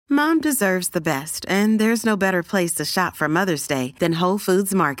Mom deserves the best, and there's no better place to shop for Mother's Day than Whole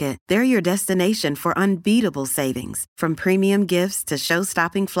Foods Market. They're your destination for unbeatable savings, from premium gifts to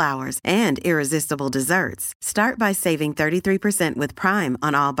show-stopping flowers and irresistible desserts. Start by saving 33% with Prime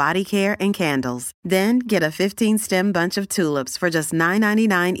on all body care and candles. Then get a 15-stem bunch of tulips for just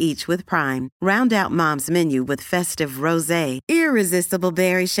 $9.99 each with Prime. Round out Mom's menu with festive rosé, irresistible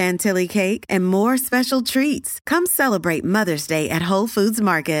berry chantilly cake, and more special treats. Come celebrate Mother's Day at Whole Foods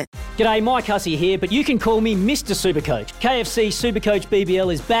Market. G'day, Mike Hussey here, but you can call me Mr. Supercoach. KFC Supercoach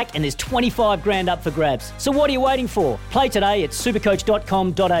BBL is back and there's 25 grand up for grabs. So what are you waiting for? Play today at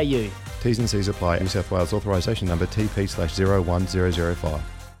supercoach.com.au. T's and C's apply. New South Wales authorisation number TP/01005.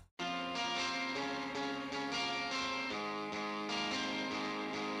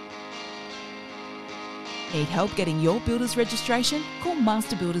 Need help getting your builder's registration? Call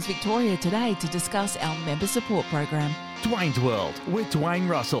Master Builders Victoria today to discuss our member support program. Dwayne's World with Dwayne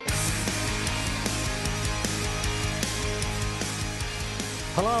Russell.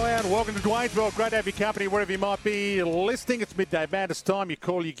 Hello and welcome to Dwayne's World. Great to have your company wherever you might be listening. It's Midday Madness time. You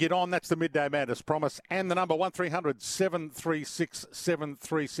call, you get on. That's the Midday Madness promise. And the number 1300 736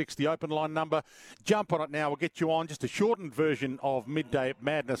 736, the open line number. Jump on it now. We'll get you on. Just a shortened version of Midday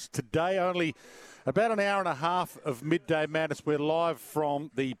Madness today. Only about an hour and a half of Midday Madness. We're live from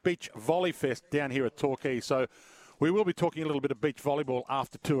the Beach Volley Fest down here at Torquay. So we will be talking a little bit of beach volleyball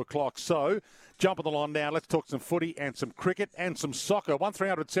after 2 o'clock. So jump on the line now. Let's talk some footy and some cricket and some soccer.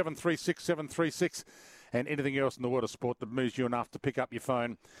 1300 736 736 and anything else in the world of sport that moves you enough to pick up your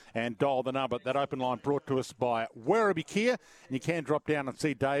phone and dial the number. That open line brought to us by Werribee Kia. And you can drop down and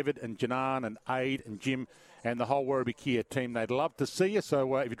see David and Janan and Aid and Jim and the whole Werribee Kia team. They'd love to see you.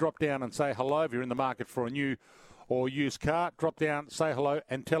 So if you drop down and say hello, if you're in the market for a new or used car, drop down, say hello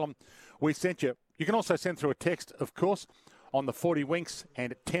and tell them we sent you. You can also send through a text, of course, on the 40 Winks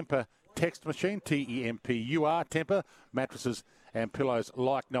and Tempur text machine, TEMPUR, Tempur, mattresses and pillows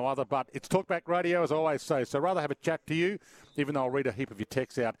like no other. But it's Talkback Radio, as I always say. So rather have a chat to you, even though I'll read a heap of your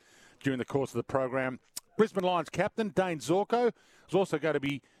texts out during the course of the program. Brisbane Lions captain Dane Zorko is also going to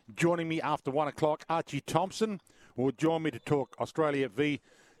be joining me after 1 o'clock. Archie Thompson will join me to talk Australia v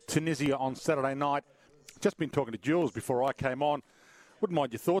Tunisia on Saturday night. Just been talking to Jules before I came on. Wouldn't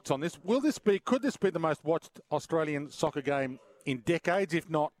mind your thoughts on this. Could this be the most watched Australian soccer game in decades, if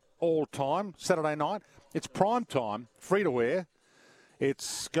not all time? Saturday night. It's prime time, free to air.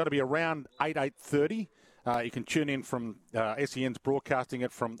 It's going to be around 8:30. You can tune in from SEN's broadcasting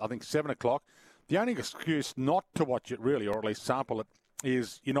it from, I think, 7 o'clock. The only excuse not to watch it, really, or at least sample it,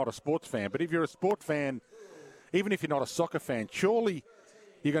 is you're not a sports fan. But if you're a sport fan, even if you're not a soccer fan, surely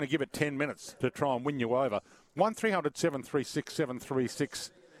you're going to give it 10 minutes to try and win you over. 1300 736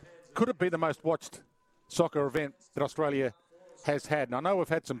 736. Could it be the most watched soccer event that Australia has had? And I know we've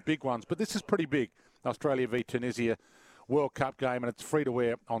had some big ones, but this is pretty big. Australia v Tunisia World Cup game, and it's free to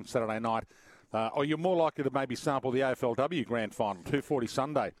air on Saturday night. Or you're more likely to maybe sample the AFLW Grand Final, 2:40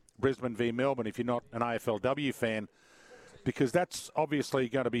 Sunday, Brisbane v Melbourne, if you're not an AFLW fan, because that's obviously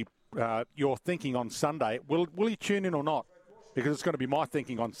going to be your thinking on Sunday. Will you tune in or not? Because it's going to be my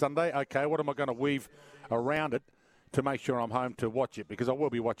thinking on Sunday. Okay, what am I going to weave around it to make sure I'm home to watch it? Because I will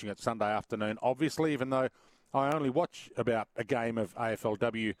be watching it Sunday afternoon, obviously, even though I only watch about a game of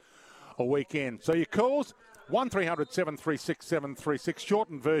AFLW a weekend. So your calls, 1300 736 736,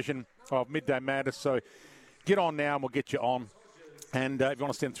 shortened version of Midday Madness. So get on now and we'll get you on. And if you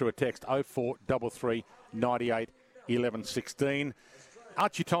want to send through a text, 0433 98 11 16.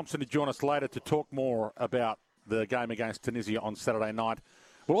 Archie Thompson to join us later to talk more about the game against Tunisia on Saturday night.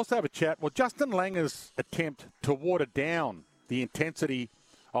 We'll also have a chat. Well, Justin Langer's attempt to water down the intensity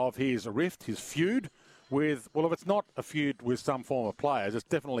of his rift, his feud with, well, if it's not a feud with some former players, it's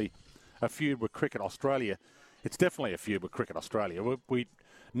definitely a feud with Cricket Australia. It's definitely a feud with Cricket Australia. We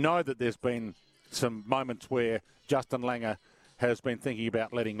know that there's been some moments where Justin Langer has been thinking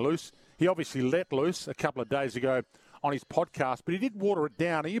about letting loose. He obviously let loose a couple of days ago on his podcast, but he did water it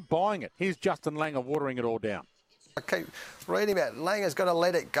down. Are you buying it? Here's Justin Langer watering it all down. I keep reading about Langer's got to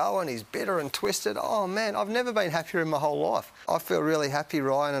let it go and he's bitter and twisted. Oh, man, I've never been happier in my whole life. I feel really happy,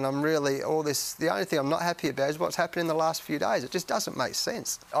 Ryan, and I'm really, the only thing I'm not happy about is what's happened in the last few days. It just doesn't make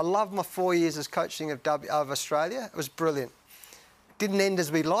sense. I love my 4 years as coaching of Australia. It was brilliant. Didn't end as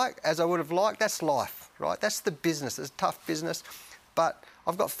I would have liked. That's life, right? That's the business. It's a tough business. But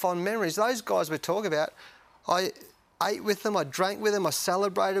I've got fond memories. Those guys we're talking about, I ate with them, I drank with them, I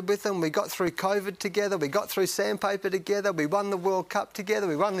celebrated with them. We got through COVID together, we got through Sandpaper together, we won the World Cup together,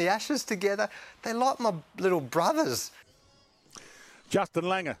 we won the Ashes together. They're like my little brothers. Justin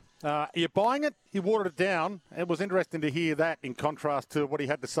Langer You're buying it? He watered it down. It was interesting to hear that in contrast to what he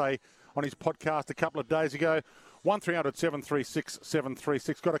had to say on his podcast a couple of days ago. 1300 736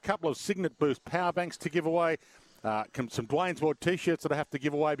 736. Got a couple of Signet Boost power banks to give away. Some Dwayne's World T-shirts that I have to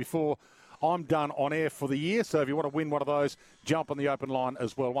give away before I'm done on air for the year. So if you want to win one of those, jump on the open line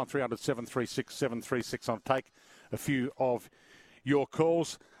as well. 1300 736 736. I'll take a few of your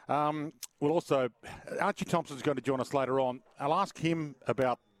calls. We'll also, Archie Thompson's going to join us later on. I'll ask him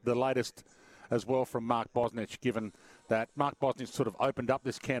about the latest as well from Mark Bosnich, given that Mark Bosnich sort of opened up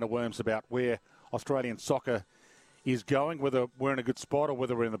this can of worms about where Australian soccer is going, whether we're in a good spot or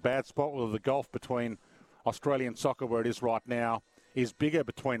whether we're in a bad spot, whether the gulf between Australian soccer, where it is right now, is bigger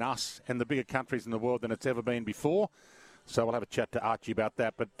between us and the bigger countries in the world than it's ever been before. So we'll have a chat to Archie about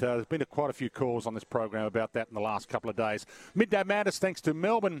that. But there's been quite a few calls on this program about that in the last couple of days. Midday Madness thanks to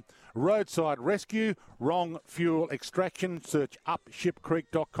Melbourne Roadside Rescue, Wrong Fuel Extraction. Search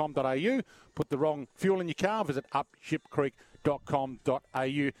upshipcreek.com.au. Put the wrong fuel in your car. Visit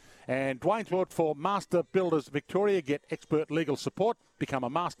upshipcreek.com.au. And Dwayne's World for Master Builders Victoria. Get expert legal support. Become a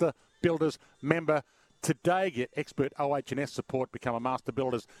Master Builders member today. Get expert OH&S support. Become a Master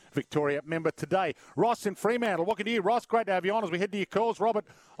Builders Victoria member today. Ross in Fremantle. Welcome to you, Ross. Great to have you on as we head to your calls. Robert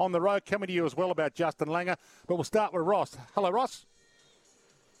on the road coming to you as well about Justin Langer. But we'll start with Ross. Hello, Ross.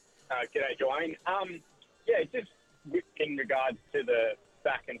 G'day, Dwayne. Just in regards to the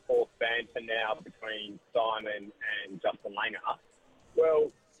back and forth banter now between Simon and Justin Langer.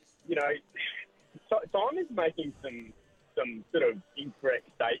 Well, you know, Simon's making some sort of incorrect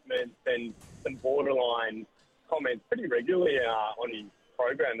statements and some borderline comments pretty regularly on his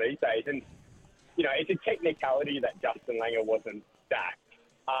program these days. And, you know, it's a technicality that Justin Langer wasn't sacked.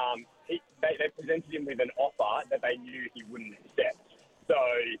 They presented him with an offer that they knew he wouldn't accept. So,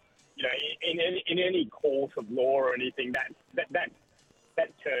 you know, in any court of law or anything, that's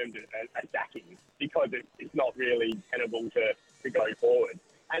termed a sacking because it's not really tenable to go forward.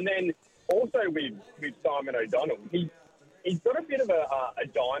 And then also with Simon O'Donnell, he's got a bit of a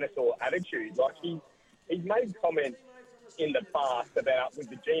dinosaur attitude. Like he's made comments in the past about with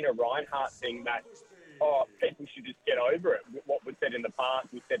the Gina Reinhart thing that, people should just get over it. What was said in the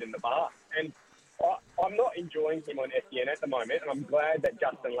past was said in the past. And I'm not enjoying him on SEN at the moment, and I'm glad that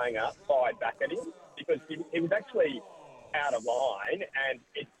Justin Langer fired back at him because he was actually out of line, and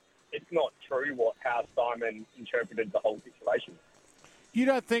it's not true how Simon interpreted the whole situation. You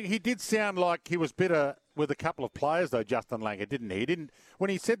don't think he did sound like he was bitter with a couple of players, though, Justin Langer, didn't he? When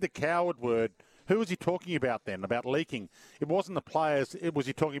he said the coward word, who was he talking about then, about leaking? It wasn't the players. Was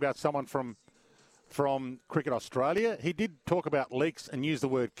he talking about someone from Cricket Australia? He did talk about leaks and use the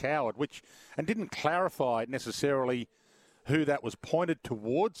word coward, and didn't clarify necessarily who that was pointed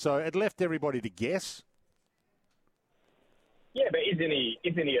towards, so it left everybody to guess. Yeah, but isn't he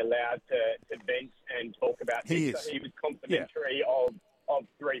allowed to vent and talk about this? He is. So he was complimentary of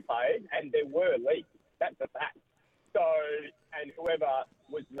 3 players, and there were leaks. That's a fact. So, and whoever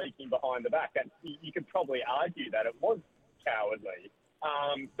was leaking behind the back, you could probably argue that it was cowardly.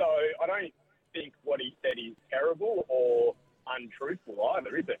 So I don't think what he said is terrible or untruthful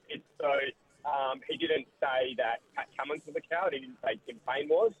either, is it? He didn't say that Pat Cummins was a coward. He didn't say Tim Payne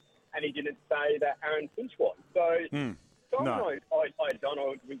was, and he didn't say that Aaron Finch was. So Simon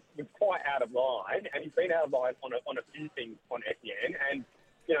O'Donnell was quite out of line, and he's been out of line on a few things on SEN. And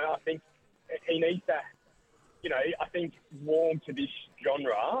you know, I think he needs to, you know, warm to this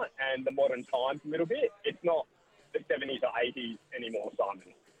genre and the modern times a little bit. It's not the 70s or 80s anymore,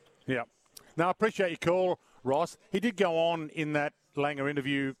 Simon. Yeah. Now, I appreciate your call, Ross. He did go on in that Langer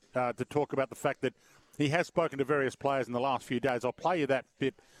interview to talk about the fact that he has spoken to various players in the last few days. I'll play you that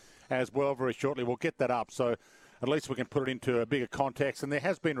bit as well very shortly. We'll get that up so at least we can put it into a bigger context. And there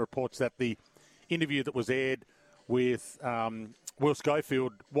has been reports that the interview that was aired with Will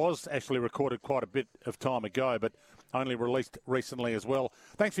Schofield was actually recorded quite a bit of time ago, but only released recently as well.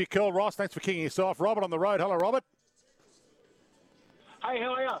 Thanks for your call, Ross. Thanks for kicking us off. Robert on the road. Hello, Robert. Hey,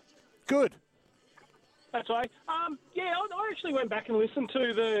 how are you? Good. That's right. I actually went back and listened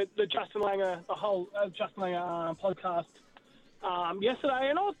to the Justin Langer, the whole Justin Langer podcast yesterday,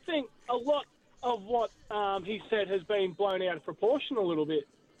 and I think a lot of what he said has been blown out of proportion a little bit.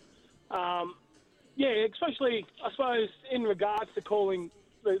 Especially, I suppose, in regards to calling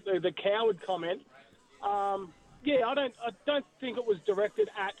the coward comment. I don't think it was directed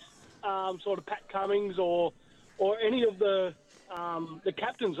at sort of Pat Cummins or any of the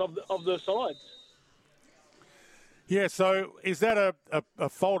captains of the sides. Yeah, so is that a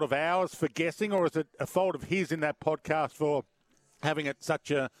fault of ours for guessing, or is it a fault of his in that podcast for having it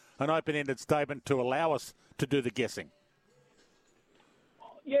such an open-ended statement to allow us to do the guessing?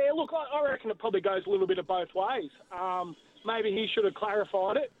 Yeah, look, I reckon it probably goes a little bit of both ways. Maybe he should have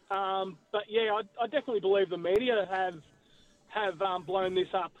clarified it. But, yeah, I definitely believe the media have blown this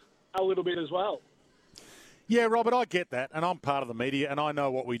up a little bit as well. Yeah, Robert, I get that, and I'm part of the media, and I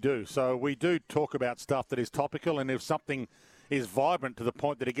know what we do. So we do talk about stuff that is topical, and if something is vibrant to the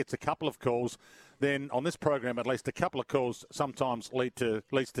point that it gets a couple of calls, then on this program, at least a couple of calls sometimes leads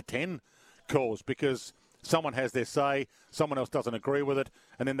to 10 calls because someone has their say, someone else doesn't agree with it,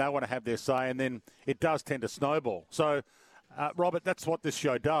 and then they want to have their say, and then it does tend to snowball. So, Robert, that's what this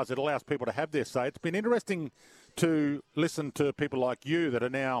show does. It allows people to have their say. It's been interesting to listen to people like you that are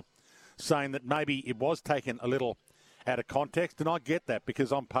now saying that maybe it was taken a little out of context, and I get that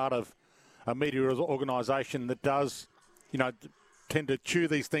because I'm part of a media organisation that does, tend to chew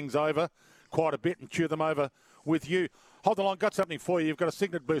these things over quite a bit and chew them over with you. Hold the line, got something for you. You've got a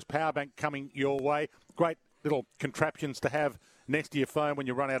Cygnett Boost power bank coming your way. Great little contraptions to have next to your phone when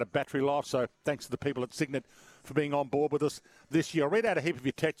you run out of battery life. So thanks to the people at Cygnett for being on board with us this year. I'll read out a heap of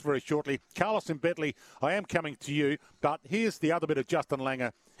your texts very shortly. Carlos in Bentley, I am coming to you, but here's the other bit of Justin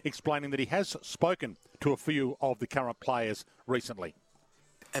Langer explaining that he has spoken to a few of the current players recently.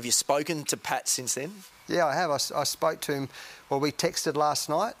 Have you spoken to Pat since then? Yeah, I have. I spoke to him. Well, we texted last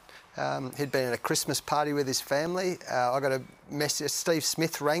night. He'd been at a Christmas party with his family. I got a message. Steve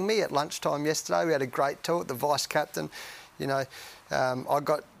Smith rang me at lunchtime yesterday. We had a great talk. The vice captain, I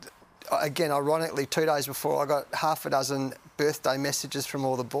got, again, ironically, 2 days before, I got half a dozen birthday messages from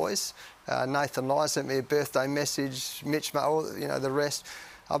all the boys. Nathan Lyon sent me a birthday message. Mitch, the rest.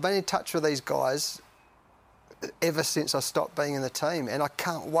 I've been in touch with these guys ever since I stopped being in the team, and I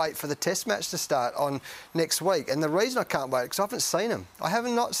can't wait for the test match to start on next week. And the reason I can't wait is because I haven't seen them. I have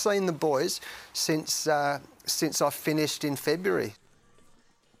not seen the boys since I finished in February.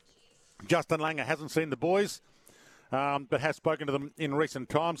 Justin Langer hasn't seen the boys, but has spoken to them in recent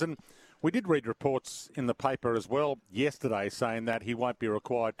times. And we did read reports in the paper as well yesterday saying that he won't be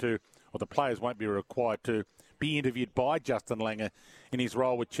required to, or the players won't be required to, be interviewed by Justin Langer in his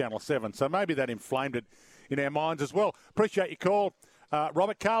role with Channel 7. So maybe that inflamed it in our minds as well. Appreciate your call.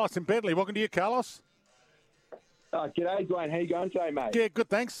 Robert, Carlos in Bentley. Welcome to you, Carlos. G'day, Dwayne. How you going today, mate? Yeah, good,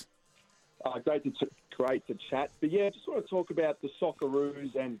 thanks. Great to chat. But, yeah, just want to talk about the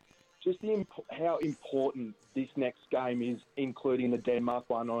Socceroos and just how important this next game is, including the Denmark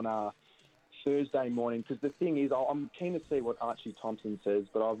one on Thursday morning. Because the thing is, I'm keen to see what Archie Thompson says,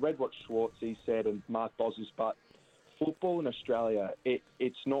 but I've read what Schwartzy said and Mark Bossis, but football in Australia,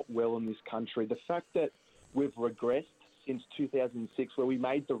 it's not well in this country. The fact that we've regressed since 2006, where we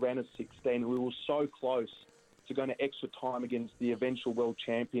made the round of 16. We were so close to going to extra time against the eventual world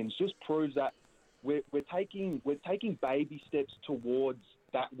champions. Just proves that we're taking baby steps towards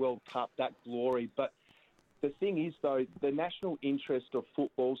that World Cup, that glory. But the thing is, though, the national interest of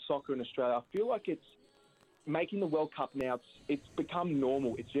football, soccer in Australia, I feel like it's making the World Cup now. It's become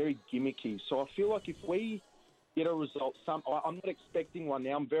normal. It's very gimmicky. So I feel like if we get a result, I'm not expecting one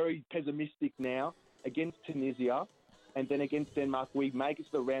now. I'm very pessimistic now. Against Tunisia and then against Denmark, we make it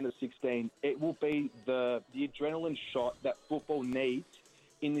to the round of 16. It will be the adrenaline shot that football needs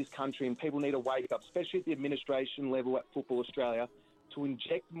in this country, and people need to wake up, especially at the administration level at Football Australia, to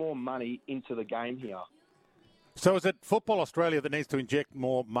inject more money into the game here. So is it Football Australia that needs to inject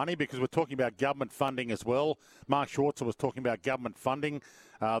more money? Because we're talking about government funding as well. Mark Schwarzer was talking about government funding.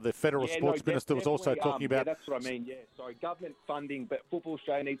 The Federal Sports Minister was also talking about... Yeah, that's what I mean, yeah. Sorry, government funding, but Football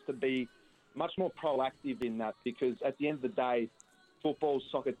Australia needs to be much more proactive in that, because at the end of the day, football,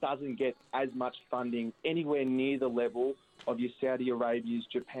 soccer doesn't get as much funding anywhere near the level of your Saudi Arabia's,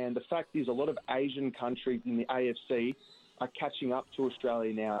 Japan. The fact is, a lot of Asian countries in the AFC are catching up to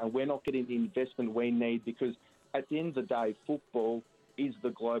Australia now, and we're not getting the investment we need, because at the end of the day, football is the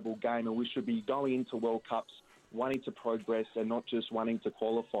global game, and we should be going into World Cups wanting to progress and not just wanting to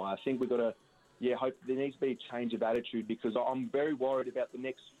qualify. I think we've got to, hope there needs to be a change of attitude, because I'm very worried about the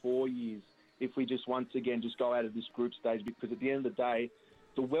next 4 years if we just once again just go out of this group stage, because at the end of the day,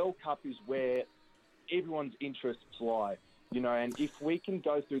 the World Cup is where everyone's interests lie, and if we can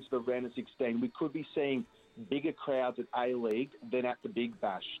go through to the round of 16, we could be seeing bigger crowds at A-League than at the Big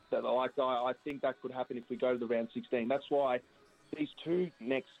Bash. I think that could happen if we go to the round 16. That's why these two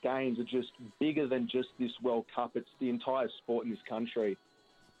next games are just bigger than just this World Cup. It's the entire sport in this country.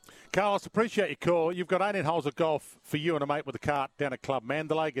 Carlos, appreciate your call. You've got 18 holes of golf for you and a mate with a cart down at Club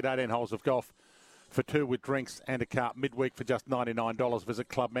Mandalay. Get 18 holes of golf for two with drinks and a cart midweek for just $99. Visit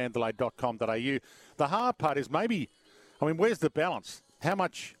clubmandalay.com.au. The hard part is where's the balance? How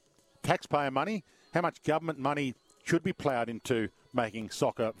much taxpayer money, how much government money should be ploughed into making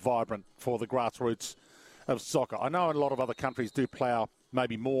soccer vibrant for the grassroots of soccer? I know a lot of other countries do plough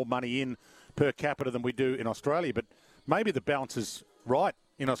maybe more money in per capita than we do in Australia. But maybe the balance is right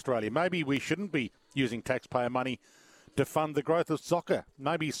in Australia. Maybe we shouldn't be using taxpayer money to fund the growth of soccer.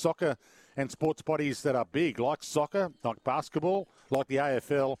 Maybe soccer and sports bodies that are big, like soccer, like basketball, like the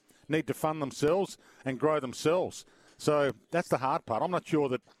AFL, need to fund themselves and grow themselves. So that's the hard part. I'm not sure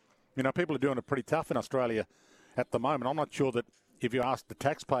that, people are doing it pretty tough in Australia at the moment. I'm not sure that if you ask the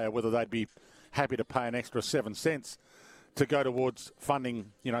taxpayer whether they'd be happy to pay an extra 7 cents to go towards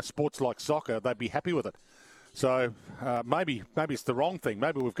funding, sports like soccer, they'd be happy with it. So maybe it's the wrong thing.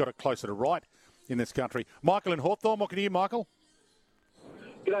 Maybe we've got it closer to right in this country. Michael in Hawthorn, what can you hear, Michael?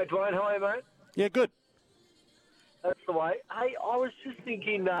 G'day, Dwayne. How are you, mate? Yeah, good. That's the way. Hey, I was just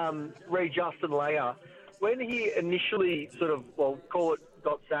thinking, Justin Langer, when he initially call it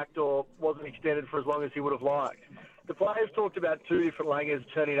got sacked or wasn't extended for as long as he would have liked, the players talked about two different Langers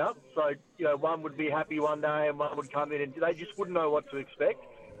turning up. So, one would be happy one day and one would come in and they just wouldn't know what to expect.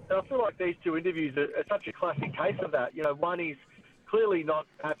 And I feel like these two interviews are such a classic case of that. One is clearly not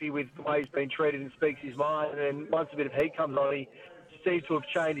happy with the way he's been treated and speaks his mind, and then once a bit of heat comes on, he seems to have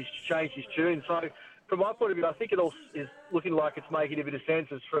changed his tune. So from my point of view, I think it all is looking like it's making a bit of sense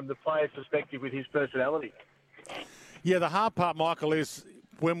as from the player's perspective with his personality. Yeah, the hard part, Michael, is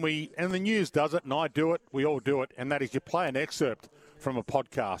when and the news does it, and I do it, we all do it, and that is you play an excerpt from a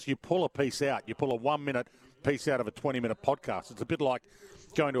podcast. You pull a piece out. You pull a 1-minute piece out of a 20-minute podcast. It's a bit like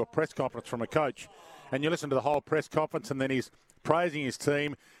going to a press conference from a coach, and you listen to the whole press conference, and then he's praising his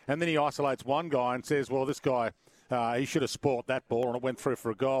team, and then he isolates one guy and says, well, this guy, he should have sport that ball, and it went through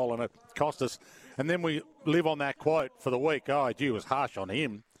for a goal, and it cost us. And then we live on that quote for the week. Oh, gee, it was harsh on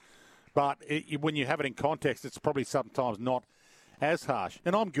him. But when you have it in context, it's probably sometimes not as harsh.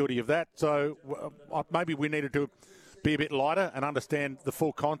 And I'm guilty of that. So maybe we needed to be a bit lighter and understand the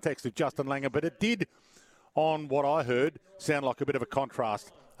full context of Justin Langer. But it did, on what I heard, sound like a bit of a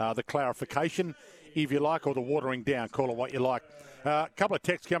contrast. The clarification, if you like, or the watering down, call it what you like. A couple of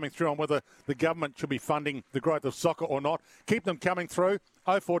texts coming through on whether the government should be funding the growth of soccer or not. Keep them coming through,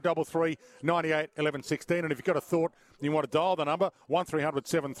 0433 98 11 16. And if you've got a thought, you want to dial the number, 1300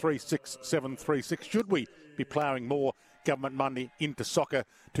 736 736. Should we be ploughing more government money into soccer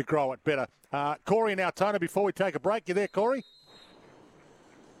to grow it better? Corey in Altona, before we take a break. You there, Corey?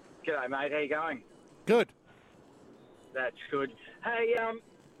 G'day, mate. How you going? Good. That's good. Hey,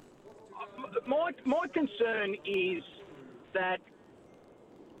 my concern is that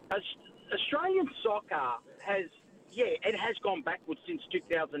Australian soccer it has gone backwards since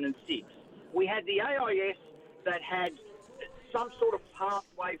 2006. We had the AIS that had some sort of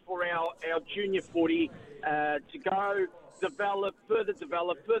pathway for our junior footy to go further to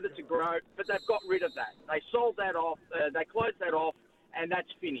grow, but they've got rid of that. They sold that off, they closed that off, and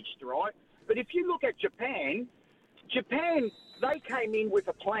that's finished, right? But if you look at Japan, they came in with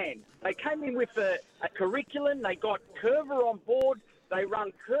a plan. They came in with a curriculum. They got Curva on board. They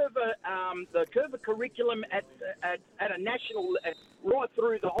run Curva, the Curva curriculum at a national, right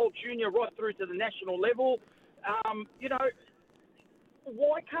through the whole junior, right through to the national level.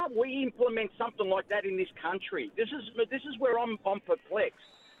 Why can't we implement something like that in this country? This is where I'm perplexed.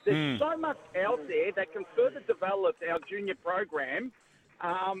 There's so much out there that can further develop our junior program.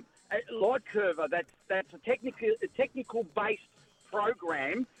 Like Curva, that's a technical-based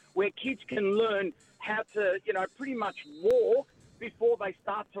program where kids can learn how to, pretty much walk before they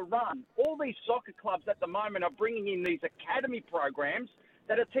start to run. All these soccer clubs at the moment are bringing in these academy programs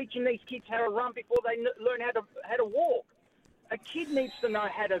that are teaching these kids how to run before they learn how to walk. A kid needs to know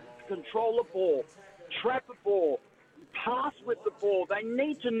how to control a ball, trap a ball, pass with the ball. They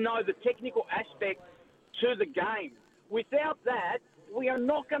need to know the technical aspect to the game. Without that, we are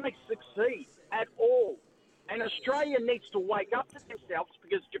not going to succeed at all. And Australia needs to wake up to themselves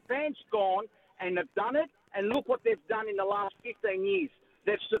because Japan's gone and they've done it. And look what they've done in the last 15 years.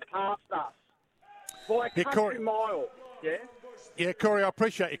 They've surpassed us by a country mile. Yeah? Yeah, Corey, I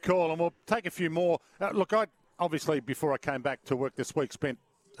appreciate your call, and we'll take a few more. Look, I obviously, before I came back to work this week, spent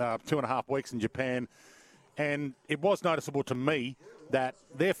 2.5 weeks in Japan, and it was noticeable to me that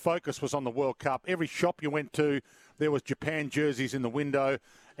their focus was on the World Cup. Every shop you went to, there was Japan jerseys in the window.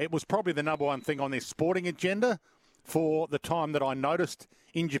 It was probably the number one thing on their sporting agenda for the time that I noticed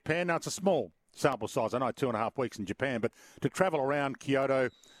in Japan. Now, it's a small sample size. I know 2.5 weeks in Japan, but to travel around Kyoto,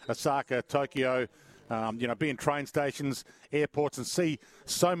 Osaka, Tokyo, be in train stations, airports, and see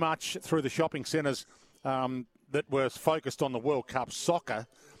so much through the shopping centres that was focused on the World Cup soccer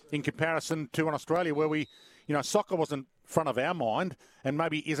in comparison to in Australia where we, soccer wasn't front of our mind and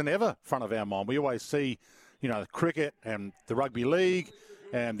maybe isn't ever front of our mind. We always see, the cricket and the rugby league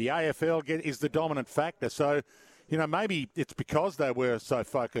and the AFL is the dominant factor. So, you know, maybe it's because they were so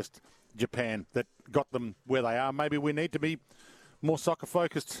focused, Japan, that got them where they are. Maybe we need to be more soccer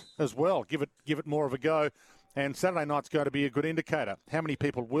focused as well. Give it more of a go. And Saturday night's going to be a good indicator. How many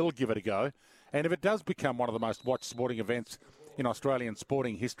people will give it a go? And if it does become one of the most watched sporting events in Australian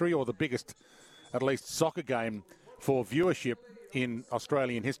sporting history, or the biggest, at least, soccer game for viewership in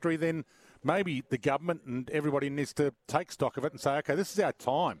Australian history, then maybe the government and everybody needs to take stock of it and say, okay, this is our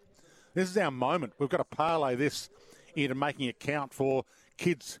time. This is our moment. We've got to parlay this into making it count for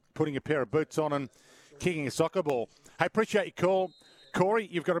kids putting a pair of boots on and kicking a soccer ball. Hey, appreciate your call. Corey,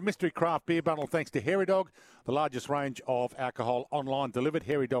 you've got a mystery craft beer bundle thanks to Hairy Dog, the largest range of alcohol online delivered,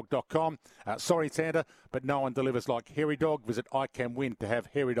 hairydog.com. Sorry, Santa, but no one delivers like Hairy Dog. Visit iCanWin to have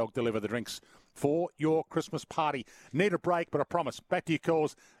Hairy Dog deliver the drinks for your Christmas party. Need a break, but I promise, back to your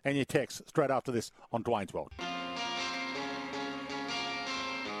calls and your texts straight after this on Dwayne's World.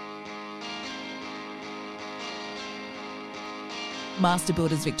 Master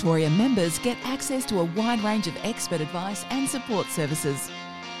Builders Victoria members get access to a wide range of expert advice and support services.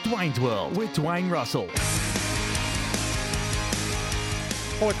 Dwayne's World with Dwayne Russell.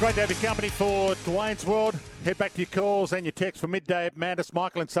 Oh, it's great to have your company for Dwayne's World. Head back to your calls and your texts for Midday Madness.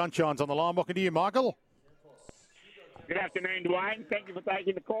 Michael and Sunshine's on the line. Welcome to you, Michael. Good afternoon, Dwayne. Thank you for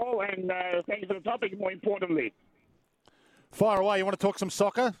taking the call, and thank you for the topic, more importantly. Fire away. You want to talk some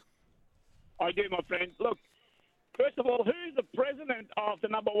soccer? I do, my friend. Look, first of all, who's the president of the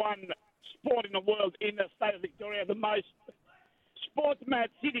number one sport in the world in the state of Victoria, the most sports-mad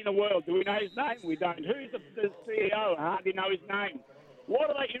city in the world? Do we know his name? We don't. Who's the CEO? I hardly know his name. What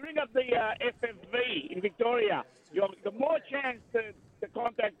are they? You ring up the FFV in Victoria, you've got more chance to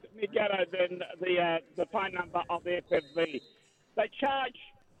contact Nick Gatto than the phone number of the FFV. They charge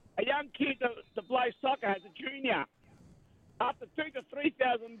a young kid to play soccer as a junior up to $2,000 to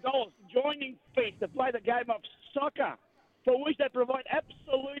 $3,000 joining fee to play the game of soccer, for which they provide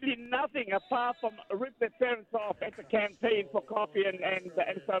absolutely nothing apart from rip their parents off at the canteen for coffee and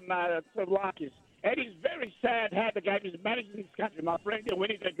some lunches. It is very sad how the game is managed in this country, my friend, and we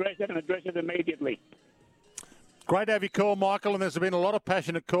need to address it and address it immediately. Great to have you call, Michael, and there's been a lot of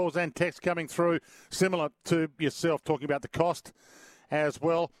passionate calls and texts coming through, similar to yourself, talking about the cost as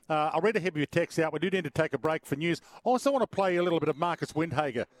well. I'll read a heavy text out. We do need to take a break for news. I also want to play a little bit of Marcus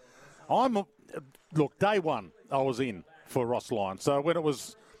Windhager. Look, day one, I was in for Ross Lyon. So when it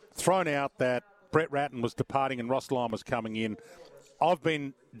was thrown out that Brett Ratton was departing and Ross Lyon was coming in, I've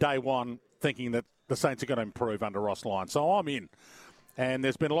been day one thinking that the Saints are going to improve under Ross Lyon. So I'm in. And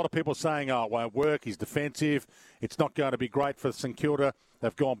there's been a lot of people saying, oh, it won't work, he's defensive, it's not going to be great for St Kilda.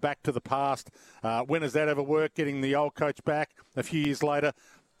 They've gone back to the past. When has that ever worked, getting the old coach back a few years later?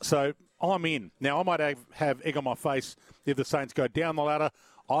 So I'm in. Now, I might have egg on my face if the Saints go down the ladder.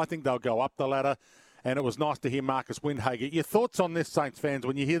 I think they'll go up the ladder. And it was nice to hear Marcus Windhager. Your thoughts on this, Saints fans,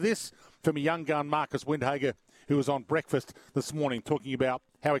 when you hear this from a young gun, Marcus Windhager, who was on breakfast this morning talking about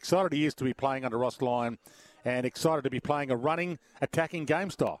how excited he is to be playing under Ross Lyon and excited to be playing a running, attacking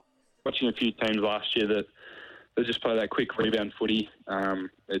game style. Watching a few teams last year that just play that quick rebound footy,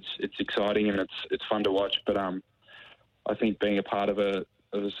 it's exciting and it's fun to watch. But I think being a part of a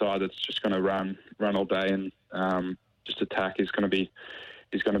side that's just going to run all day and just attack is going to be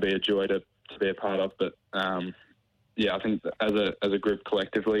a joy to be a part of. But I think as a group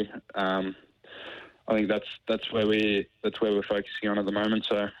collectively, I think that's where we're focusing on at the moment.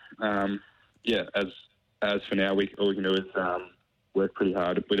 So as for now, all we can do is work pretty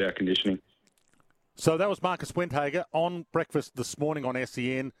hard with our conditioning. So that was Marcus Windhager on breakfast this morning on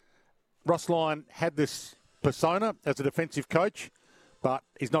SEN. Ross Lyon had this persona as a defensive coach, but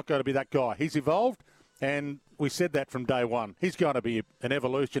he's not going to be that guy. He's evolved, and we said that from day one. He's going to be an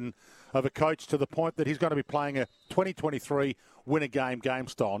evolution of a coach to the point that he's going to be playing a 2023 win-a-game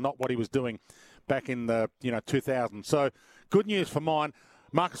style, not what he was doing back in the 2000s. So good news for mine.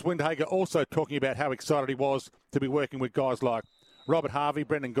 Marcus Windhager also talking about how excited he was to be working with guys like Robert Harvey,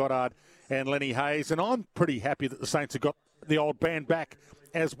 Brendan Goddard and Lenny Hayes. And I'm pretty happy that the Saints have got the old band back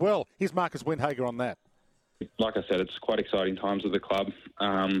as well. Here's Marcus Windhager on that. Like I said, it's quite exciting times at the club.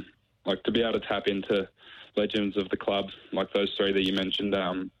 To be able to tap into legends of the club, like those three that you mentioned,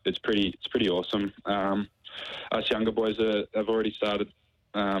 it's pretty awesome. Us younger boys have already started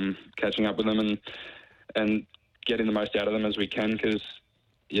catching up with them and getting the most out of them as we can because,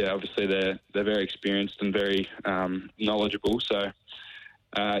 obviously they're very experienced and very knowledgeable. So,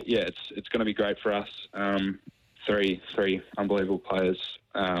 it's going to be great for us. Three unbelievable players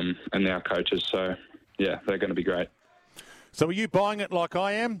and now coaches. So, they're going to be great. So are you buying it like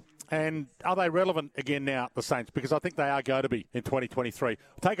I am? And are they relevant again now, the Saints? Because I think they are going to be in 2023.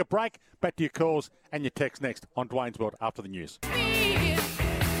 We'll take a break. Back to your calls and your texts next on Dwayne's World after the news.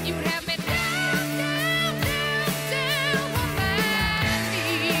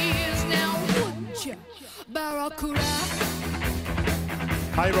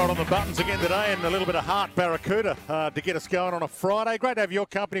 Hey, right on the buttons again today, and a little bit of heart Barracuda to get us going on a Friday. Great to have your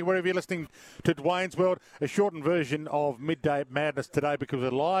company wherever you're listening to Dwayne's World. A shortened version of Midday Madness today because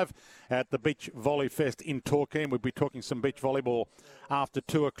we're live at the Beach Volley Fest in Torquay. We'll be talking some beach volleyball after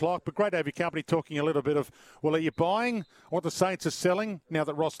 2 o'clock. But great to have your company talking a little bit of, well, are you buying what the Saints are selling now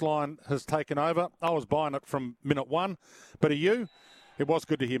that Ross Lyon has taken over? I was buying it from minute one, but are you? It was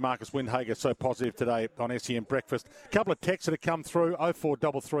good to hear Marcus Windhager so positive today on SEN Breakfast. A couple of texts that have come through,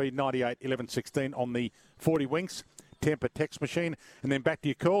 0433 98 11 16 on the 40 Winks Temper text machine. And then back to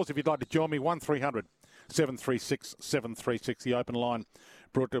your calls if you'd like to join me, 1300 736 736, the open line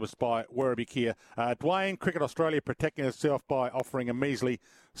brought to us by Werribee Kia. Dwayne, Cricket Australia protecting itself by offering a measly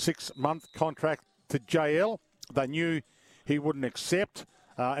 6-month contract to JL. They knew he wouldn't accept.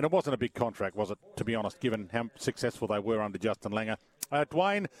 And it wasn't a big contract, was it, to be honest, given how successful they were under Justin Langer.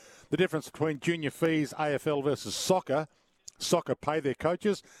 Dwayne, the difference between junior fees, AFL versus soccer. Soccer pay their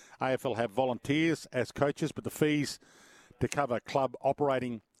coaches. AFL have volunteers as coaches, but the fees to cover club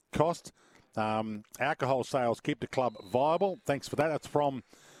operating costs. Alcohol sales keep the club viable. Thanks for that. That's from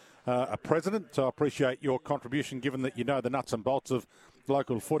a president, so I appreciate your contribution, given that you know the nuts and bolts of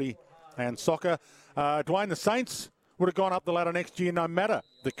local footy and soccer. Dwayne, the Saints would have gone up the ladder next year no matter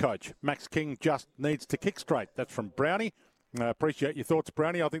the coach. Max King just needs to kick straight. That's from Brownie. Appreciate your thoughts,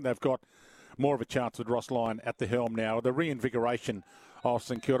 Brownie. I think they've got more of a chance with Ross Lyon at the helm now. The reinvigoration of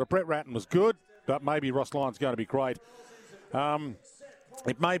St Kilda. Brett Ratton was good, but maybe Ross Lyon's going to be great.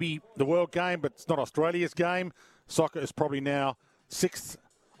 It may be the world game, but it's not Australia's game. Soccer is probably now 6th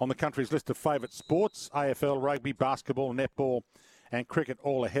on the country's list of favourite sports. AFL, rugby, basketball, netball and cricket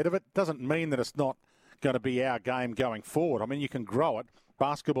all ahead of it. Doesn't mean that it's not going to be our game going forward. I mean, you can grow it.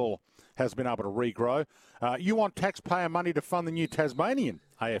 Basketball has been able to regrow. You want taxpayer money to fund the new Tasmanian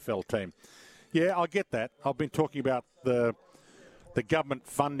AFL team. Yeah, I get that. I've been talking about the government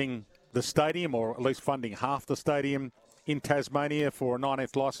funding the stadium, or at least funding half the stadium in Tasmania for a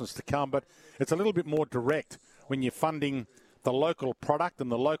 19th licence to come, but it's a little bit more direct when you're funding the local product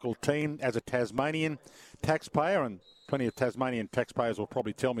and the local team as a Tasmanian taxpayer, and plenty of Tasmanian taxpayers will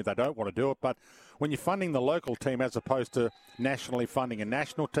probably tell me they don't want to do it, but when you're funding the local team as opposed to nationally funding a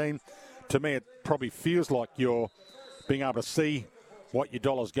national team, to me it probably feels like you're being able to see what your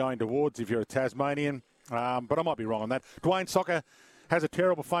dollar's going towards if you're a Tasmanian, but I might be wrong on that. Dwayne, soccer has a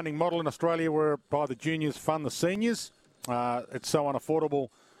terrible funding model in Australia whereby the juniors fund the seniors. It's so unaffordable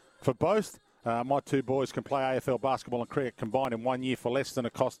for both. My two boys can play AFL basketball and cricket combined in 1 year for less than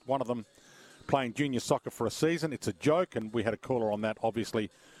it cost one of them playing junior soccer for a season. It's a joke, and we had a caller on that,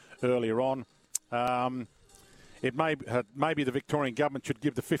 obviously, earlier on. It maybe the Victorian government should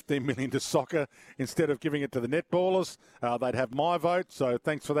give the $15 million to soccer instead of giving it to the netballers. They'd have my vote, so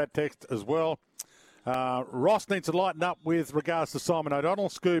thanks for that text as well. Ross needs to lighten up with regards to Simon O'Donnell.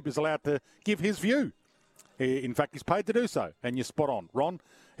 Scoob is allowed to give his view. In fact, he's paid to do so, and you're spot on, Ron.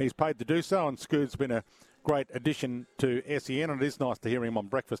 He's paid to do so, and Scoob's been a great addition to SEN, and it is nice to hear him on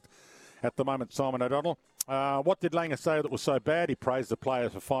breakfast at the moment, Simon O'Donnell. What did Langer say that was so bad? He praised the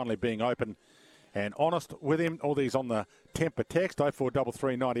players for finally being open and honest with him. All these on the temper text,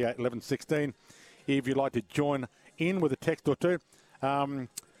 0433 98 11 16. If you'd like to join in with a text or two.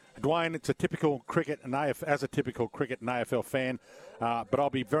 Dwayne, it's a typical cricket and AFL fan, but I'll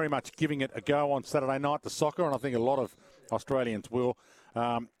be very much giving it a go on Saturday night to soccer, and I think a lot of Australians will.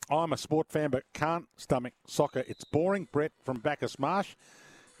 I'm a sport fan, but can't stomach soccer. It's boring. Brett from Bacchus Marsh.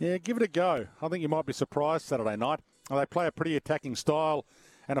 Yeah, give it a go. I think you might be surprised Saturday night. They play a pretty attacking style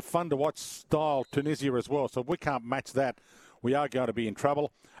and a fun-to-watch style Tunisia as well, so if we can't match that, we are going to be in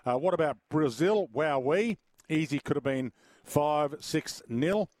trouble. What about Brazil? Wowee. Easy, could have been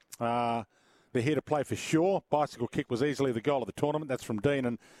 5-6-0. They're here to play for sure. Bicycle kick was easily the goal of the tournament. That's from Dean,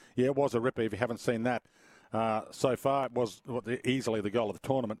 and yeah, it was a ripper if you haven't seen that so far. It was easily the goal of the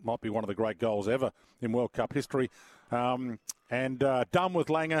tournament. Might be one of the great goals ever in World Cup history. And done with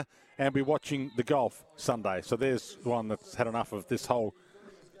Langer, and be watching the golf Sunday. So there's one that's had enough of this whole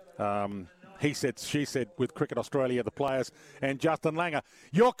he said, she said with Cricket Australia, the players, and Justin Langer.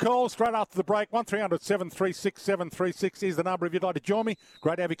 Your call straight after the break, 1300 736 736 is the number if you'd like to join me.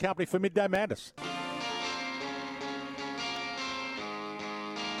 Great to have your company for Midday Madness.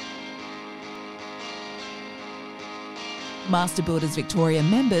 Master Builders Victoria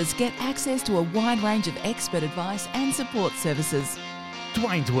members get access to a wide range of expert advice and support services.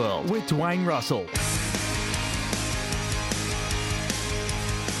 Dwayne's World with Dwayne Russell.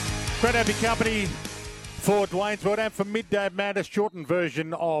 Great to have your company for Dwayne's World and for Midday Madness, shortened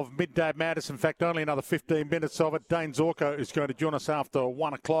version of Midday Madness. In fact, only another 15 minutes of it. Dane Zorko is going to join us after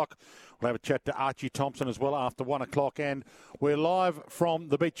 1 o'clock. We'll have a chat to Archie Thompson as well after 1 o'clock. And we're live from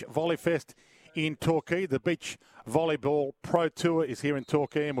the Beach Volley Fest in Torquay. The Beach Volleyball Pro Tour is here in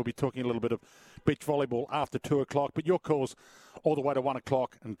Torquay, and we'll be talking a little bit of beach volleyball after 2 o'clock. But your calls all the way to 1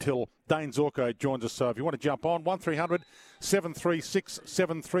 o'clock until Dane Zorko joins us. So if you want to jump on, 1300 736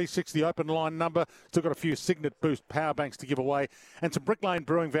 736, the open line number. Still got a few Signet Boost power banks to give away and some Brick Lane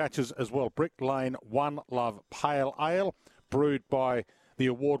Brewing vouchers as well. Brick Lane One Love Pale Ale, brewed by the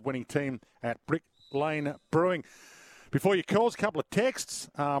award-winning team at Brick Lane Brewing. Before your calls, a couple of texts.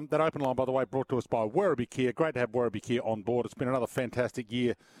 That open line, by the way, brought to us by Werribee Kia. Great to have Werribee Kia on board. It's been another fantastic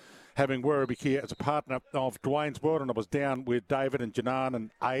year having Werribee Kia as a partner of Dwayne's World, and I was down with David and Janan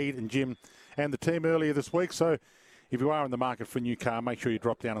and Aid and Jim and the team earlier this week. So if you are in the market for a new car, make sure you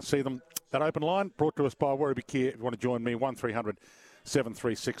drop down and see them. That open line brought to us by Werribee Kia. If you want to join me, 1300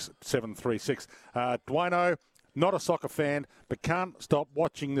 736 736. Dwayno, not a soccer fan, but can't stop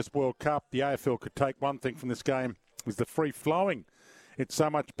watching this World Cup. The AFL could take one thing from this game, is the free flowing. It's so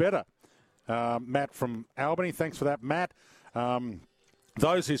much better. Matt from Albany, thanks for that, Matt.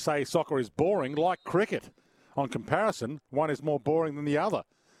 Those who say soccer is boring like cricket. On comparison, one is more boring than the other,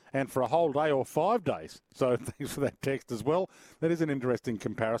 and for a whole day or 5 days. So thanks for that text as well. That is an interesting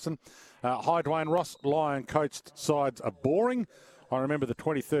comparison. Hi, Dwayne. Ross Lyon coached sides are boring. I remember the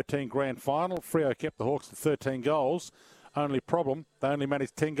 2013 grand final. Freo kept the Hawks to 13 goals. Only problem, they only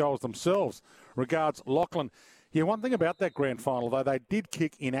managed 10 goals themselves. Regards, Lachlan. Yeah, one thing about that grand final, though, they did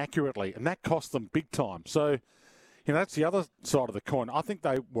kick inaccurately, and that cost them big time. So, you know, that's the other side of the coin. I think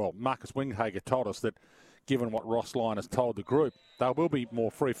Marcus Winghager told us that given what Ross Lyon has told the group, they will be more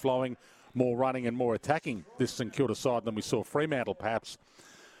free-flowing, more running and more attacking this St Kilda side than we saw Fremantle perhaps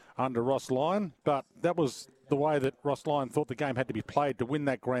under Ross Lyon. But that was the way that Ross Lyon thought the game had to be played to win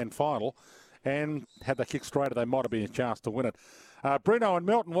that grand final. And had they kicked straighter, they might have been a chance to win it. Bruno and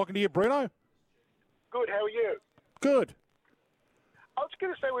Melton, welcome to you, Bruno. Good, how are you? Good. I was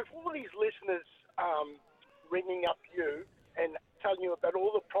going to say, with all these listeners ringing up you and telling you about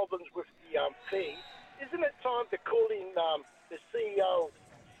all the problems with the fee, isn't it time to call in the CEO,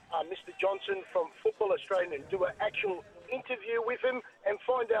 Mr. Johnson from Football Australia, and do an actual interview with him and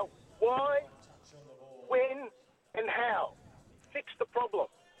find out why, when, and how? Fix the problem.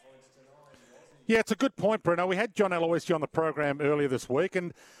 Yeah, it's a good point, Bruno. We had John Aloisi on the program earlier this week,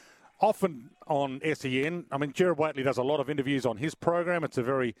 and often on SEN, I mean, Gerard Whateley does a lot of interviews on his program. It's a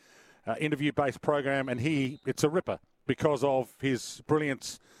very interview-based program, and it's a ripper because of his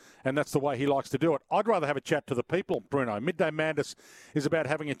brilliance, and that's the way he likes to do it. I'd rather have a chat to the people, Bruno. Midday Madness is about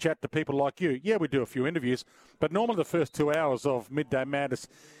having a chat to people like you. Yeah, we do a few interviews, but normally the first 2 hours of Midday Madness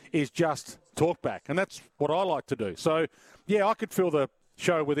is just talk back, and that's what I like to do. So, yeah, I could fill the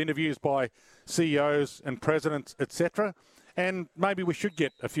show with interviews by CEOs and presidents, etc., and maybe we should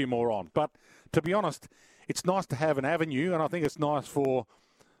get a few more on. But to be honest, it's nice to have an avenue, and I think it's nice for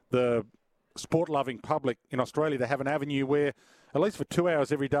the sport-loving public in Australia to have an avenue where, at least for 2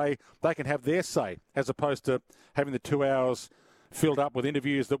 hours every day, they can have their say, as opposed to having the 2 hours filled up with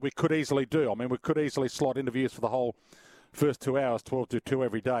interviews that we could easily do. I mean, we could easily slot interviews for the whole first 2 hours, 12 to 2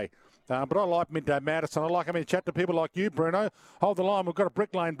 every day. But I like Midday Madness, and I like having a chat to people like you, Bruno. Hold the line. We've got a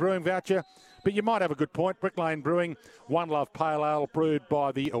Brick Lane Brewing voucher, but you might have a good point. Brick Lane Brewing, One Love Pale Ale, brewed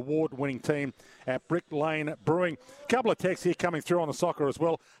by the award-winning team at Brick Lane Brewing. A couple of texts here coming through on the soccer as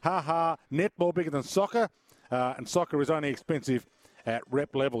well. Ha, netball bigger than soccer, and soccer is only expensive at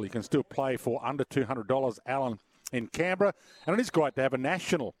rep level. You can still play for under $200, Alan in Canberra. And it is great to have a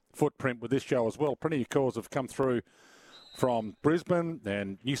national footprint with this show as well. Plenty of calls have come through from Brisbane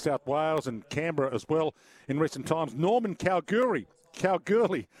and New South Wales and Canberra as well in recent times. Norman Kalgoorlie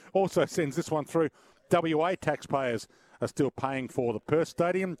also sends this one through. WA taxpayers are still paying for the Perth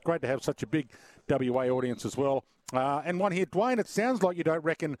Stadium. Great to have such a big WA audience as well. And one here, Dwayne, it sounds like you don't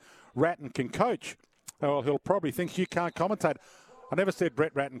reckon Ratton can coach. Well, he'll probably think you can't commentate. I never said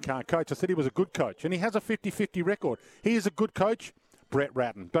Brett Ratton can't coach. I said he was a good coach, and he has a 50-50 record. He is a good coach, Brett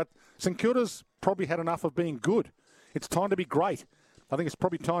Ratton. But St Kilda's probably had enough of being good. It's time to be great. I think it's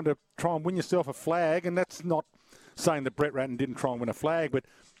probably time to try and win yourself a flag, and that's not saying that Brett Ratton didn't try and win a flag, but,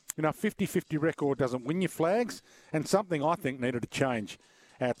 you know, 50-50 record doesn't win you flags, and something I think needed to change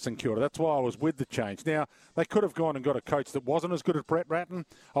at St Kilda. That's why I was with the change. Now, they could have gone and got a coach that wasn't as good as Brett Ratton.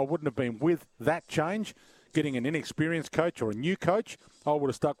 I wouldn't have been with that change. Getting an inexperienced coach or a new coach, I would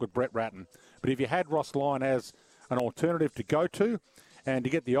have stuck with Brett Ratton. But if you had Ross Lyon as an alternative to go to, And to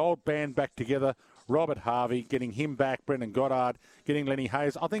get the old band back together, Robert Harvey, getting him back, Brendan Goddard, getting Lenny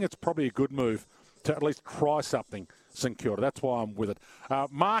Hayes, I think it's probably a good move to at least try something, St Kilda. That's why I'm with it.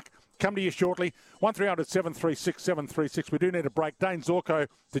 Mark, come to you shortly. 1300 736 736. We do need a break. Dane Zorko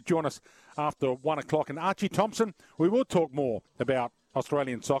to join us after 1 o'clock. And Archie Thompson, we will talk more about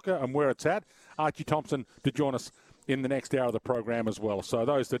Australian soccer and where it's at. Archie Thompson to join us in the next hour of the program as well. So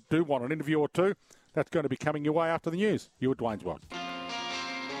those that do want an interview or two, that's going to be coming your way after the news. You at Dwayne's World.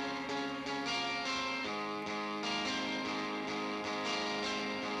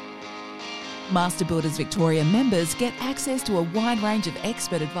 Master Builders Victoria members get access to a wide range of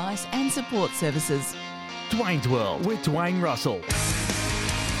expert advice and support services. Dwayne's World with Dwayne Russell.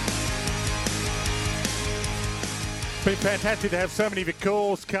 Been fantastic to have so many of your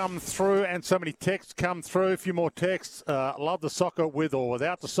calls come through and so many texts come through. A few more texts. Love the soccer with or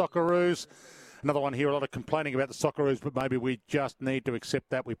without the Socceroos. Another one here, a lot of complaining about the Socceroos, but maybe we just need to accept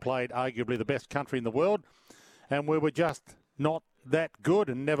that we played arguably the best country in the world and we were just not that good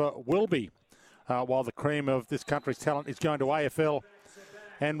and never will be. While the cream of this country's talent is going to AFL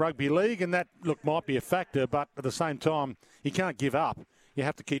and rugby league, and that, look, might be a factor, but at the same time, you can't give up. You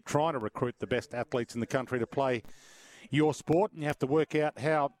have to keep trying to recruit the best athletes in the country to play your sport, and you have to work out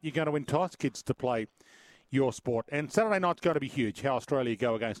how you're going to entice kids to play your sport. And Saturday night's going to be huge. How Australia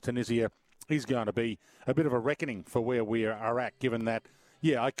go against Tunisia is going to be a bit of a reckoning for where we are at, given that,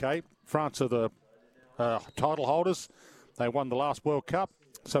 yeah, okay, France are the title holders. They won the last World Cup.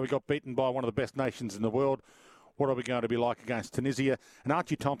 So we got beaten by one of the best nations in the world. What are we going to be like against Tunisia? And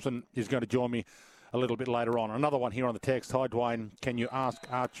Archie Thompson is going to join me a little bit later on. Another one here on the text. Hi, Dwayne. Can you ask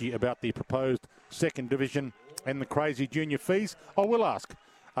Archie about the proposed second division and the crazy junior fees? I will ask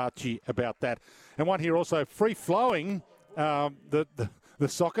Archie about that. And one here also, free-flowing, the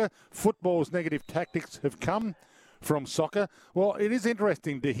soccer. Football's negative tactics have come from soccer. Well, it is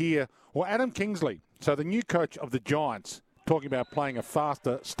interesting to hear, Adam Kingsley, so the new coach of the Giants, talking about playing a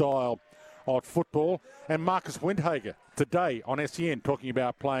faster style of football. And Marcus Windhager today on SEN talking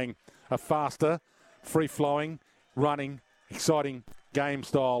about playing a faster, free-flowing, running, exciting game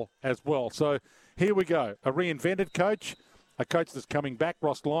style as well. So here we go. A reinvented coach, a coach that's coming back,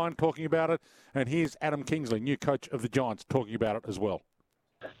 Ross Lyon talking about it. And here's Adam Kingsley, new coach of the Giants, talking about it as well.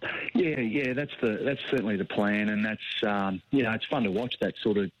 Yeah, that's certainly the plan, and that's it's fun to watch that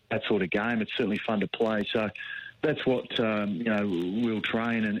sort of game. It's certainly fun to play. So that's what we'll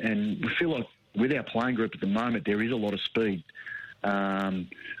train, and we feel like with our playing group at the moment there is a lot of speed.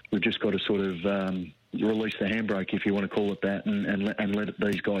 We've just got to sort of release the handbrake, if you want to call it that, and let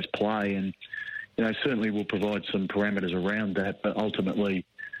these guys play. And certainly we'll provide some parameters around that, but ultimately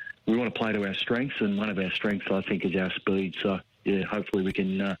we want to play to our strengths, and one of our strengths I think is our speed. So yeah, hopefully we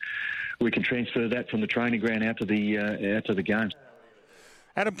can transfer that from the training ground out to the games.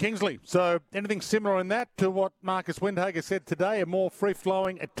 Adam Kingsley, so anything similar in that to what Marcus Windhager said today, a more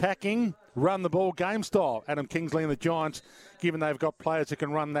free-flowing, attacking, run-the-ball game style? Adam Kingsley and the Giants, given they've got players who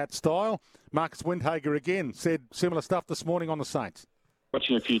can run that style. Marcus Windhager again said similar stuff this morning on the Saints.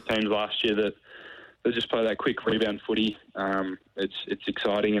 Watching a few teams last year that just play that quick rebound footy, it's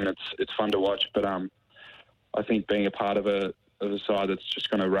exciting and it's fun to watch. But I think being a part of a side that's just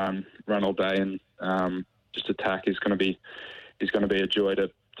going to run all day and just attack is going to be a joy to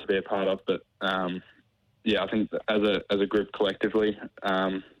be a part of. But I think as a group collectively,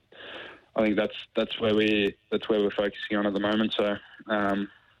 I think that's where we're focusing on at the moment. So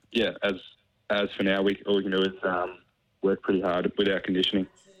as for now, all we can do is work pretty hard with our conditioning.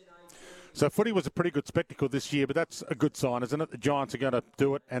 So footy was a pretty good spectacle this year, but that's a good sign, isn't it? The Giants are going to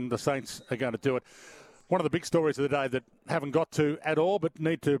do it and the Saints are going to do it. One of the big stories of the day that haven't got to at all, but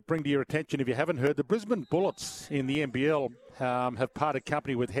need to bring to your attention if you haven't heard, the Brisbane Bullets in the NBL have parted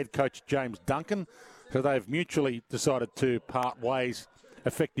company with head coach James Duncan. So they've mutually decided to part ways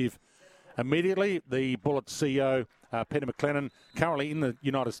effective immediately. The Bullets CEO, Peter McLennan, currently in the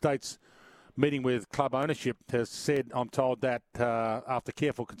United States meeting with club ownership, has said, I'm told, that after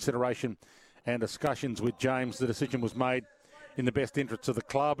careful consideration and discussions with James, the decision was made in the best interests of the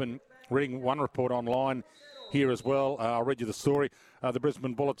club. And reading one report online here as well, I'll read you the story. The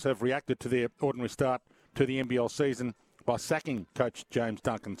Brisbane Bullets have reacted to their ordinary start to the NBL season by sacking coach James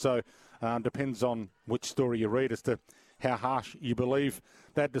Duncan. So depends on which story you read as to how harsh you believe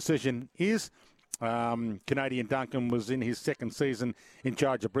that decision is. Canadian Duncan was in his second season in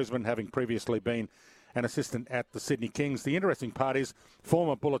charge of Brisbane, having previously been an assistant at the Sydney Kings. The interesting part is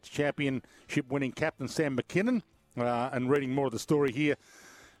former Bullets championship winning captain Sam McKinnon, and reading more of the story here,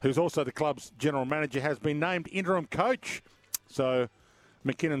 who's also the club's general manager, has been named interim coach. So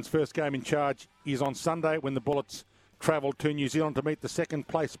McKinnon's first game in charge is on Sunday when the Bullets travelled to New Zealand to meet the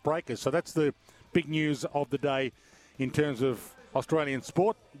second-place Breakers. So that's the big news of the day in terms of Australian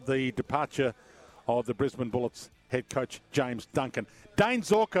sport, the departure of the Brisbane Bullets head coach James Duncan. Dane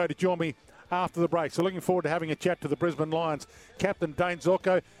Zorko to join me after the break. So looking forward to having a chat to the Brisbane Lions captain Dane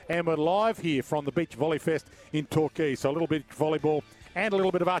Zorko, and we're live here from the Beach Volley Fest in Torquay. So a little bit of volleyball and a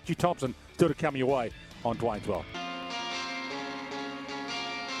little bit of Archie Thompson still to come your way on Dwayne's World.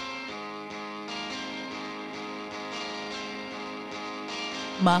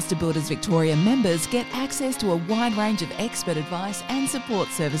 Master Builders Victoria members get access to a wide range of expert advice and support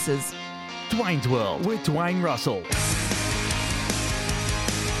services. Dwayne's World with Dwayne Russell.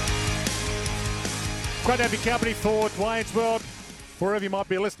 Great to have your company for Dwayne's World. Wherever you might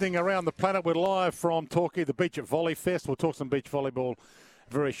be listening around the planet, we're live from Torquay, the Beach Volley Fest. We'll talk some beach volleyball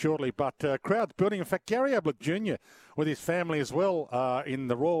very shortly, but crowds building. In fact, Gary Ablett Jr. with his family as well in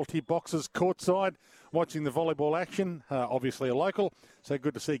the royalty boxes courtside watching the volleyball action, obviously a local. So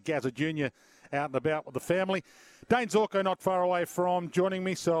good to see Gazza Jr. out and about with the family. Dane Zorko not far away from joining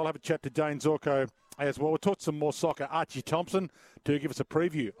me, so I'll have a chat to Dane Zorko as well. We'll talk some more soccer. Archie Thompson to give us a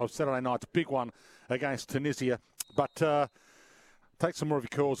preview of Saturday night's big one against Tunisia. But take some more of your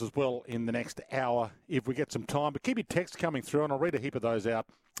calls as well in the next hour if we get some time. But keep your texts coming through, and I'll read a heap of those out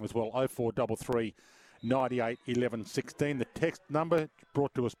as well. 0433 98 11 16. The text number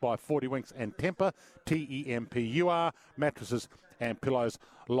brought to us by 40 Winks and Tempur, TEMPUR, mattresses and pillows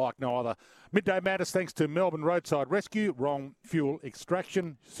like no other. Midday Madness thanks to Melbourne Roadside Rescue, Wrong Fuel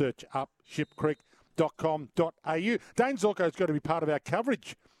Extraction. Search up shipcreek.com.au. Dane Zorko is going to be part of our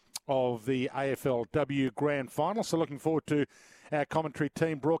coverage of the AFLW Grand Final, so looking forward to our commentary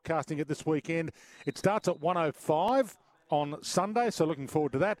team broadcasting it this weekend. It starts at 1:05 on Sunday, so looking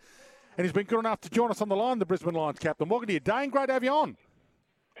forward to that. And he's been good enough to join us on the line, the Brisbane Lions captain. Welcome to you, Dane. Great to have you on.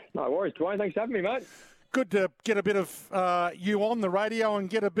 No worries, Dwayne. Thanks for having me, mate. Good to get a bit of you on the radio and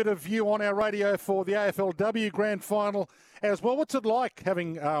get a bit of you on our radio for the AFLW Grand Final as well. What's it like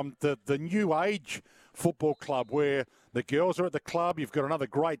having the new age football club where the girls are at the club, you've got another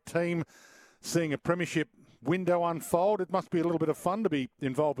great team, seeing a premiership window unfold? It must be a little bit of fun to be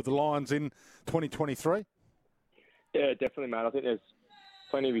involved with the Lions in 2023. Yeah, definitely, mate. I think there's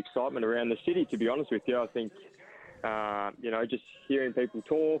plenty of excitement around the city, to be honest with you. I think, just hearing people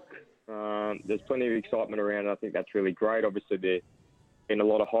talk, there's plenty of excitement around it. I think that's really great. Obviously, there's been a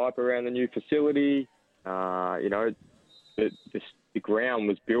lot of hype around the new facility. The ground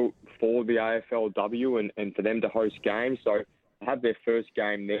was built for the AFLW and for them to host games. So to have their first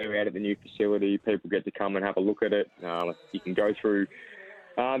game there out at the new facility, people get to come and have a look at it. You can go through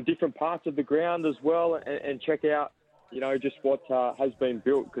different parts of the ground as well and check out, just what has been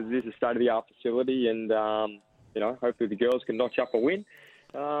built, because it is a state-of-the-art facility, and, hopefully the girls can notch up a win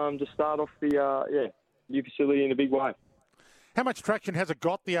to start off the new facility in a big way. How much traction has it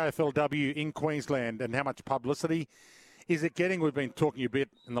got, the AFLW in Queensland, and how much publicity is it getting? We've been talking a bit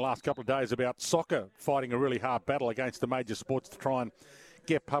in the last couple of days about soccer fighting a really hard battle against the major sports to try and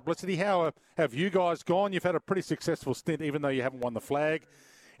get publicity. How have you guys gone? You've had a pretty successful stint, even though you haven't won the flag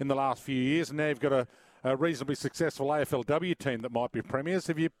in the last few years, and now you've got a reasonably successful AFLW team that might be premiers.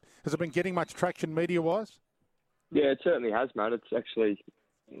 Has it been getting much traction media-wise? Yeah, it certainly has, mate.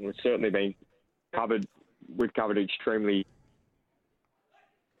 It's certainly been covered. We've covered it extremely.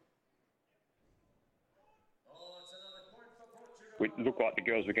 We look like the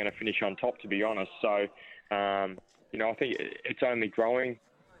girls were going to finish on top, to be honest. So, I think it's only growing.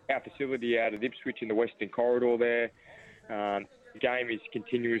 Our facility out at Ipswich in the Western Corridor there, the game is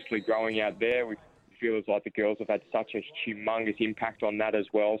continuously growing out there. We feel like the girls have had such a humongous impact on that as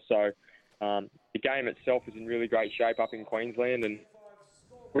well. So, the game itself is in really great shape up in Queensland, and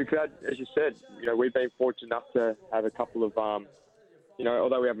we've had, as you said, we've been fortunate enough to have a couple of,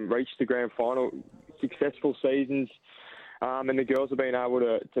 although we haven't reached the grand final, successful seasons. And the girls have been able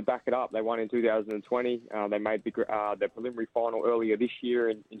to back it up. They won in 2020. They made their preliminary final earlier this year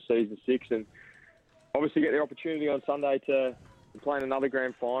in season 6, and obviously get the opportunity on Sunday to play in another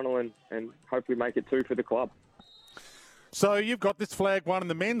grand final and hopefully make it 2 for the club. So you've got this flag one in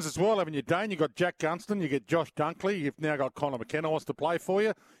the men's as well, haven't you, Dane? You've got Jack Gunston, you get Josh Dunkley, you've now got Connor McKenna wants to play for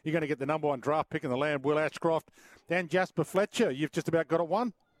you. You're going to get the number 1 draft pick in the land, Will Ashcroft, and Jasper Fletcher. You've just about got it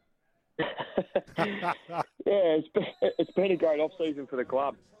won. It's been a great off-season for the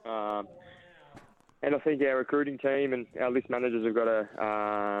club. And I think our recruiting team and our list managers have got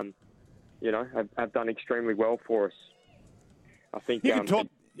have done extremely well for us. I think it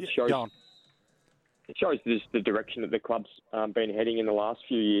shows just the direction that the club's been heading in the last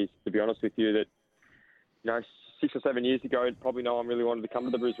few years, to be honest with you, that, 6 or 7 years ago, probably no one really wanted to come to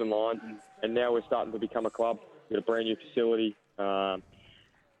the Brisbane Lions, and now we're starting to become a club We've got a brand new facility.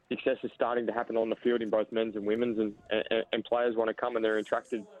 Success is starting to happen on the field in both men's and women's, and players want to come and they're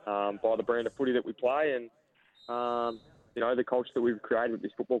attracted by the brand of footy that we play and, the culture that we've created with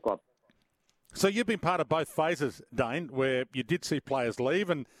this football club. So you've been part of both phases, Dane, where you did see players leave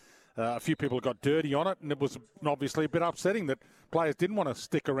and a few people got dirty on it, and it was obviously a bit upsetting that players didn't want to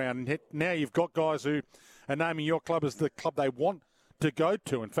stick around. And now you've got guys who are naming your club as the club they want to go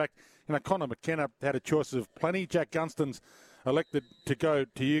to. In fact, Connor McKenna had a choice of plenty. Jack Gunston's elected to go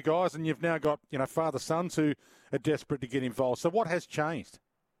to you guys, and you've now got, father-sons who are desperate to get involved. So what has changed?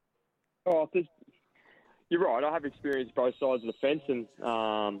 Oh, you're right. I have experienced both sides of the fence, and,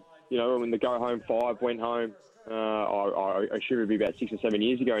 when the Go Home 5 went home, I assume it would be about 6 or 7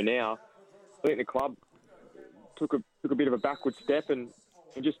 years ago now, I think the club took a bit of a backward step and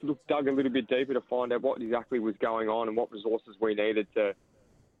just dug a little bit deeper to find out what exactly was going on and what resources we needed to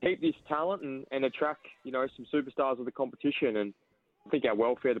keep this talent and attract, some superstars of the competition. And I think our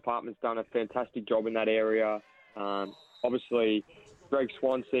welfare department's done a fantastic job in that area. Obviously, Greg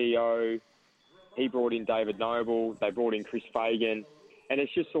Swan, CEO, he brought in David Noble. They brought in Chris Fagan. And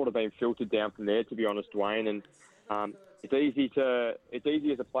it's just sort of been filtered down from there, to be honest, Dwayne. And it's easy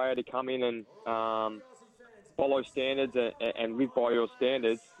as a player to come in and follow standards and live by your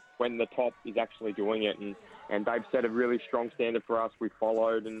standards when the top is actually doing it. And they've set a really strong standard for us. We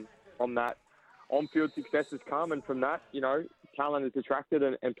followed, and from that, on-field success has come. And from that, talent is attracted,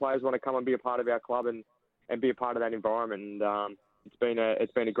 and players want to come and be a part of our club and be a part of that environment. And it's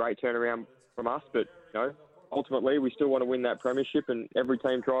been a great turnaround from us, but ultimately we still want to win that premiership, and every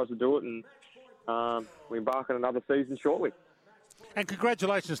team tries to do it. And we embark on another season shortly. And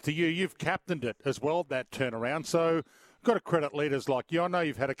congratulations to you. You've captained it as well, that turnaround. So got to credit leaders like you. I know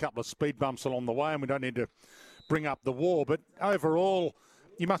you've had a couple of speed bumps along the way, and we don't need to bring up the war, but overall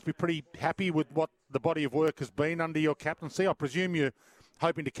you must be pretty happy with what the body of work has been under your captaincy. I presume you're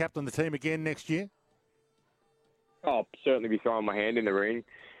hoping to captain the team again next year? I'll certainly be throwing my hand in the ring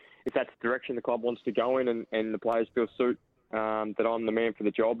if that's the direction the club wants to go in, and the players feel suit that I'm the man for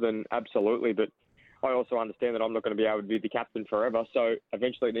the job, then absolutely. But I also understand that I'm not going to be able to be the captain forever, so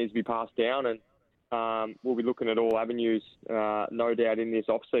eventually it needs to be passed down, and we'll be looking at all avenues, no doubt, in this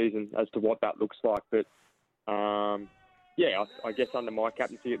off-season as to what that looks like. But, I guess under my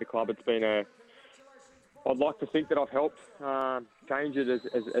captaincy at the club, it's been I'd like to think that I've helped change it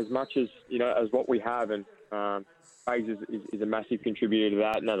as much as, as what we have, and Fags is a massive contributor to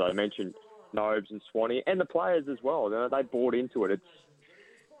that. And as I mentioned, Nobes and Swanee and the players as well. They bought into it.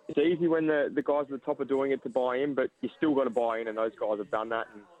 It's easy when the guys at the top are doing it to buy in, but you still got to buy in, and those guys have done that.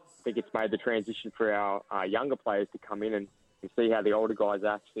 And I think it's made the transition for our younger players to come in and see how the older guys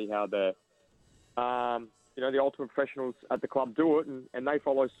act, see how the ultimate professionals at the club do it, and they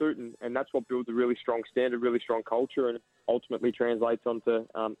follow suit, and that's what builds a really strong standard, really strong culture, and ultimately translates onto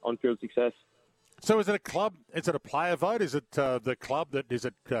on-field success. So is it a club? Is it a player vote? Is it the club is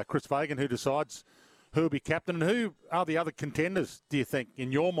it Chris Fagan who decides who will be captain? And who are the other contenders, do you think,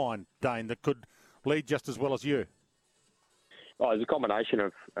 in your mind, Dane, that could lead just as well as you? Oh, there's a combination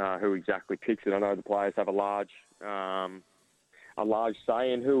of who exactly picks it. I know the players have a large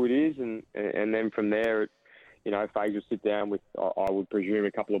say in who it is, and then from there, Fags will sit down with, I would presume,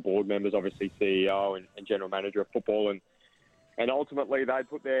 a couple of board members, obviously CEO and general manager of football, and ultimately they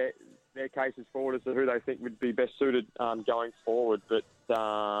put their cases forward as to who they think would be best suited going forward. But,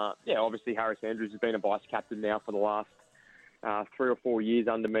 obviously Harris Andrews has been a vice-captain now for the last 3 or 4 years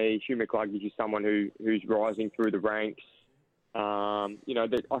under me. Hugh McCluggage is someone who's rising through the ranks. I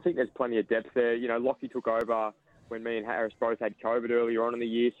think there's plenty of depth there. Lockie took over when me and Harris both had COVID earlier on in the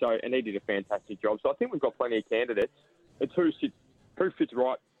year, and he did a fantastic job. So I think we've got plenty of candidates. It's who fits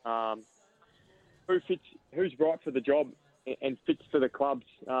right, who's right for the job and fits for the club's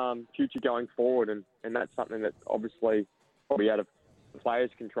future going forward, and that's something that obviously probably out of the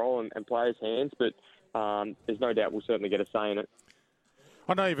players' control and players' hands, but there's no doubt we'll certainly get a say in it.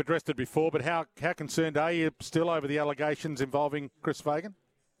 I know you've addressed it before, but how concerned are you still over the allegations involving Chris Fagan?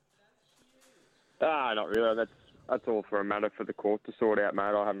 Not really. That's all for a matter for the court to sort out, mate.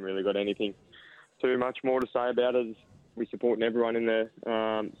 I haven't really got anything too much more to say about it. We're supporting everyone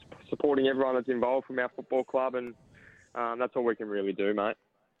supporting everyone that's involved from our football club, and that's all we can really do, mate.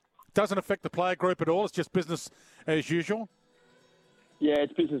 Doesn't affect the player group at all? It's just business as usual? Yeah,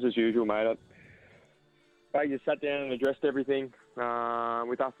 it's business as usual, mate. They just sat down and addressed everything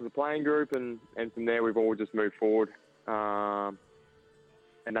with us as a playing group, and from there we've all just moved forward. And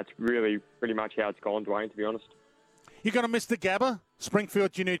that's really pretty much how it's gone, Dwayne, to be honest. You're going to miss the Gabba,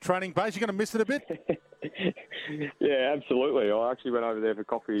 Springfield's your new training base. You're going to miss it a bit? Yeah, absolutely. I actually went over there for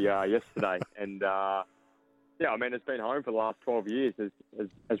coffee yesterday, and Yeah, I mean, it's been home for the last 12 years.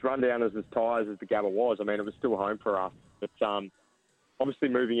 As run down as tired as the Gabba was, I mean, it was still home for us. But obviously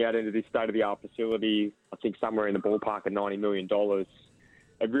moving out into this state-of-the-art facility, I think somewhere in the ballpark of $90 million,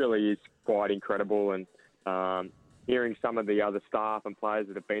 it really is quite incredible. And hearing some of the other staff and players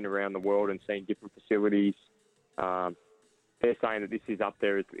that have been around the world and seen different facilities, they're saying that this is up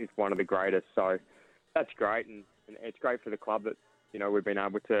there. It's one of the greatest. So that's great. And it's great for the club that, you know, we've been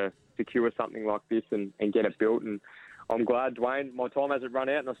able to secure something like this and get it built. And I'm glad, Dwayne, my time hasn't run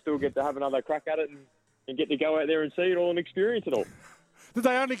out and I still get to have another crack at it and get to go out there and see it all and experience it all. Did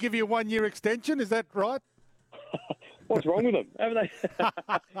they only give you a 1-year extension? Is that right? What's wrong with them? Haven't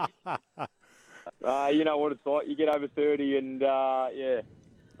they? You know what it's like. You get over 30 and,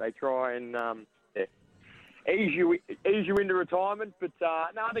 they try and ease you into retirement. But,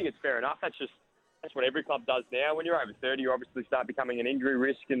 no, I think it's fair enough. That's what every club does now. When you're over 30, you obviously start becoming an injury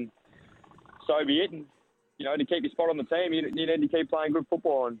risk, and so be it. And, you know, to keep your spot on the team, you need to keep playing good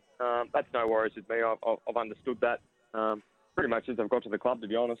football. And that's no worries with me. I've understood that pretty much since I've got to the club, to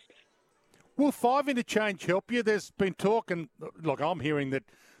be honest. Will 5 interchange help you? There's been talk, and look, I'm hearing that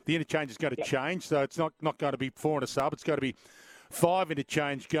the interchange is going to change, so it's not going to be 4 and a sub. It's going to be 5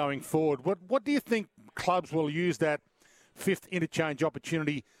 interchange going forward. What do you think clubs will use that 5th interchange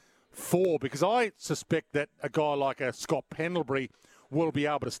opportunity for? Because I suspect that a guy like a Scott Pendlebury will be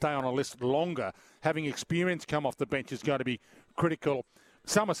able to stay on a list longer. Having experience come off the bench is going to be critical.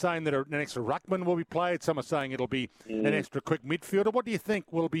 Some are saying that an extra ruckman will be played. Some are saying it'll be an extra quick midfielder. What do you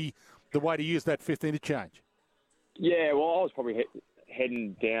think will be the way to use that 5th interchange? Yeah, well, I was probably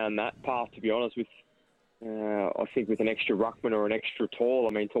heading down that path, to be honest, with I think with an extra ruckman or an extra tall.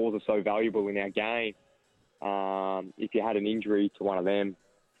 I mean, talls are so valuable in our game. If you had an injury to one of them,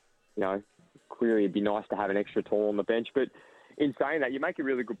 you know, clearly it'd be nice to have an extra tall on the bench. But in saying that, you make a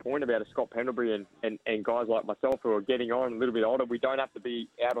really good point about a Scott Pendlebury and guys like myself who are getting on a little bit older. We don't have to be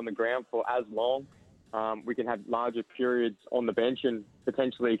out on the ground for as long. We can have larger periods on the bench and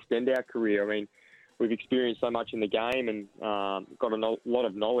potentially extend our career. I mean, we've experienced so much in the game and got a lot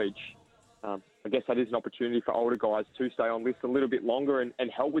of knowledge. I guess that is an opportunity for older guys to stay on lists a little bit longer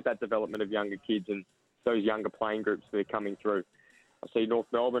and help with that development of younger kids and those younger playing groups that are coming through. I see North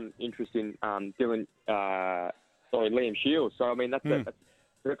Melbourne interest in Liam Shields. So, I mean, that's a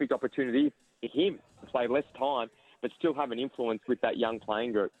perfect opportunity for him to play less time but still have an influence with that young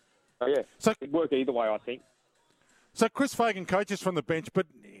playing group. So, yeah, it'd work either way, I think. So Chris Fagan coaches from the bench, but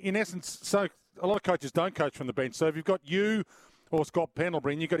in essence, so a lot of coaches don't coach from the bench. So if you've got you or Scott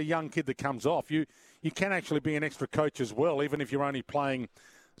Pendlebury and you've got a young kid that comes off, you can actually be an extra coach as well, even if you're only playing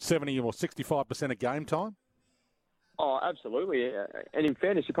 70 or 65% of game time? Oh, absolutely. And in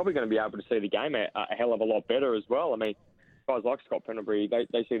fairness, you're probably going to be able to see the game a hell of a lot better as well. I mean, guys like Scott Pendlebury,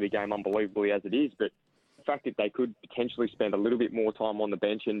 they see the game unbelievably as it is, but the fact that they could potentially spend a little bit more time on the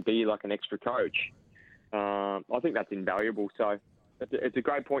bench and be like an extra coach, I think that's invaluable. So it's a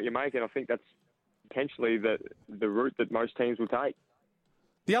great point you make, and I think that's potentially the route that most teams will take.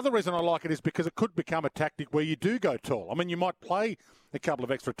 The other reason I like it is because it could become a tactic where you do go tall. I mean, you might play a couple of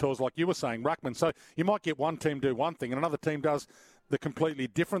extra talls, like you were saying, ruckman. So you might get one team do one thing and another team does the completely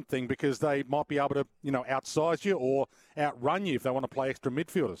different thing because they might be able to, outsize you or outrun you if they want to play extra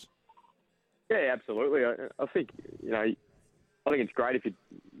midfielders. Yeah, absolutely. I think, I think it's great if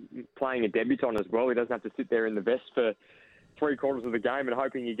you're playing a debutant as well. He doesn't have to sit there in the vest for 3/4 of the game and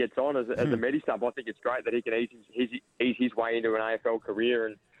hoping he gets on as a medi sub. I think it's great that he can ease his way into an AFL career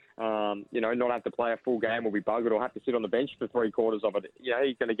and, not have to play a full game or be buggered or have to sit on the bench for 3/4 of it.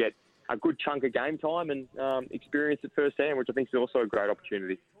 He's going to get a good chunk of game time and experience it firsthand, which I think is also a great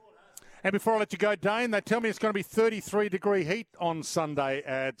opportunity. And before I let you go, Dane, they tell me it's going to be 33-degree heat on Sunday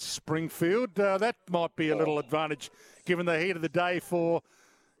at Springfield. That might be a little advantage given the heat of the day for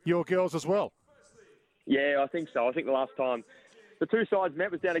your girls as well. Yeah, I think so. I think the last time the two sides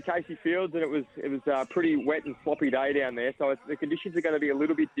met was down at Casey Fields, and it was a pretty wet and sloppy day down there. So the conditions are going to be a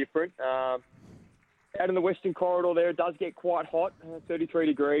little bit different. Out in the Western Corridor there, it does get quite hot, 33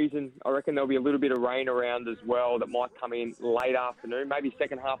 degrees, and I reckon there'll be a little bit of rain around as well that might come in late afternoon, maybe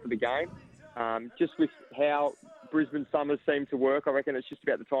second half of the game. Just with how Brisbane summers seem to work, I reckon it's just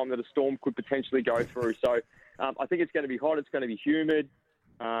about the time that a storm could potentially go through. So I think it's going to be hot. It's going to be humid.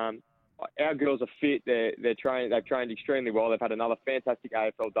 Our girls are fit. They've trained extremely well. They've had another fantastic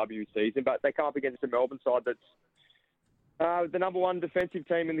AFLW season, but they come up against a Melbourne side that's the number one defensive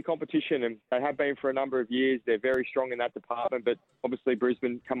team in the competition, and they have been for a number of years. They're very strong in that department, but obviously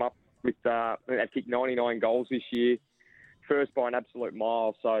Brisbane come up with they've kicked 99 goals this year, first by an absolute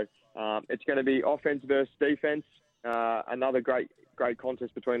mile. So it's going to be offense versus defense. Another great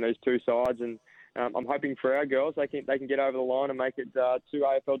contest between these two sides, and I'm hoping for our girls they can get over the line and make it 2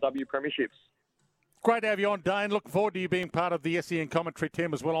 AFLW premierships. Great to have you on, Dane. Looking forward to you being part of the SEN commentary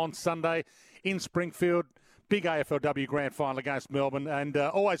team as well on Sunday in Springfield. Big AFLW grand final against Melbourne, and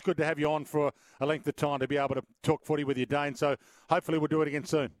always good to have you on for a length of time to be able to talk footy with you, Dane. So hopefully we'll do it again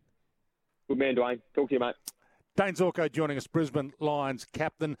soon. Good man, Dwayne. Talk to you, mate. Dane Zorko joining us, Brisbane Lions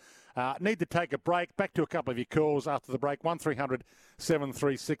captain. Need to take a break. Back to a couple of your calls after the break. 1300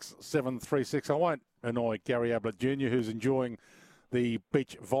 736 736. I won't annoy Gary Ablett Jr., who's enjoying the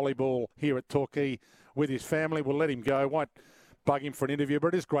beach volleyball here at Torquay with his family. We'll let him go. Won't bug him for an interview,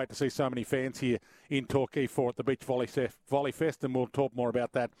 but it is great to see so many fans here in Torquay for at the Beach Volley Fest, and we'll talk more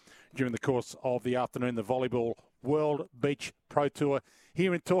about that during the course of the afternoon. The Volleyball World Beach Pro Tour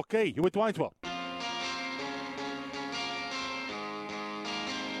here in Torquay. You're with Dwayneswell.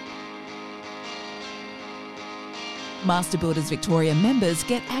 Master Builders Victoria members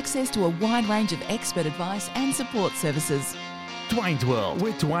get access to a wide range of expert advice and support services. Dwayne's World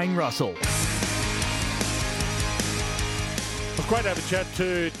with Dwayne Russell. It's great to have a chat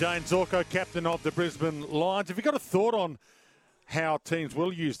to Dane Zorko, captain of the Brisbane Lions. Have you got a thought on how teams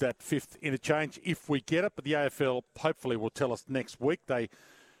will use that fifth interchange if we get it? But the AFL hopefully will tell us next week. They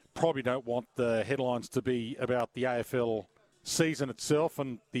probably don't want the headlines to be about the AFL season itself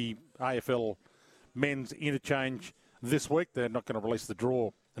and the AFL men's interchange this week. They're not going to release the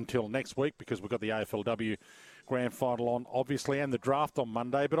draw until next week because we've got the AFLW grand final on, obviously, and the draft on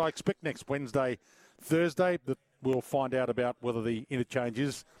Monday. But I expect next Wednesday, Thursday, that we'll find out about whether the interchange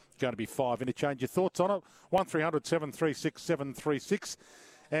is going to be 5 interchange. Your thoughts on it? 1300 736 736.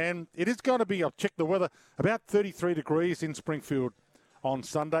 And it is going to be, I'll check the weather, about 33 degrees in Springfield on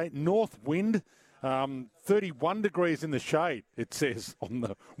Sunday. North wind, 31 degrees in the shade, it says on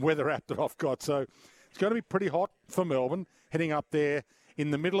the weather app that I've got. So it's going to be pretty hot for Melbourne, heading up there in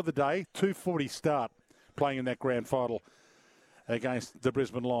the middle of the day, 2:40 start, playing in that grand final against the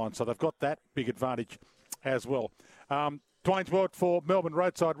Brisbane Lions. So they've got that big advantage as well. Dwayne's World for Melbourne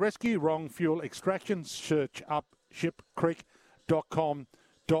Roadside Rescue, Wrong Fuel Extraction. Search up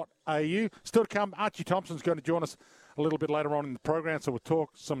shipcreek.com.au. Still to come, Archie Thompson's going to join us a little bit later on in the program, so we'll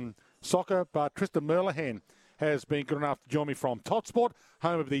talk some soccer. But Tristan Merlehan has been good enough to join me from TotSport,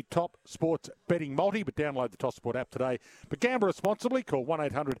 home of the top sports betting multi. But download the TotSport app today. But gamble responsibly. Call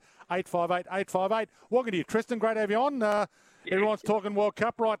 1-800-858-858. Welcome to you, Tristan. Great to have you on. Everyone's talking World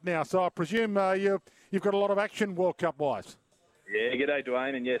Cup right now, so I presume you've got a lot of action World Cup-wise. Yeah, g'day,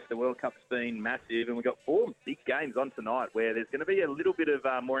 Dwayne. And yes, the World Cup's been massive, and we've got 4 big games on tonight where there's going to be a little bit of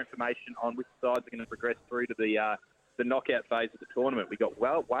more information on which sides are going to progress through to the knockout phase of the tournament. We've got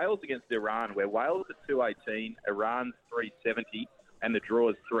Wales against Iran, where Wales are 218, Iran's 370, and the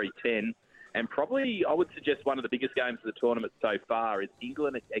draw is 310. And probably, I would suggest one of the biggest games of the tournament so far is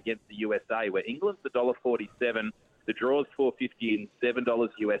England against the USA, where England's $1.47, the draw's $4.50 and $7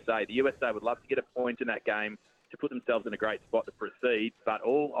 USA. The USA would love to get a point in that game to put themselves in a great spot to proceed, but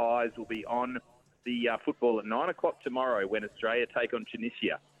all eyes will be on the football at 9 o'clock tomorrow when Australia take on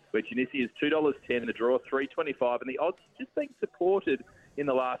Tunisia, where Tunisia is $2.10, the draw $3.25, and the odds just being supported in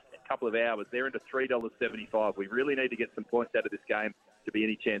the last couple of hours. They're into $3.75. We really need to get some points out of this game to be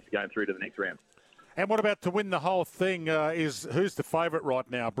any chance of going through to the next round. And what about to win the whole thing? Is who's the favourite right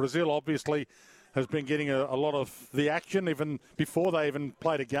now? Brazil obviously has been getting a lot of the action even before they even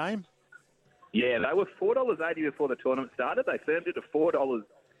played a game. Yeah, they were $4.80 before the tournament started. They firmed it to $4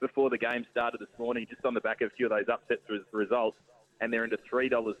 before the game started this morning, just on the back of a few of those upsets results. And they're into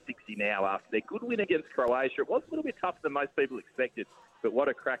 $3.60 now after their good win against Croatia. It was a little bit tougher than most people expected, but what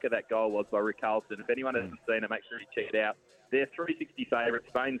a cracker that goal was by Rick Carlson. If anyone hasn't seen it, make sure you check it out. They're $3.60 favourites,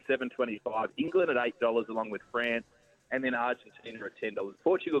 Spain $7.25, England at $8 along with France, and then Argentina at $10.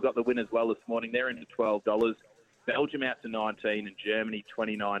 Portugal got the win as well this morning. They're into $12. Belgium out to $19 and Germany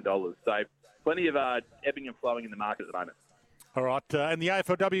 $29. So plenty of ebbing and flowing in the market at the moment. All right, and the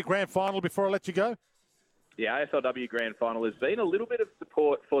AFLW Grand Final before I let you go? The AFLW Grand Final has been a little bit of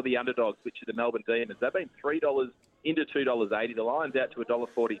support for the underdogs, which are the Melbourne Demons. They've been $3 into $2.80. The Lions out to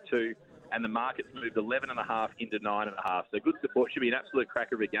 $1.42, and the market's moved 11.5 into 9.5. So good support. Should be an absolute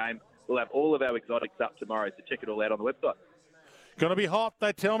cracker of a game. We'll have all of our exotics up tomorrow, so check it all out on the website. Going to be hot,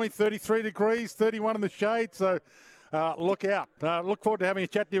 they tell me. 33 degrees, 31 in the shade. So look out. Look forward to having a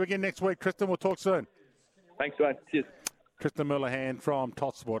chat to you again next week, Tristan. We'll talk soon. Thanks, Dwayne. Cheers. Tristan Merlehan from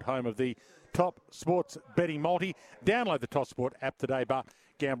TotSport, home of the top sports betting multi. Download the TotSport app today, but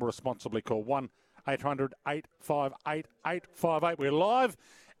gamble responsibly. Call 1-800-858-858. We're live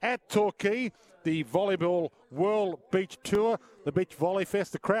at Torquay, the Volleyball World Beach Tour, the Beach Volley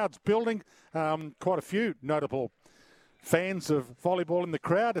Fest. The crowd's building. Quite a few notable fans of volleyball in the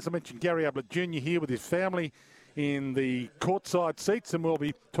crowd. As I mentioned, Gary Ablett Jr. here with his family in the courtside seats, and we'll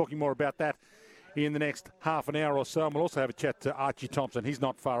be talking more about that in the next half an hour or so. And we'll also have a chat to Archie Thompson. He's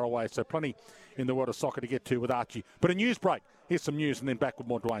not far away, so plenty in the world of soccer to get to with Archie. But a news break. Here's some news and then back with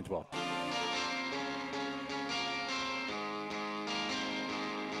more Dwayne's World.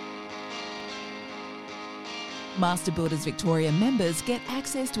 Master Builders Victoria members get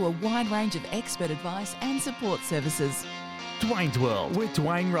access to a wide range of expert advice and support services. Dwayne's World with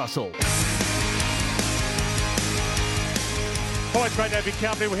Dwayne Russell. Always great to have your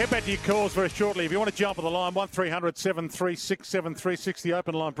company. We'll head back to your calls very shortly. If you want to jump on the line, 1300 736 736, the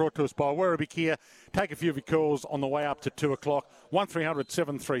open line brought to us by Werribee Kia. Take a few of your calls on the way up to 2 o'clock. 1300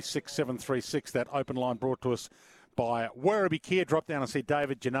 736 736, that open line brought to us by Werribee Kia. Drop down and see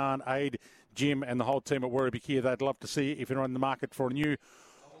David, Janan, Aid, Jim and the whole team at Werribee Kia. They'd love to see you if you're in the market for a new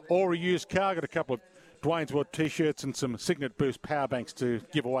or a used car. Got a couple of Dwayne's World T-shirts and some Signet Boost power banks to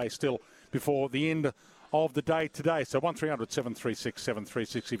give away still before the end of the day today. So 1300 736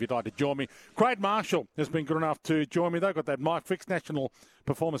 736 if you'd like to join me. Craig Marshall has been good enough to join me. They've got that Mike Fix, National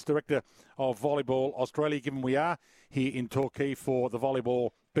Performance Director of Volleyball Australia, given we are here in Torquay for the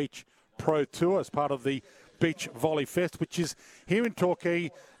Volleyball Beach Pro Tour as part of the Beach Volley Fest, which is here in Torquay,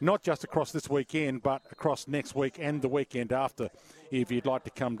 not just across this weekend, but across next week and the weekend after, if you'd like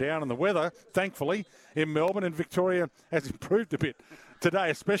to come down. And the weather, thankfully, in Melbourne and Victoria has improved a bit today,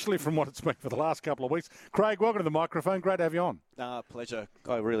 especially from what it's been for the last couple of weeks. Craig, welcome to the microphone. Great to have you on. Pleasure.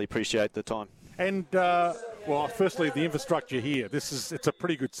 I really appreciate the time. And, well, firstly, the infrastructure here. It's a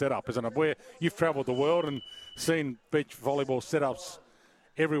pretty good setup, isn't it? Where you've travelled the world and seen beach volleyball setups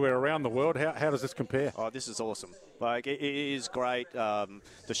everywhere around the world. How does this compare? Oh, this is awesome. Like, it is great. The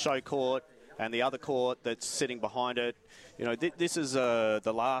show court and the other court that's sitting behind it. You know, this is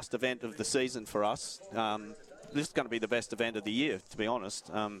the last event of the season for us. This is going to be the best event of the year, to be honest.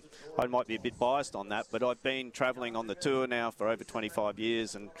 I might be a bit biased on that, but I've been travelling on the tour now for over 25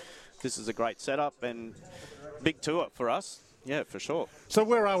 years, and this is a great setup and big tour for us. Yeah, for sure. So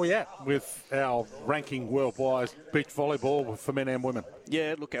where are we at with our ranking worldwide beach volleyball for men and women?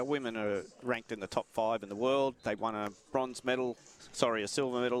 Yeah, look, our women are ranked in the top 5 in the world. They won a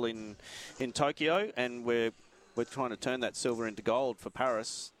silver medal in Tokyo, and we're trying to turn that silver into gold for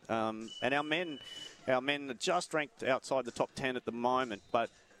Paris. And our men are just ranked outside the top 10 at the moment,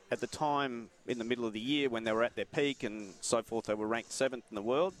 but at the time in the middle of the year when they were at their peak and so forth, they were ranked 7th in the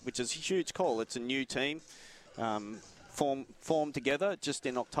world, which is a huge call. It's a new team. Formed together just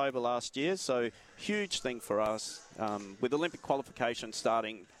in October last year, so huge thing for us. With Olympic qualification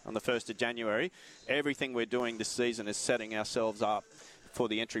starting on the 1st of January, everything we're doing this season is setting ourselves up for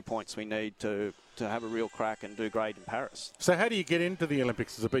the entry points we need to have a real crack and do great in Paris. So how do you get into the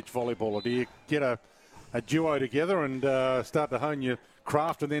Olympics as a beach volleyballer? Do you get a duo together and start to hone your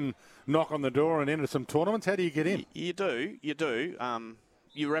craft and then knock on the door and enter some tournaments? How do you get in? You do.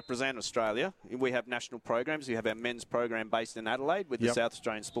 You represent Australia. We have national programs. We have our men's program based in Adelaide with the South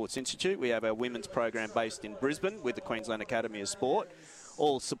Australian Sports Institute. We have our women's program based in Brisbane with the Queensland Academy of Sport,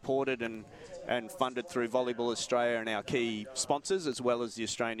 all supported and funded through Volleyball Australia and our key sponsors, as well as the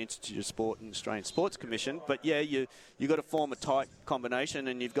Australian Institute of Sport and Australian Sports Commission. But yeah, you got to form a tight combination,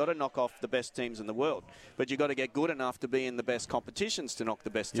 and you've got to knock off the best teams in the world. But you've got to get good enough to be in the best competitions to knock the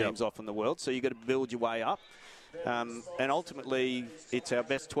best teams off in the world. So you've got to build your way up. And ultimately, it's our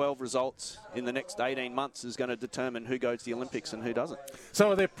best 12 results in the next 18 months is going to determine who goes to the Olympics and who doesn't.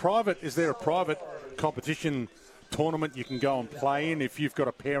 So is there a private competition tournament you can go and play in if you've got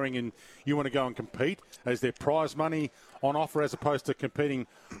a pairing and you want to go and compete? Is there prize money on offer as opposed to competing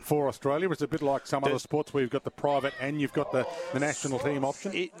for Australia? It's a bit like some other sports where you've got the private and you've got the national team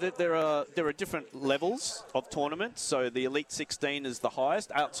option? There are different levels of tournaments. So the Elite 16 is the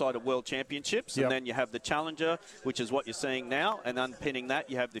highest outside of World Championships. And then you have the Challenger, which is what you're seeing now. And underpinning that,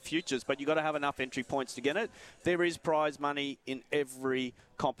 you have the Futures. But you've got to have enough entry points to get it. There is prize money in every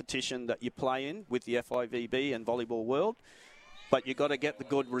competition that you play in with the FIVB and Volleyball World. But you've got to get the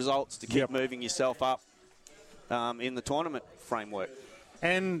good results to keep moving yourself up in the tournament framework.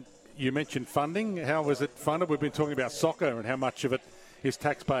 And you mentioned funding. How is it funded? We've been talking about soccer and how much of it is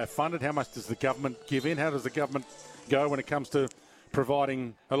taxpayer funded. How much does the government give in? How does the government go when it comes to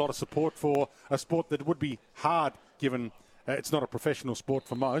providing a lot of support for a sport that would be hard given it's not a professional sport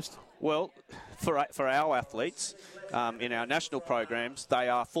for most? Well, for our athletes in our national programs, they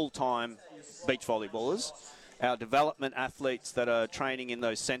are full-time beach volleyballers. Our development athletes that are training in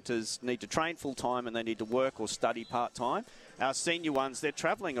those centres need to train full-time and they need to work or study part-time. Our senior ones, they're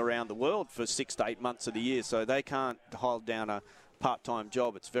travelling around the world for 6 to 8 months of the year, so they can't hold down a part-time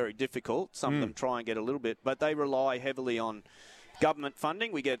job. It's very difficult. Some of them try and get a little bit, but they rely heavily on government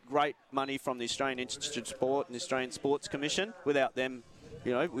funding. We get great money from the Australian Institute of Sport and the Australian Sports Commission. Without them,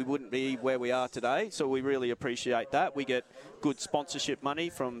 we wouldn't be where we are today, so we really appreciate that. We get good sponsorship money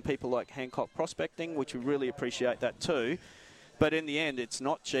from people like Hancock Prospecting, which we really appreciate that too. But in the end, it's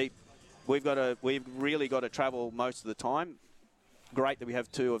not cheap. We've really got to travel most of the time. Great that we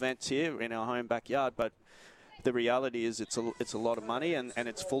have 2 events here in our home backyard, but the reality is it's a lot of money, and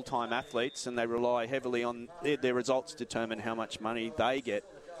it's full-time athletes, and they rely heavily on their results to determine how much money they get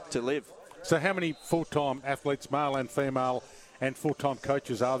to live. So how many full-time athletes, male and female, and full-time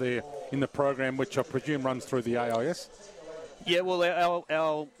coaches are there in the program, which I presume runs through the AIS? Yeah, well,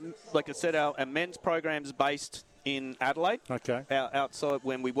 our like I said, our men's program is based in Adelaide. Okay. Outside,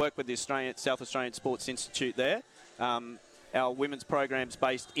 when we work with the South Australian Sports Institute there. Our women's program's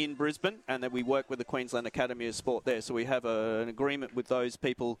based in Brisbane, and then we work with the Queensland Academy of Sport there. So we have an agreement with those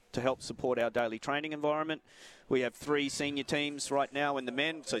people to help support our daily training environment. We have 3 senior teams right now in the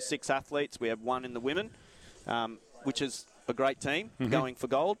men, so 6 athletes. We have 1 in the women, which is a great team going for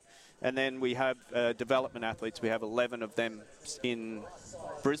gold. And then we have development athletes. We have 11 of them in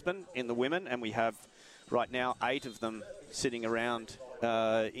Brisbane in the women, and we have right now 8 of them sitting around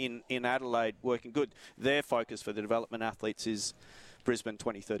in Adelaide working good. Their focus for the development athletes is Brisbane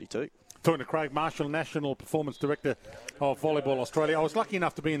 2032. Talking to Craig Marshall, National Performance Director of Volleyball Australia. I was lucky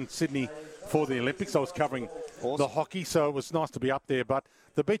enough to be in Sydney for the Olympics. I was covering the hockey, so it was nice to be up there. But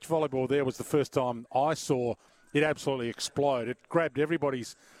the beach volleyball there was the first time I saw it absolutely explode. It grabbed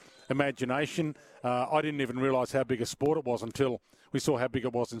everybody's imagination. I didn't even realise how big a sport it was until we saw how big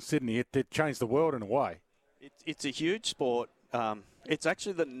it was in Sydney. It changed the world in a way. It's a huge sport. It's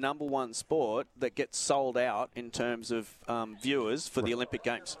actually the number 1 sport that gets sold out in terms of viewers for the Olympic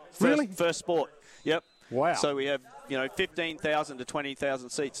Games. First sport. Yep. Wow. So we have 15,000 to 20,000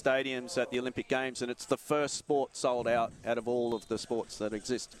 seat stadiums at the Olympic Games, and it's the first sport sold out of all of the sports that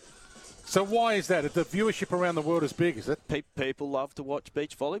exist. So why is that? The viewership around the world is big, is it? People love to watch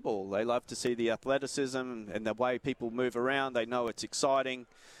beach volleyball. They love to see the athleticism and the way people move around. They know it's exciting.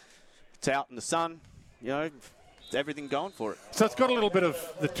 It's out in the sun. Everything going for it. So it's got a little bit of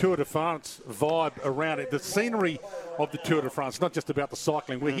the Tour de France vibe around it. The scenery of the Tour de France, not just about the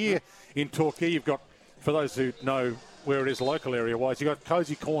cycling. We're here in Torquay. You've got, for those who know where it is local area-wise, you've got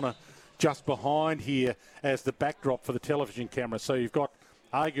Cozy Corner just behind here as the backdrop for the television camera. So you've got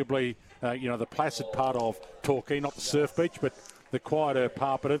arguably, the placid part of Torquay, not the surf beach, but the quieter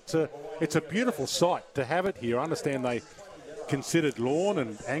part. But it's a beautiful site to have it here. I understand they considered Lorne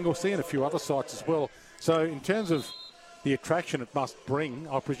and Anglesey and a few other sites as well. So in terms of the attraction it must bring,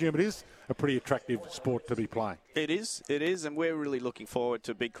 I presume it is a pretty attractive sport to be playing. It is, and we're really looking forward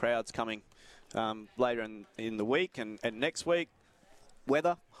to big crowds coming later in the week and next week.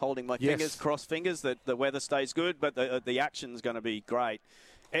 Weather, holding my fingers, cross fingers that the weather stays good, but the action's going to be great.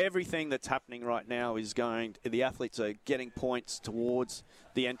 Everything that's happening right now is the athletes are getting points towards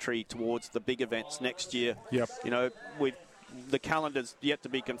the entry, towards the big events next year. Yep. The calendar's yet to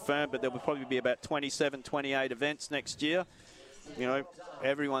be confirmed, but there will probably be about 27, 28 events next year.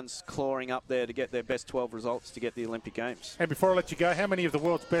 Everyone's clawing up there to get their best 12 results to get the Olympic Games. And before I let you go, how many of the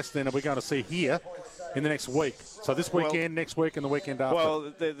world's best then are we going to see here in the next week? So this weekend, next week, and the weekend after?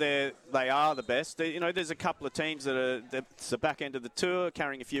 Well, they are the best. There's a couple of teams it's the back end of the tour,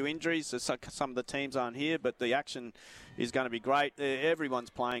 carrying a few injuries. So some of the teams aren't here, but the action is going to be great. Everyone's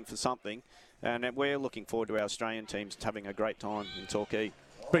playing for something. And we're looking forward to our Australian teams having a great time in Torquay.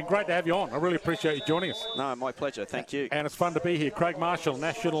 Been great to have you on. I really appreciate you joining us. No, my pleasure. Thank you. And it's fun to be here. Craig Marshall,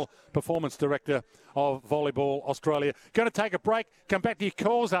 National Performance Director of Volleyball Australia. Going to take a break. Come back to your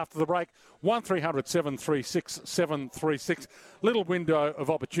calls after the break. 1300 736 736. Little window of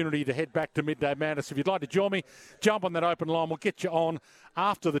opportunity to head back to Midday Madness. If you'd like to join me, jump on that open line. We'll get you on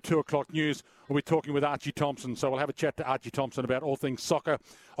after the 2 o'clock news. We'll be talking with Archie Thompson. So we'll have a chat to Archie Thompson about all things soccer.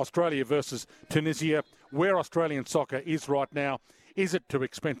 Australia versus Tunisia. Where Australian soccer is right now. Is it too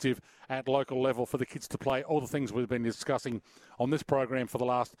expensive at local level for the kids to play? All the things we've been discussing on this program for the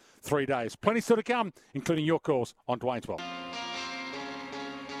last 3 days. Plenty still to come, including your calls on Dwayne's World.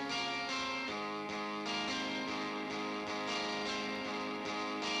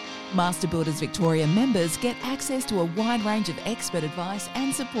 Master Builders Victoria members get access to a wide range of expert advice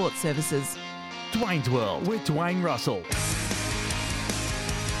and support services. Dwayne's World with Dwayne Russell.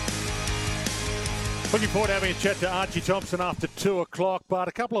 Looking forward to having a chat to Archie Thompson after 2 o'clock. But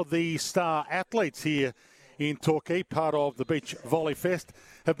a couple of the star athletes here in Torquay, part of the Beach Volley Fest,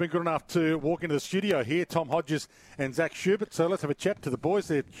 have been good enough to walk into the studio here, Tom Hodges and Zach Schubert. So let's have a chat to the boys.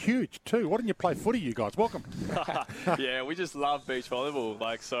 They're huge too. Why didn't you play footy, you guys? Welcome. Yeah, we just love beach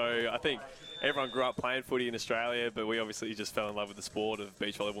volleyball. So I think everyone grew up playing footy in Australia, but we obviously just fell in love with the sport of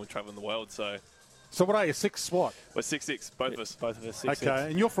beach volleyball and travelling the world. So what are you, 6 what? We're 6'6", both of us. Both of us 6'6". Okay,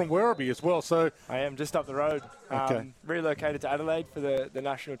 and you're from Werribee as well, so... I am, just up the road. Okay. Relocated to Adelaide for the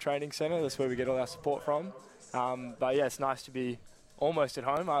National Training Centre. That's where we get all our support from. But yeah, it's nice to be almost at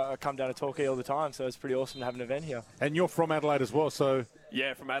home. I come down to Torquay all the time, so it's pretty awesome to have an event here. And you're from Adelaide as well, so...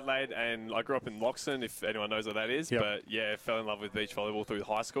 Yeah, from Adelaide, and I grew up in Loxton, if anyone knows what that is. Yep. But yeah, fell in love with beach volleyball through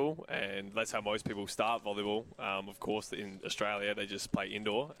high school, and that's how most people start volleyball. Of course, in Australia, they just play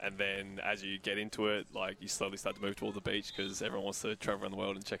indoor, and then as you get into it, you slowly start to move toward the beach because everyone wants to travel around the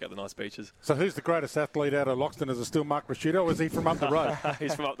world and check out the nice beaches. So who's the greatest athlete out of Loxton? Is it still Mark Rasciuto, or is he from up the road?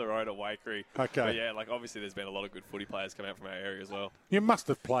 He's from up the road at Waikerie. Okay. But yeah, obviously there's been a lot of good footy players come out from our area as well. You must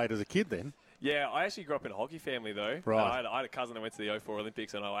have played as a kid then. Yeah, I actually grew up in a hockey family though. Right. And I had a cousin that went to the 04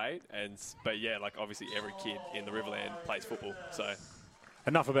 Olympics in 08, but yeah, obviously every kid in the Riverland plays football. So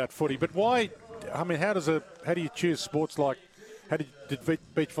enough about footy, but why? I mean, how do you choose sports like? Did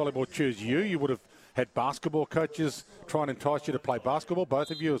beach volleyball choose you? You would have had basketball coaches try and entice you to play basketball,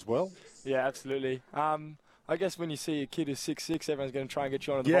 both of you as well. Yeah, absolutely. I guess when you see a kid who's 6'6", everyone's going to try and get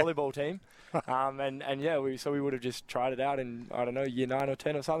you on the volleyball team. And yeah, we would have just tried it out in, I don't know, year 9 or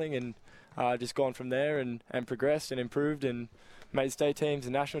 10 or something, and just gone from there and progressed and improved and made state teams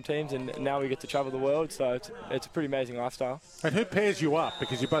and national teams, and now we get to travel the world, so it's a pretty amazing lifestyle. And who pairs you up,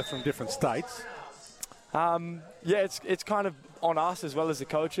 because you're both from different states? Yeah, it's kind of on us as well as the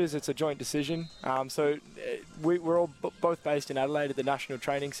coaches. It's a joint decision. So we're all both based in Adelaide at the National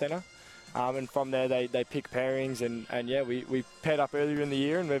Training Centre. And from there, they pick pairings, and yeah, we paired up earlier in the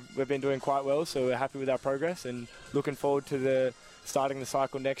year, and we've been doing quite well, so we're happy with our progress and looking forward to starting the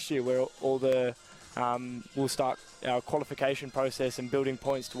cycle next year, where all we'll start our qualification process and building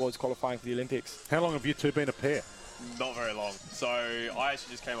points towards qualifying for the Olympics. How long have you two been a pair? Not very long. So I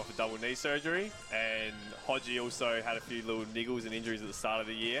actually just came off a double knee surgery, and Hodgie also had a few little niggles and injuries at the start of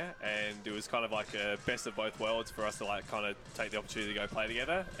the year, and it was kind of like a best of both worlds for us to kind of take the opportunity to go play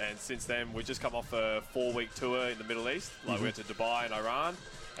together. And since then, we've just come off a 4-week tour in the Middle East. We went to Dubai and Iran,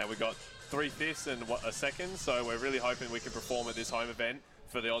 and we got 3/5 and a second. So we're really hoping we can perform at this home event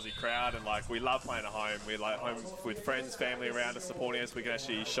for the Aussie crowd, and we love playing at home. We're home with friends, family around us supporting us. We can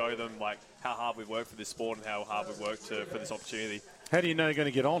actually show them how hard we've worked for this sport and how hard we've worked for this opportunity. How do you know you're going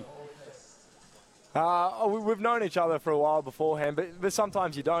to get on? We've known each other for a while beforehand, but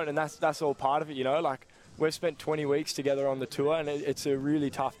sometimes you don't, and that's all part of it, you know. We've spent 20 weeks together on the tour, and it's a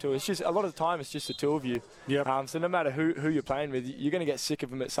really tough tour. It's just a lot of the time it's just the two of you. Yep. So no matter who you're playing with, you're going to get sick of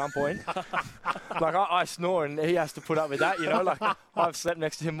them at some point. I snore, and he has to put up with that, you know. I've slept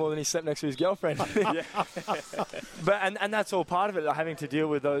next to him more than he slept next to his girlfriend. And that's all part of it, having to deal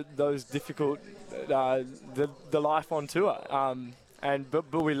with those difficult the life on tour.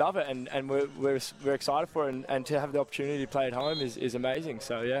 But we love it, and we're excited for it, and to have the opportunity to play at home is amazing.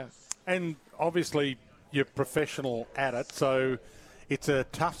 So yeah. And obviously, you're professional at it, so it's a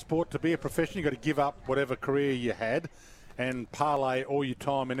tough sport to be a professional. You've got to give up whatever career you had and parlay all your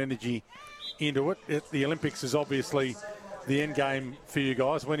time and energy into it. The Olympics is obviously the end game for you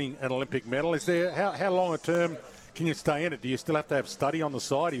guys, winning an Olympic medal. Is there how long a term can you stay in it? Do you still have to have study on the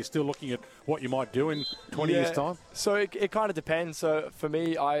side? Are you still looking at what you might do in 20 years' time? So it kind of depends. So for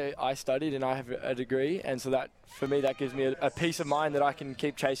me, I studied and I have a degree, and so that for me that gives me a peace of mind that I can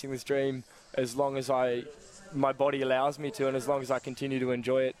keep chasing this dream as long as my body allows me to, and as long as I continue to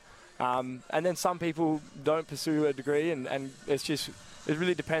enjoy it. And then some people don't pursue a degree, and it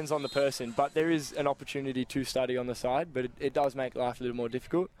really depends on the person. But there is an opportunity to study on the side, but it does make life a little more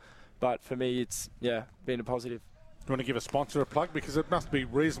difficult. But for me, it's been a positive. Do you want to give a sponsor a plug? Because it must be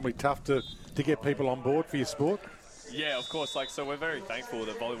reasonably tough to get people on board for your sport. Yeah, of course. So we're very thankful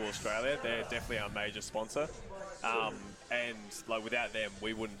that Volleyball Australia, they're definitely our major sponsor. And without them,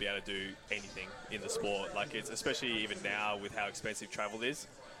 we wouldn't be able to do anything in the sport. It's especially even now with how expensive travel is.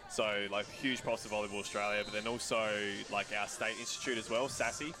 So huge props to Volleyball Australia, but then also our state institute as well,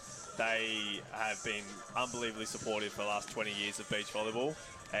 SASI. They have been unbelievably supportive for the last 20 years of beach volleyball,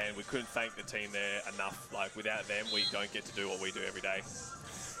 and we couldn't thank the team there enough. Without them, we don't get to do what we do every day.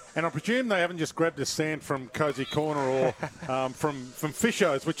 And I presume they haven't just grabbed the sand from Cozy Corner or from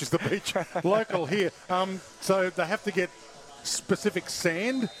Fisho's, which is the beach local here. So they have to get specific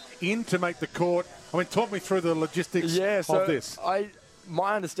sand in to make the court. I mean, talk me through the logistics of this.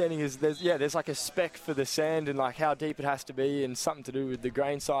 My understanding is there's a spec for the sand and how deep it has to be, and something to do with the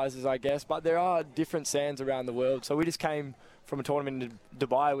grain sizes, I guess. But there are different sands around the world. So we just came from a tournament in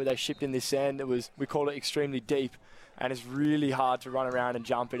Dubai where they shipped in this sand that was, we call it extremely deep, and it's really hard to run around and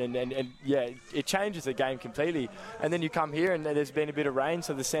jump it, and yeah, it changes the game completely. And then you come here and there's been a bit of rain,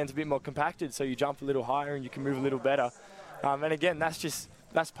 so the sand's a bit more compacted, so you jump a little higher and you can move a little better. And again,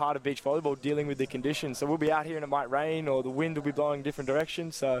 that's part of beach volleyball, dealing with the conditions. So we'll be out here and it might rain, or the wind will be blowing different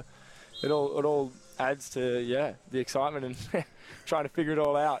directions, so it all adds to, the excitement and trying to figure it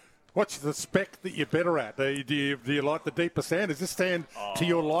all out. What's the spec that you're better at? Do you like the deeper sand? Is this sand to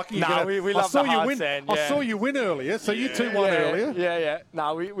your liking? No, we love the hard sand. Yeah. I saw you win earlier, so you two won earlier. Yeah.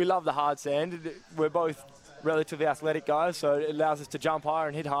 No, we love the hard sand. We're both relatively athletic guys, so it allows us to jump higher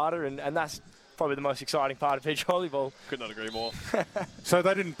and hit harder, and that's probably the most exciting part of beach volleyball. Could not agree more. So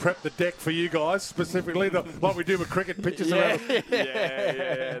they didn't prep the deck for you guys specifically, like we do with cricket pitches?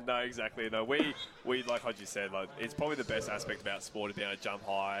 Yeah, no, exactly. No, we like Hodgie said, like, it's probably the best aspect about sport is being able to jump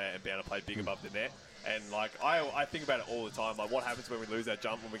high and being able to play big above the net. And like I think about it all the time. Like, what happens when we lose our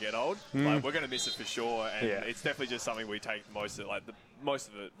jump when we get old? Like, we're going to miss it for sure. And it's definitely just something we take most of. Like, most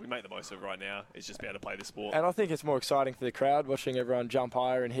of it, we make the most of right now. Is just be able to play the sport. And I think it's more exciting for the crowd watching everyone jump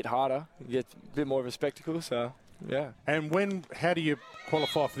higher and hit harder. You get a bit more of a spectacle. So yeah. And how do you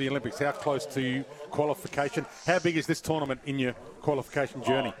qualify for the Olympics? How close to qualification? How big is this tournament in your qualification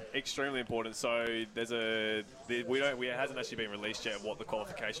journey? Extremely important. So it hasn't actually been released yet what the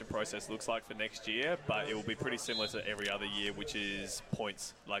qualification process looks like for next year, but it will be pretty similar to every other year, which is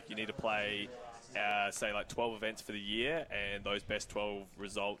points. Like, you need to play say like 12 events for the year, and those best 12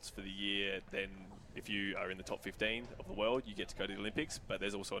 results for the year, then if you are in the top 15 of the world, you get to go to the Olympics. But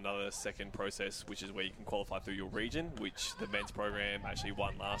there's also another second process, which is where you can qualify through your region, which the men's program actually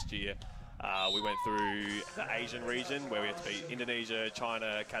won last year. We went through the Asian region, where we had to beat Indonesia,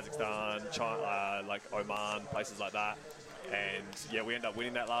 China, Kazakhstan, like Oman, places like that. And yeah, we ended up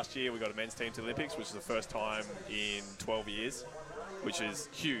winning that last year. We got a men's team to the Olympics, which is the first time in 12 years, which is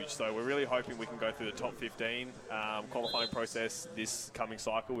huge. So we're really hoping we can go through the top 15 qualifying process this coming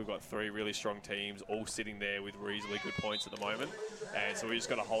cycle. We've got 3 really strong teams all sitting there with reasonably good points at the moment. And so we just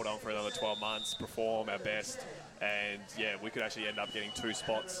got to hold on for another 12 months, perform our best. And yeah, we could actually end up getting 2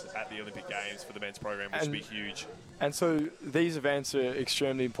 spots at the Olympic Games for the men's program, which would be huge. And so these events are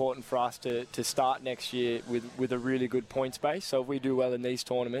extremely important for us to start next year with a really good points base. So if we do well in these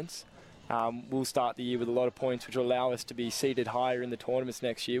tournaments, we'll start the year with a lot of points, which will allow us to be seeded higher in the tournaments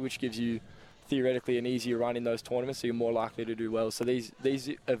next year, which gives you theoretically an easier run in those tournaments, so you're more likely to do well. So these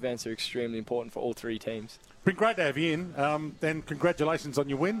events are extremely important for all 3 teams. Been great to have you in, and congratulations on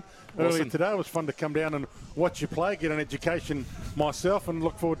your win earlier today. It was fun to come down and watch you play, get an education myself, and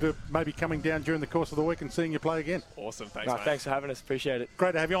look forward to maybe coming down during the course of the week and seeing you play again. Awesome, thanks, mate. Thanks for having us, appreciate it.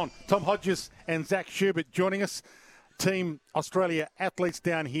 Great to have you on. Tom Hodges and Zach Schubert joining us. Team Australia athletes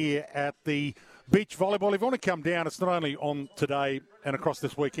down here at the beach volleyball. If you want to come down, it's not only on today and across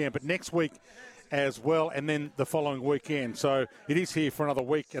this weekend, but next week as well, and then the following weekend. So it is here for another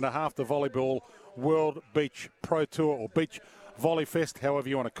week and a half, the Volleyball World Beach Pro Tour, or Beach Volley Fest, however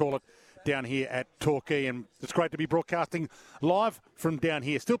you want to call it, down here at Torquay. And it's great to be broadcasting live from down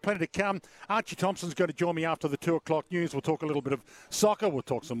here. Still plenty to come. Archie Thompson's going to join me after the 2 o'clock news. We'll talk a little bit of soccer. We'll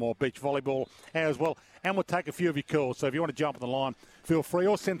talk some more beach volleyball as well. And we'll take a few of your calls. So if you want to jump on the line, feel free,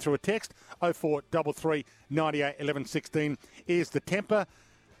 or send through a text. 0433 98 11 16 is the Tempur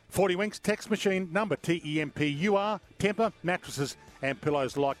 40 Winks text machine number, TEMPUR. Tempur mattresses and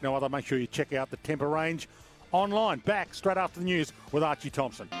pillows like no other. Make sure you check out the Tempur range online. Back straight after the news with Archie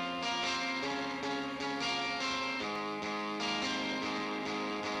Thompson.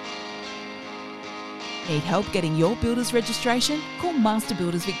 Need help getting your builder's registration? Call Master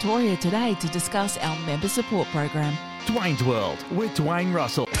Builders Victoria today to discuss our member support program. Dwayne's World with Dwayne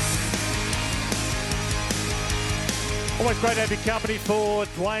Russell. Always great to have your company for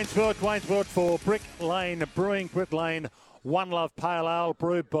Dwayne's World. Dwayne's World for Brick Lane Brewing. Brick Lane One Love Pale Ale,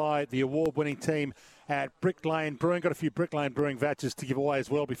 brewed by the award-winning team at Brick Lane Brewing. Got a few Brick Lane Brewing vouchers to give away as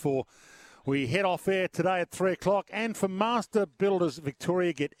well before we head off air today at 3 o'clock. And for Master Builders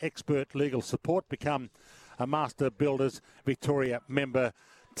Victoria, get expert legal support. Become a Master Builders Victoria member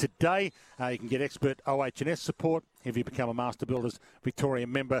today. You can get expert OH&S support if you become a Master Builders Victoria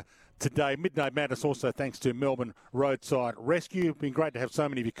member today. Midnight Madness also thanks to Melbourne Roadside Rescue. Been great to have so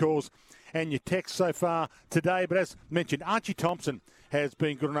many of your calls and your texts so far today. But as mentioned, Archie Thompson has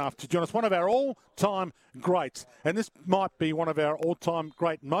been good enough to join us, one of our all-time greats. And this might be one of our all-time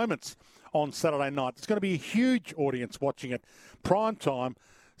great moments on Saturday night. There's going to be a huge audience watching it prime time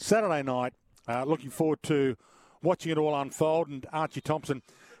Saturday night. Looking forward to watching it all unfold. And Archie Thompson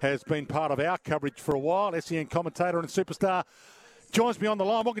has been part of our coverage for a while. SEN commentator and superstar joins me on the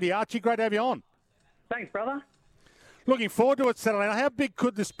line. Welcome to you, Archie. Great to have you on. Thanks, brother. Looking forward to it Saturday night. How big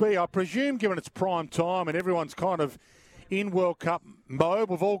could this be? I presume, given it's prime time and everyone's kind of in World Cup mode,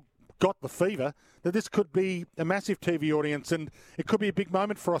 we've all got the fever, that this could be a massive TV audience and it could be a big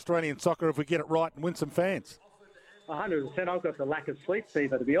moment for Australian soccer if we get it right and win some fans. 100%. I've got the lack of sleep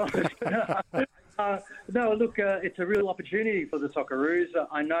fever, to be honest. No, look, it's a real opportunity for the Socceroos.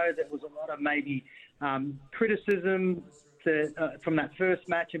 I know there was a lot of maybe criticism from that first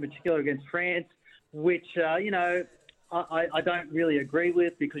match, in particular against France, which, I don't really agree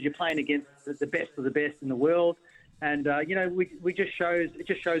with, because you're playing against the best of the best in the world. And, it just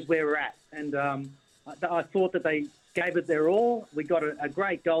shows where we're at. And I thought that they gave it their all. We got a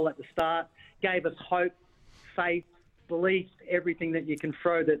great goal at the start, gave us hope, faith, belief, everything that you can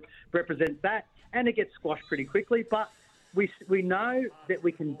throw that represents that. And it gets squashed pretty quickly. But we know that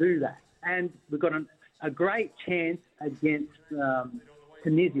we can do that. And we've got a great chance against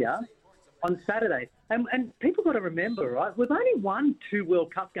Tunisia on Saturday. And people got to remember, right, we've only won 2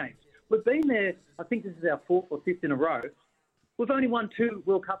 World Cup games. We've been there, I think this is our 4th or 5th in a row. We've only won 2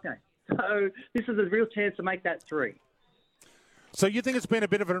 World Cup games. So this is a real chance to make that 3. So you think it's been a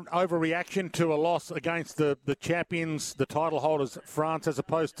bit of an overreaction to a loss against the champions, the title holders, France, as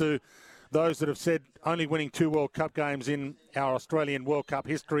opposed to those that have said only winning 2 World Cup games in our Australian World Cup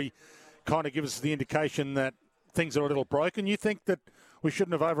history kind of gives us the indication that things are a little broken? You think that we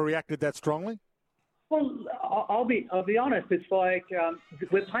shouldn't have overreacted that strongly? Well, I'll be honest. It's like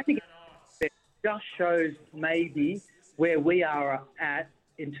we're playing against. It just shows maybe where we are at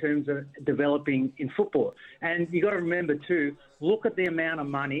in terms of developing in football. And you got to remember too, look at the amount of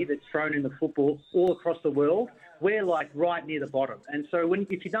money that's thrown into football all across the world. We're like right near the bottom. And so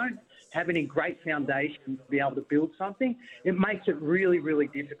if you don't have any great foundations to be able to build something, it makes it really, really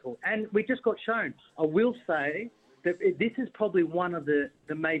difficult. And we just got shown. I will say that this is probably one of the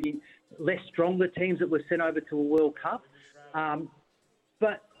maybe less stronger teams that were sent over to a World Cup.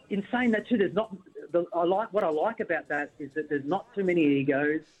 But in saying that too, there's not. What I like about that is that there's not too many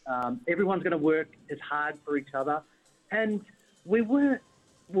egos. Everyone's going to work as hard for each other, and we were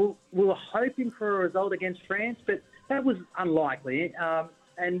hoping for a result against France, but that was unlikely.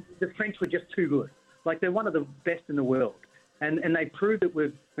 And the French were just too good. Like, they're one of the best in the world, and they proved it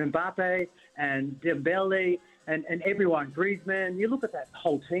with Mbappe and Dembele and everyone. Griezmann. You look at that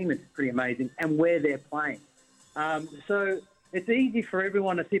whole team; it's pretty amazing, and where they're playing. So. It's easy for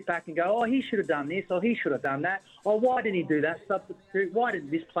everyone to sit back and go, oh, he should have done this, or he should have done that. Oh, why didn't he do that substitute? Why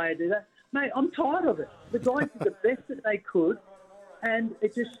didn't this player do that? Mate, I'm tired of it. The guys did the best that they could, and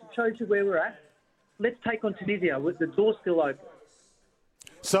it just shows you where we're at. Let's take on Tunisia with the door still open.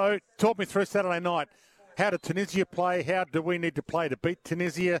 So, talk me through Saturday night. How did Tunisia play? How do we need to play to beat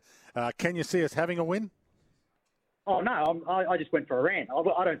Tunisia? Can you see us having a win? Oh, no, I just went for a rant.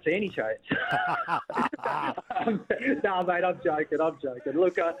 I don't see any chance. No, mate, I'm joking.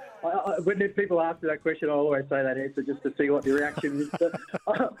 Look, when people ask me that question, I always say that answer just to see what the reaction is. But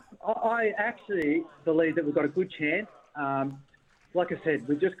I actually believe that we've got a good chance. Like I said,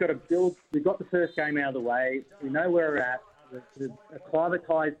 we've just got to build. We've got the first game out of the way. We know where we're at. We're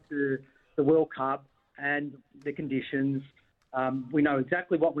acclimatised to the World Cup and the conditions. We know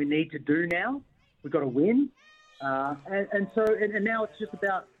exactly what we need to do now. We've got to win. And now it's just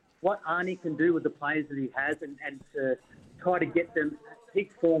about what Arnie can do with the players that he has and to try to get them at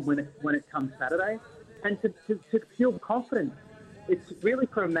peak form when it comes Saturday, and to feel confident. It's really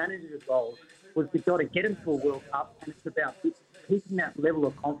for a manager's role was we've got to get him to a World Cup, and it's about keeping that level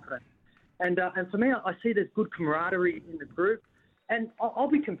of confidence. And for me, I see there's good camaraderie in the group. And I'll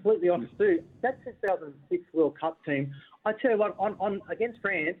be completely honest too, that 2006 World Cup team, I tell you what, on against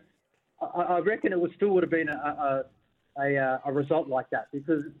France, I reckon it would have been a result like that,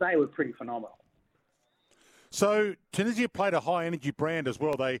 because they were pretty phenomenal. So Tunisia played a high-energy brand as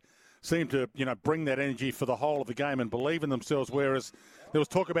well. They seemed to, bring that energy for the whole of the game and believe in themselves, whereas there was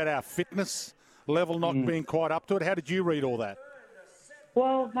talk about our fitness level not being quite up to it. How did you read all that?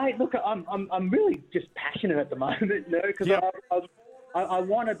 Well, mate, look, I'm really just passionate at the moment, because I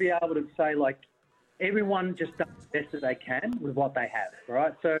want to be able to say, like, everyone just does the best that they can with what they have,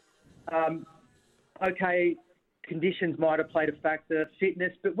 right? So, okay, conditions might have played a factor,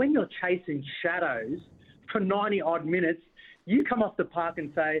 fitness, but when you're chasing shadows for 90-odd minutes, you come off the park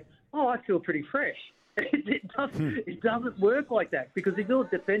and say, oh, I feel pretty fresh. It doesn't work like that, because if you're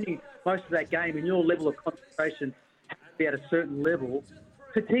defending most of that game and your level of concentration has to be at a certain level,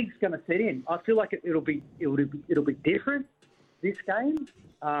 fatigue's going to set in. I feel like it'll be different this game.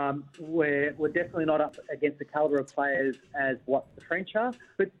 We're definitely not up against the calibre of players as what the French are,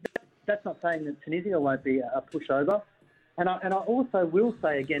 but that's not saying that Tunisia won't be a pushover. And I also will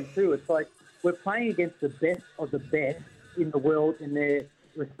say again too, it's like we're playing against the best of the best in the world in their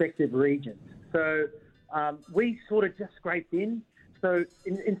respective regions. So we sort of just scraped in. So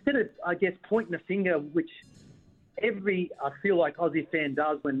instead of, I guess, pointing a finger, which I feel like Aussie fan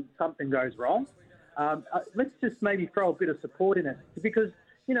does when something goes wrong, let's just maybe throw a bit of support in it. Because,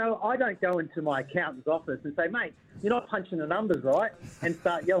 I don't go into my accountant's office and say, mate, you're not punching the numbers right, and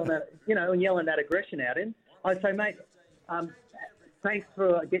start yelling that aggression out in. I say, mate, thanks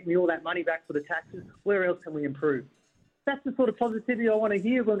for getting me all that money back for the taxes. Where else can we improve? That's the sort of positivity I want to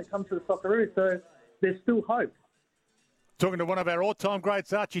hear when it comes to the Socceroos. So there's still hope. Talking to one of our all-time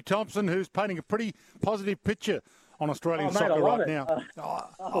greats, Archie Thompson, who's painting a pretty positive picture on Australian soccer right now.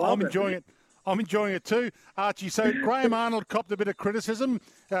 I'm enjoying it. I'm enjoying it too. Archie, so Graham Arnold copped a bit of criticism.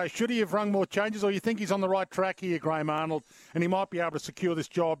 Should he have rung more changes, or you think he's on the right track here, Graham Arnold, and he might be able to secure this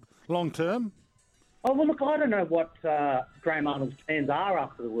job long term? Oh, well, look, I don't know what Graham Arnold's plans are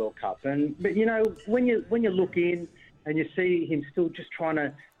after the World Cup. But when you look in and you see him still just trying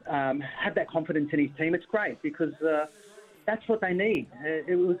to have that confidence in his team, it's great because that's what they need.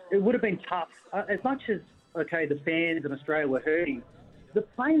 It would have been tough. As much as, the fans in Australia were hurting, the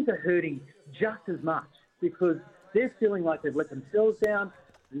players are hurting just as much because they're feeling like they've let themselves down,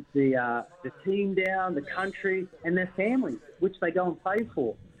 the team down, the country, and their families, which they go and play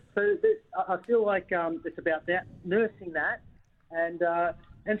for. So I feel like it's about that, nursing that. And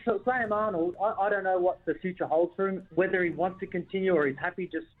so Graham Arnold, I don't know what the future holds for him, whether he wants to continue or he's happy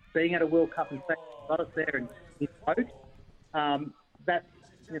just being at a World Cup and saying, got us there and he's coach. That's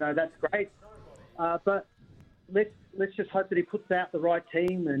great. But let's just hope that he puts out the right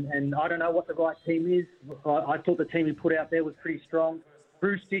team, and I don't know what the right team is. I thought the team he put out there was pretty strong.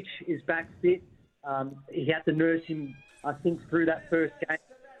 Bruce Stitch is back fit. He had to nurse him, I think, through that first game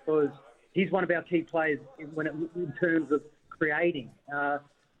because he's one of our key players in terms of creating.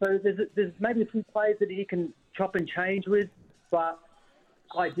 So there's maybe a few players that he can chop and change with, but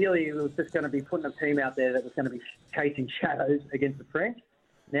ideally it was just going to be putting a team out there that was going to be chasing shadows against the French.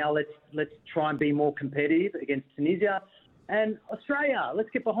 Now let's try and be more competitive against Tunisia and Australia. Let's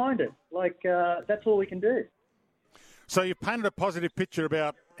get behind it. That's all we can do. So you painted a positive picture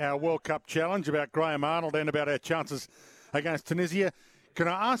about our World Cup challenge, about Graham Arnold and about our chances against Tunisia. Can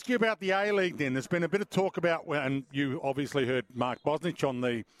I ask you about the A-League then? There's been a bit of talk about, and you obviously heard Mark Bosnich on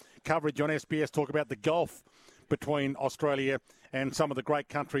the coverage on SBS talk about the gulf between Australia and some of the great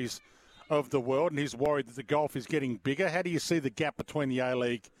countries of the world, and he's worried that the gulf is getting bigger. How do you see the gap between the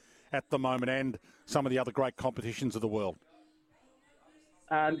A-League at the moment and some of the other great competitions of the world?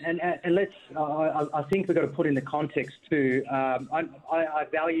 And let's. I think we've got to put in the context too. I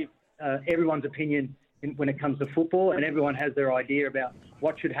value everyone's opinion when it comes to football, and everyone has their idea about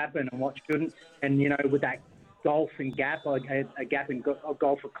what should happen and what shouldn't. And with that golf and gap, a gap in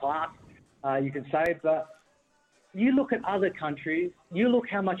golf of class, you can say, but. You look at other countries, you look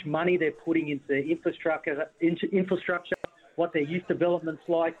how much money they're putting into infrastructure, what their youth development's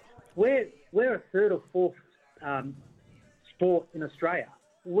like. We're a third or fourth sport in Australia.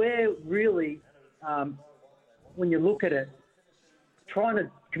 We're really, when you look at it, trying to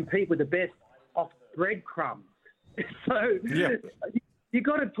compete with the best off breadcrumbs. So you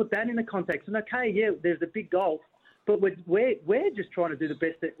got to put that in the context. And there's a big gulf, but we're just trying to do the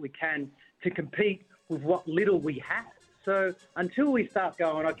best that we can to compete with what little we have. So until we start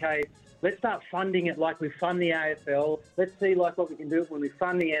going, let's start funding it like we fund the AFL. Let's see what we can do when we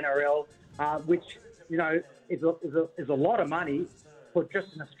fund the NRL, which is a lot of money for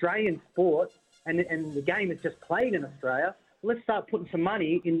just an Australian sport, and the game is just played in Australia. Let's start putting some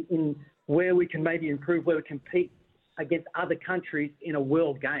money in where we can maybe improve, where we compete against other countries in a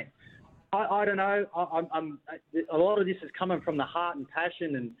world game. I don't know. A lot of this is coming from the heart and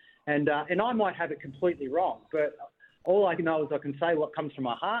passion, and I might have it completely wrong, but all I know is I can say what comes from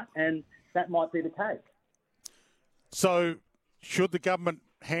my heart, and that might be the case. So should the government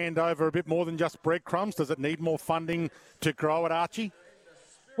hand over a bit more than just breadcrumbs? Does it need more funding to grow it, Archie?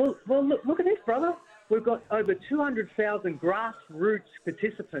 Well, look at this, brother. We've got over 200,000 grassroots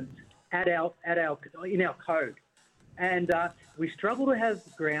participants in our code, and we struggle to have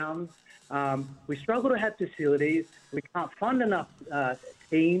grounds. We struggle to have facilities. We can't fund enough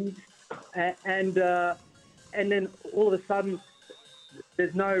teams, and then all of a sudden,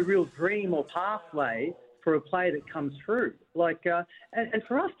 there's no real dream or pathway for a player that comes through. And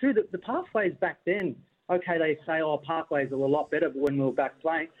for us too, the pathways back then. Okay, they say, pathways are a lot better when we were back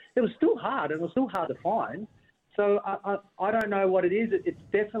playing. It was still hard, and it was still hard to find. So I don't know what it is. It's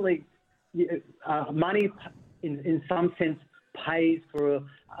definitely money, in some sense, pays for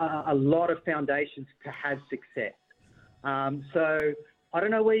a lot of foundations to have success. So I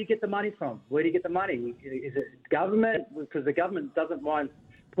don't know where you get the money from. Where do you get the money? Is it government? Because the government doesn't mind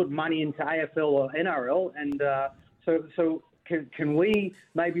putting money into AFL or NRL, and so can we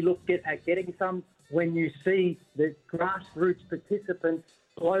maybe look at getting some when you see the grassroots participants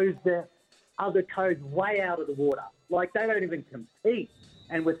blows their other codes way out of the water? Like, they don't even compete,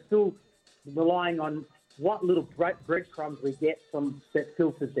 and we're still relying on what little breadcrumbs we get from that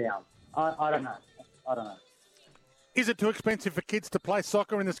filters down. I don't know. Is it too expensive for kids to play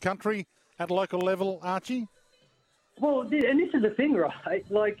soccer in this country at local level, Archie? Well, and this is the thing, right?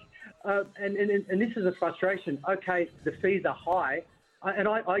 Like, and this is a frustration. Okay, the fees are high, and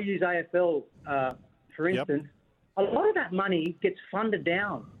I use AFL for instance. A lot of that money gets funded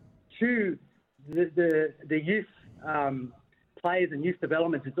down to the youth players and youth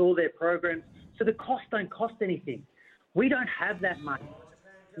developments. It's all their programs, so the costs don't cost anything. We don't have that money.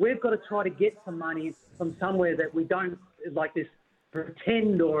 We've got to try to get some money from somewhere that we don't, like this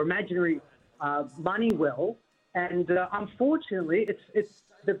pretend or imaginary money well. And unfortunately, it's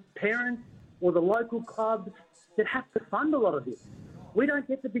the parents or the local clubs that have to fund a lot of this. We don't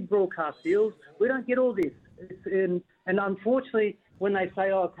get the big broadcast deals. We don't get all this. And unfortunately, when they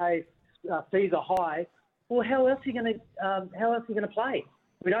say, oh, okay, fees are high, well, how else are you going to play?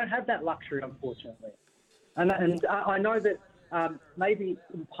 We don't have that luxury, unfortunately. And I know that maybe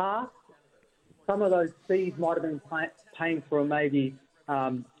in past, some of those fees might have been paying for maybe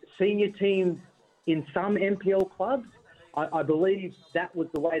senior teams in some NPL clubs. I believe that was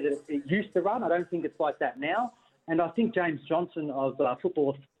the way that it used to run. I don't think it's like that now. And I think James Johnson of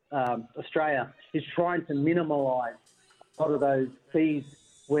Football Australia is trying to minimise a lot of those fees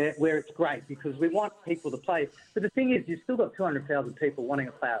where it's great, because we want people to play. But the thing is, you've still got 200,000 people wanting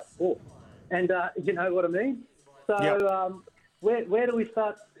to play our sport. And you know what I mean? So where do we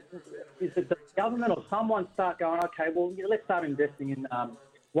start? Is it the government or someone start going, okay, well, let's start investing in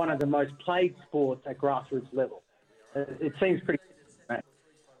one of the most played sports at grassroots level? It seems pretty good.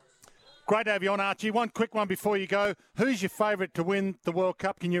 Great to have you on, Archie. One quick one before you go. Who's your favourite to win the World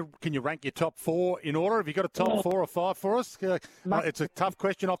Cup? Can you rank your top four in order? Have you got a top 4 or 5 for us? It's a tough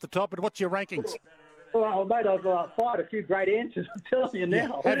question off the top, but what's your rankings? Well, mate, I've fired a few great answers. I'm telling you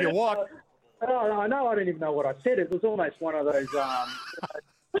now. Have you what? I know. I don't even know what I said. It was almost one of those.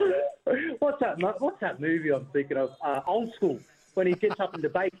 What's that movie I'm thinking of? Old School, when he gets up in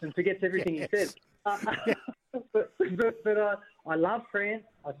debates and forgets everything he said. But I love France.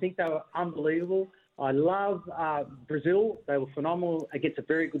 I think they were unbelievable. I love Brazil. They were phenomenal against a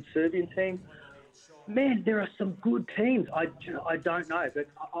very good Serbian team. Man, there are some good teams. I don't know, but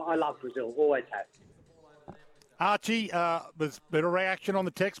I love Brazil. Always have. Archie, there's a bit of reaction on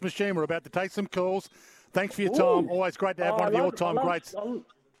the text machine. We're about to take some calls. Thanks for your time. Always great to have one of the all-time greats.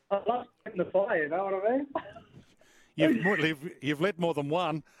 I love setting the fire, you know what I mean? You've lit more than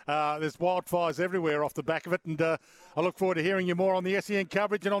one. There's wildfires everywhere off the back of it, and I look forward to hearing you more on the SEN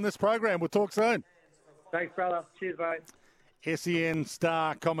coverage and on this program. We'll talk soon. Thanks, brother. Cheers, mate. SEN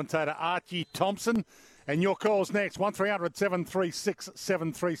star commentator Archie Thompson. And your calls next, 1300 736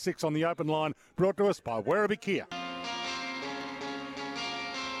 736 on the open line, brought to us by Werribee Kia.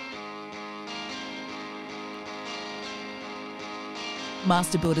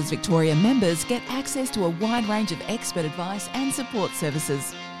 Master Builders Victoria members get access to a wide range of expert advice and support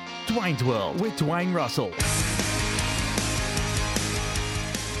services. Dwayne's World with Dwayne Russell.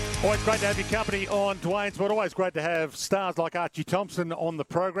 Always great to have your company on Dwayne's World. Always great to have stars like Archie Thompson on the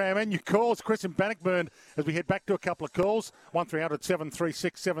program. And your calls, Chris in Bannockburn, as we head back to a couple of calls, 1300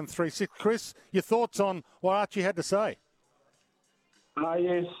 736 736. Chris, your thoughts on what Archie had to say?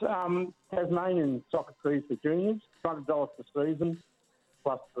 Yes, Tasmanian soccer fees for juniors, $200 per season,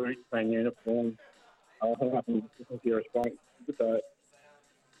 plus for each team uniform. I think I can hear a response.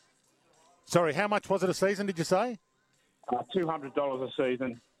 Sorry, how much was it a season, did you say? $200 a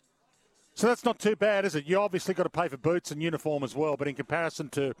season. So that's not too bad, is it? You obviously got to pay for boots and uniform as well, but in comparison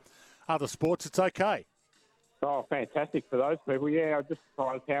to other sports, it's okay. Oh, fantastic for those people. Yeah, I'm just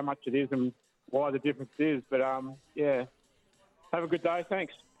surprised how much it is and why the difference is. But, yeah, have a good day.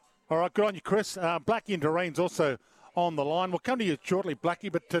 Thanks. All right, good on you, Chris. Blackie and Doreen's also on the line. We'll come to you shortly, Blackie,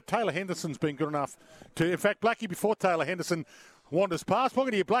 but Taylor Henderson's been good enough to... In fact, Blackie, before Taylor Henderson wanders past.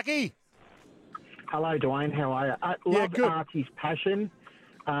 Welcome to you, Blackie. Hello, Dwayne. How are you? I love Archie's passion,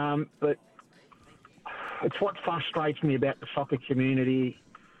 but it's what frustrates me about the soccer community,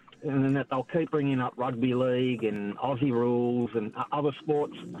 and that they'll keep bringing up rugby league and Aussie rules and other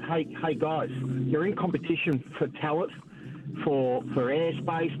sports. Hey, guys, you're in competition for talent, for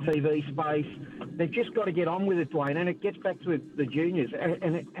airspace, TV space. They've just got to get on with it, Dwayne, and it gets back to the juniors,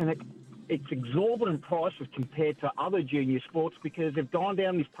 and it's exorbitant prices compared to other junior sports because they've gone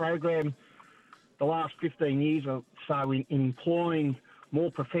down this program the last 15 years or so in employing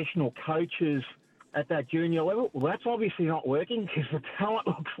more professional coaches at that junior level. Well, that's obviously not working because the talent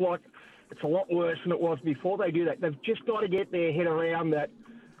looks like it's a lot worse than it was before they do that. They've just got to get their head around that.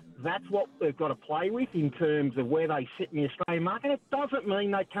 That's what they've got to play with in terms of where they sit in the Australian market. It doesn't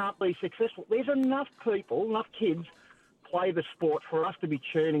mean they can't be successful. There's enough people, enough kids play the sport for us to be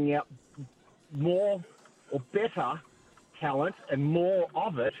churning out more or better talent and more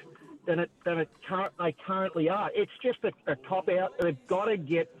of it than they currently are. It's just a cop out. They've got to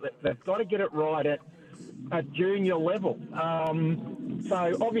get it right at junior level.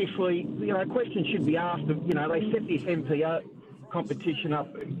 So obviously, a question should be asked. They set this MPO competition up.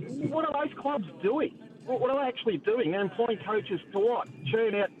 What are those clubs doing? What are they actually doing? They're employing coaches to what?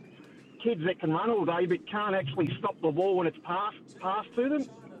 Churn out kids that can run all day but can't actually stop the ball when it's passed to them?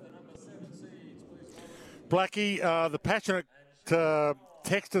 Blackie, the passionate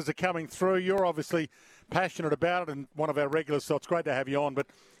texters are coming through. You're obviously passionate about it and one of our regulars, so it's great to have you on. But,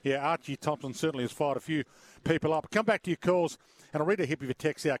 yeah, Archie Thompson certainly has fired a few people up. Come back to your calls, and I'll read a heap of your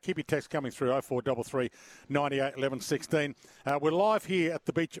texts out. Keep your texts coming through, 0433 98 11 16. We're live here at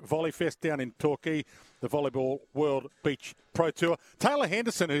the Beach Volley Fest down in Torquay, the Volleyball World Beach Pro Tour. Taylor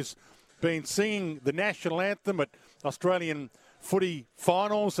Henderson, who's been singing the national anthem at Australian footy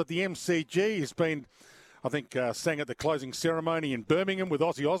finals at the MCG, has been, I think, sang at the closing ceremony in Birmingham with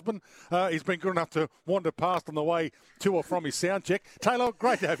Ozzy Osbourne. He's been good enough to wander past on the way to or from his sound check. Taylor,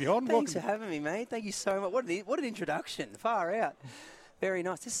 great to have you on. Thanks for having me, mate. Thank you so much. What an introduction. Far out. Very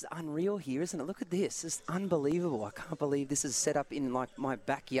nice. This is unreal here, isn't it? Look at this. This is unbelievable. I can't believe this is set up in, my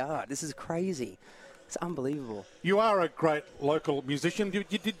backyard. This is crazy. It's unbelievable. You are a great local musician. You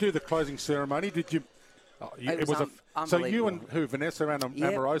did do the closing ceremony. Did you? It was so you and who? Vanessa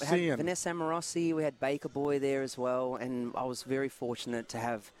Amorosi? And Vanessa Amorosi. We had Baker Boy there as well. And I was very fortunate to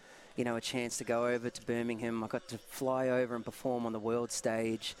have, a chance to go over to Birmingham. I got to fly over and perform on the world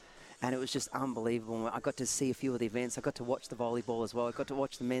stage. And it was just unbelievable. I got to see a few of the events. I got to watch the volleyball as well. I got to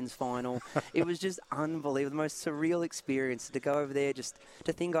watch the men's final. It was just unbelievable. The most surreal experience to go over there, just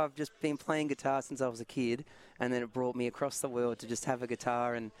to think I've just been playing guitar since I was a kid. And then it brought me across the world to just have a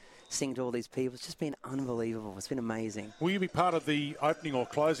guitar and sing to all these people. It's just been unbelievable. It's been amazing. Will you be part of the opening or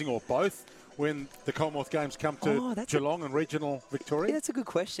closing or both when the Commonwealth Games come to Geelong and regional Victoria? Yeah, that's a good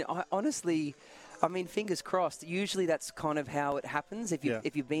question. I mean, fingers crossed. Usually that's kind of how it happens.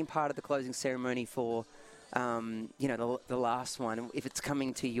 If you've been part of the closing ceremony for, the last one, if it's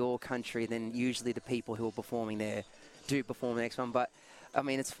coming to your country, then usually the people who are performing there do perform the next one. But, I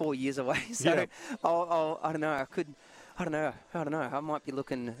mean, it's 4 years away, so yeah. I don't know. I don't know. I might be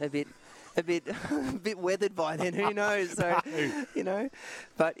looking a bit weathered by then. Who knows? So,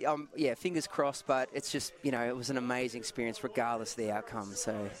 But fingers crossed. But it's just, it was an amazing experience, regardless of the outcome.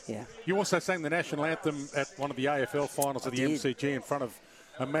 So, yeah. You also sang the national anthem at one of the AFL finals of the MCG in front of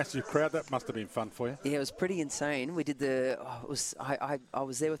a massive crowd. That must have been fun for you. Yeah, it was pretty insane. We did I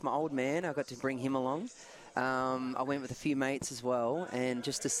was there with my old man. I got to bring him along. I went with a few mates as well, and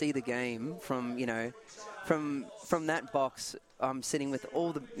just to see the game from that box, I'm sitting with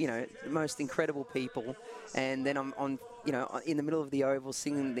all the most incredible people, and then I'm on in the middle of the oval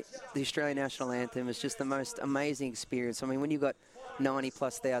singing the Australian national anthem. It's just the most amazing experience. I mean, when you've got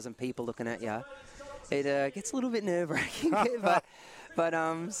 90,000+ people looking at you, it gets a little bit nerve-wracking, but but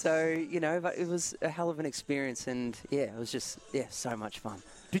it was a hell of an experience, and it was just so much fun.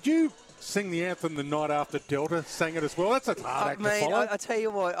 Did you sing the anthem the night after Delta sang it as well? That's a hard act to follow. I tell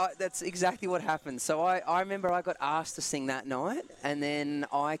you what, that's exactly what happened. So I remember I got asked to sing that night, and then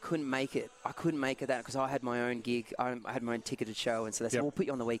I couldn't make it. I couldn't make it that because I had my own gig. I had my own ticketed show, and so they said, we'll put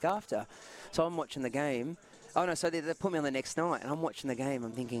you on the week after. So I'm watching the game. Oh, no, so they put me on the next night, and I'm watching the game.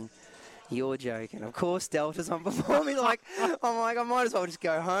 I'm thinking, you're joking. Of course, Delta's on performing. I'm like, I might as well just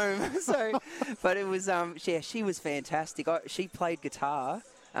go home. But it was, she was fantastic. She played guitar.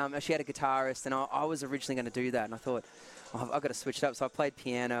 She had a guitarist, and I was originally going to do that, and I thought, I've got to switch it up. So I played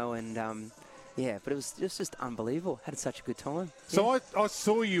piano, and but it was just unbelievable. Had such a good time. So I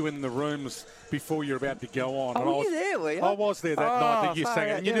saw you in the rooms before you were about to go on. Oh, were you there, were you? I was there that night that you sang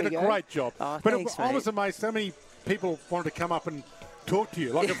it, and you did a great job. Oh, but thanks, I was amazed how many people wanted to come up and talk to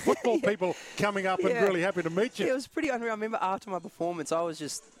you, like football people coming up and really happy to meet you. It was pretty unreal. I remember after my performance, I was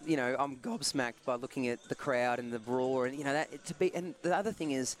just, I'm gobsmacked by looking at the crowd and the roar, and and the other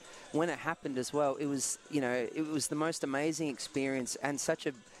thing is, when it happened as well, it was, it was the most amazing experience and such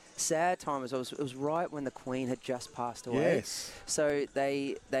a sad time as well. It was right when the Queen had just passed away. Yes. So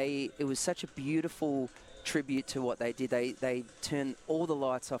it was such a beautiful tribute to what they did. They turned all the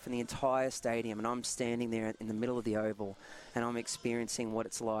lights off in the entire stadium, and I'm standing there in the middle of the Oval, and I'm experiencing what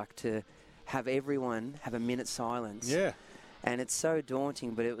it's like to have everyone have a minute's silence. Yeah. And it's so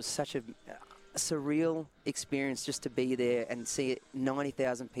daunting, but it was such a surreal experience just to be there and see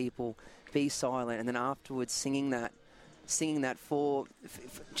 90,000 people be silent, and then afterwards singing that for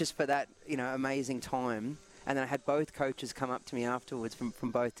that, you know, amazing time. And then I had both coaches come up to me afterwards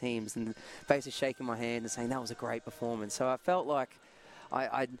from both teams and basically shaking my hand and saying that was a great performance. So I felt like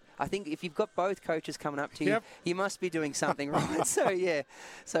I think if you've got both coaches coming up to you, you must be doing something right. So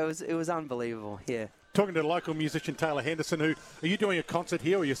it was unbelievable. Yeah. Talking to local musician Taylor Henderson, are you doing a concert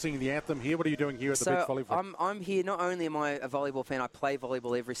here, or are you singing the anthem here? What are you doing here at the beach volleyball? I'm here. Not only am I a volleyball fan, I play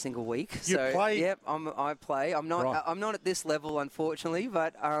volleyball every single week. You play? Yep, I play. I'm not at this level, unfortunately,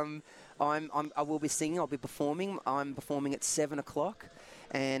 but I will be singing. I'll be performing. I'm performing at 7 o'clock.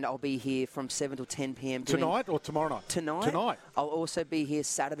 And I'll be here from 7 till 10 p.m. Tonight or tomorrow night? Tonight. I'll also be here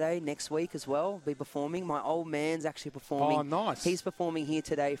Saturday next week as well, be performing. My old man's actually performing. Oh, nice. He's performing here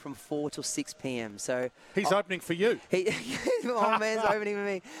today from 4 till 6 p.m. So he's opening for you. My old man's opening for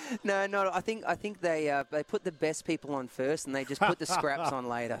me. No. I think they put the best people on first, and they just put the scraps on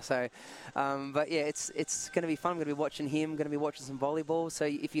later. So, but yeah, it's going to be fun. I'm going to be watching him. Going to be watching some volleyball. So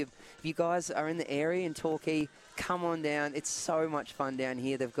if you guys are in the area in Torquay, come on down. It's so much fun down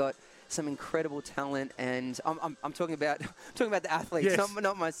here. They've got some incredible talent, and I'm talking about the athletes, yes.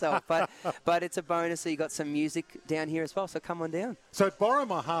 not myself. But it's a bonus. So you got some music down here as well. So come on down. So Borrow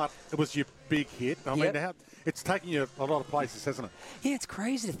My Heart, it was your big hit. I mean, it's taken you a lot of places, hasn't it? Yeah, it's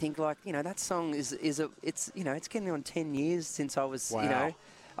crazy to think that song it's getting on 10 years since I was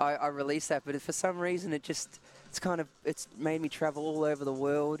I released that, but for some reason it's made me travel all over the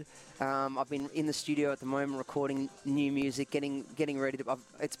world. I've been in the studio at the moment recording new music, getting ready to.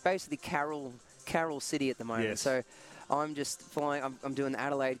 It's basically Carol City at the moment. Yes. So I'm just flying. I'm doing the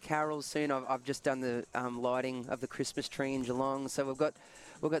Adelaide carols soon. I've just done the lighting of the Christmas tree in Geelong. So we've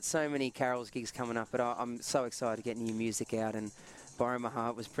got so many carols gigs coming up. But I'm so excited to get new music out. And Borrow My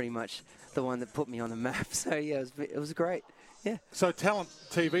Heart was pretty much the one that put me on the map. So yeah, it was great. Yeah. So Talent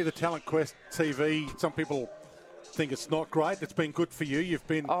TV, the Talent Quest TV. Some people think it's not great. It's been good for you. You've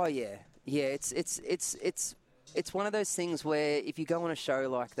been. Oh yeah. It's one of those things where if you go on a show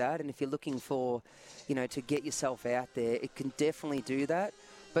like that, and if you're looking for, to get yourself out there, it can definitely do that.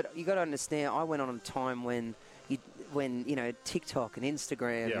 But you got to understand, I went on a time when TikTok and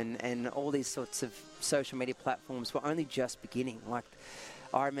Instagram and all these sorts of social media platforms were only just beginning. Like,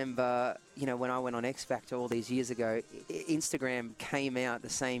 I remember, when I went on X Factor all these years ago, Instagram came out the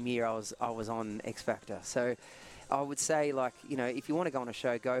same year I was on X Factor. So I would say, if you want to go on a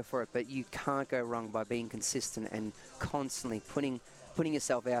show, go for it. But you can't go wrong by being consistent and constantly putting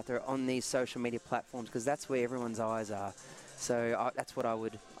yourself out there on these social media platforms, because that's where everyone's eyes are. So that's what I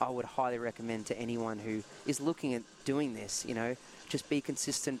would highly recommend to anyone who is looking at doing this. Just be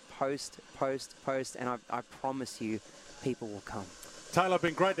consistent, post, and I promise you, people will come. Taylor,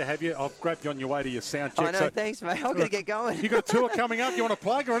 been great to have you. I've grabbed you on your way to your sound check. I know, thanks, mate. I'm going to get going. You got a tour coming up? You want to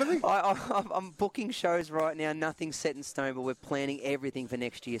plug or anything? I'm booking shows right now. Nothing's set in stone, but we're planning everything for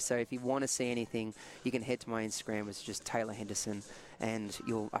next year. So if you want to see anything, you can head to my Instagram. It's just Taylor Henderson, and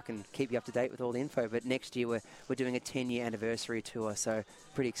I can keep you up to date with all the info. But next year we're doing a 10-year anniversary tour, so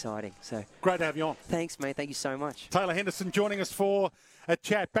pretty exciting. So great to have you on. Thanks, mate. Thank you so much. Taylor Henderson joining us for a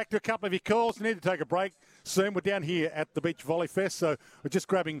chat. Back to a couple of your calls. We need to take a break soon. We're down here at the Beach Volley Fest, so we're just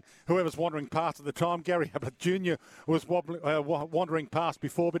grabbing whoever's wandering past at the time. Gary Ablett Jr. was wandering past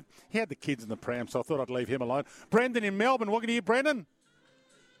before, but he had the kids in the pram, so I thought I'd leave him alone. Brendan in Melbourne. Welcome to you, Brendan.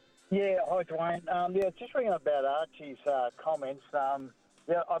 Yeah, hi, Dwayne. Just ringing about Archie's comments. I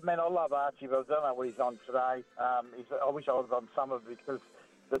love Archie, but I don't know what he's on today. I wish I was on some of it, because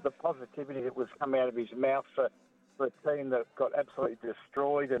the positivity that was coming out of his mouth for a team that got absolutely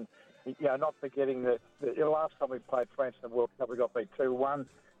destroyed, and not forgetting that the last time we played France in the World Cup, we got beat 2-1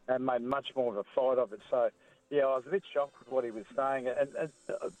 and made much more of a fight of it. So, I was a bit shocked with what he was saying. And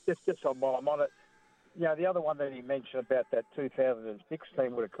just while I'm on it, the other one that he mentioned about that 2006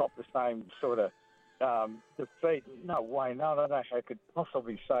 team would have copped the same sort of defeat. No way. No, I don't know how I could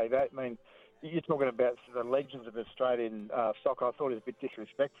possibly say that. I mean, you're talking about the legends of Australian soccer. I thought it was a bit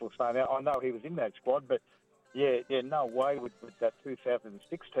disrespectful saying that. I know he was in that squad, but no way would that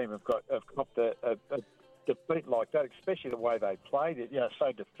 2006 team have copped a defeat like that, especially the way they played it,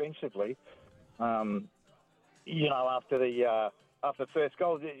 so defensively. After the first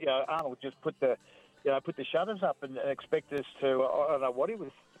goal, Arnold just put the shutters up and expect us to. I don't know what he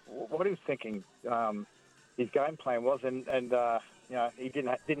was thinking. His game plan was, and he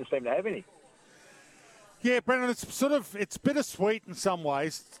didn't seem to have any. Yeah, Brendan, it's bittersweet in some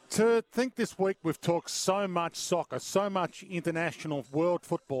ways. To think this week we've talked so much soccer, so much international world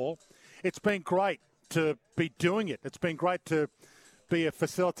football. It's been great to be doing it. It's been great to be a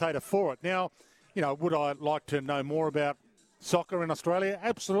facilitator for it. Now, would I like to know more about soccer in Australia?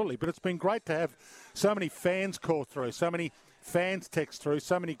 Absolutely. But it's been great to have so many fans call through, so many fans text through,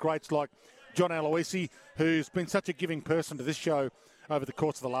 so many greats like John Aloisi, who's been such a giving person to this show over the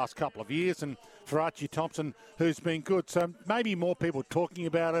course of the last couple of years, and for Archie Thompson, who's been good. So maybe more people talking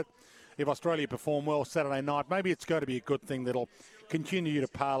about it. If Australia perform well Saturday night, maybe it's going to be a good thing that'll continue to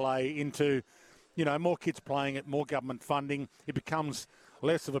parlay into, more kids playing it, more government funding. It becomes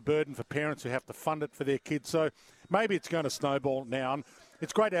less of a burden for parents who have to fund it for their kids. So maybe it's going to snowball now. And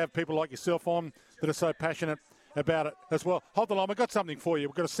it's great to have people like yourself on that are so passionate about it as well. Hold the line. We've got something for you.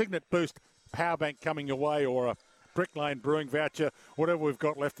 We've got a Signet Boost power bank coming your way, or a Brick Lane Brewing voucher, whatever we've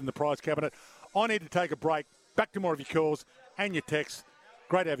got left in the prize cabinet. I need to take a break. Back to more of your calls and your texts.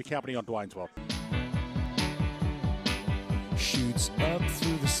 Great to have your company on Dwayne's World. Shoots up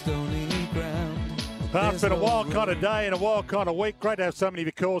through the stony ground. It's been a wild kind of day and a wild kind of week. Great to have so many of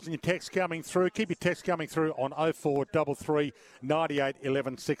your calls and your texts coming through. Keep your texts coming through on 0433 98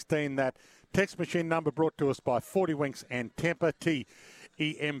 11 16. That text machine number brought to us by 40 Winks and Tempur,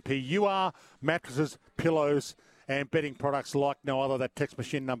 TEMPUR, mattresses, pillows, and bedding products like no other. That text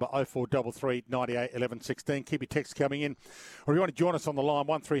machine number 0433 98 11 16. Keep your texts coming in. Or if you want to join us on the line,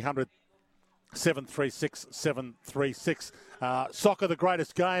 1300 736 736. Soccer, the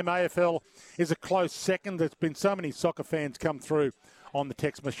greatest game. AFL is a close second. There's been so many soccer fans come through on the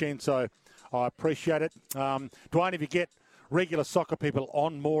text machine, so I appreciate it. Dwayne, if you get regular soccer people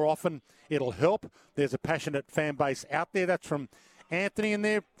on more often, it'll help. There's a passionate fan base out there. That's from Anthony, and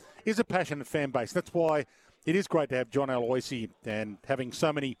there is a passionate fan base. That's why it is great to have John Aloisi and having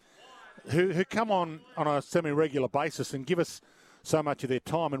so many who come on a semi-regular basis and give us so much of their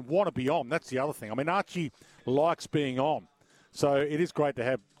time and want to be on. That's the other thing. I mean, Archie likes being on. So it is great to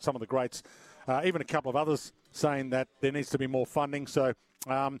have some of the greats, even a couple of others saying that there needs to be more funding. So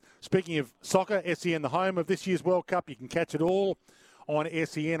speaking of soccer, SEN, the home of this year's World Cup, you can catch it all on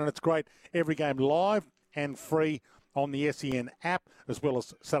SEN, and it's great. Every game live and free on the SEN app, as well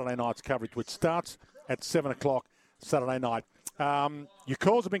as Saturday night's coverage, which starts at 7 o'clock Saturday night. Your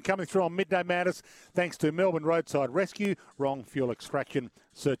calls have been coming through on Midday Matters thanks to Melbourne Roadside Rescue, Wrong Fuel Extraction.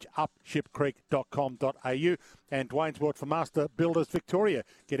 Search upshipcreek.com.au, and Dwayne's World for Master Builders Victoria.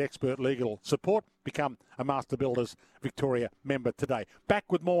 Get expert legal support. Become a Master Builders Victoria member today. Back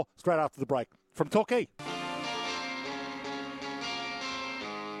with more straight after the break from Torquay.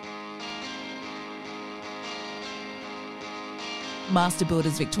 Master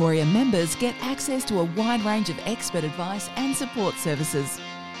Builders Victoria members get access to a wide range of expert advice and support services.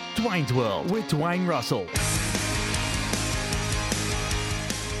 Dwayne's World with Dwayne Russell.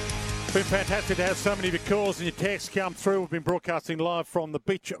 Been fantastic to have so many of your calls and your texts come through. We've been broadcasting live from the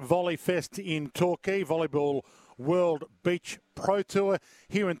Beach Volley Fest in Torquay, Volleyball World Beach Pro Tour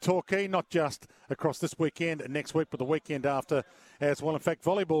here in Torquay, not just across this weekend and next week, but the weekend after as well. In fact,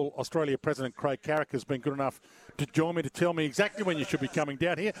 Volleyball Australia President Craig Carrick has been good enough to join me to tell me exactly when you should be coming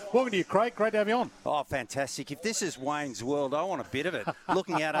down here. Welcome to you, Craig. Great to have you on. Oh, fantastic. If this is Wayne's World, I want a bit of it.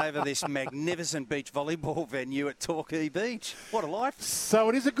 Looking out over this magnificent beach volleyball venue at Torquay Beach. What a life. So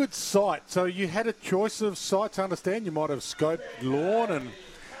it is a good site. So you had a choice of sites, I understand. You might have scoped lawn and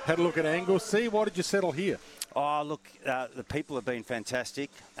had a look at Anglesea. Why did you settle here? Oh, look, the people have been fantastic,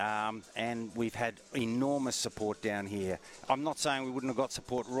 and we've had enormous support down here. I'm not saying we wouldn't have got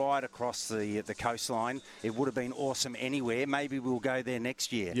support right across the coastline. It would have been awesome anywhere. Maybe we'll go there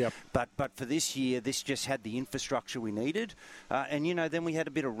next year. Yep. But for this year, this just had the infrastructure we needed. And, you know, then we had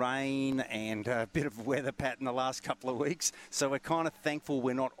a bit of rain and a bit of weather pattern the last couple of weeks. So we're kind of thankful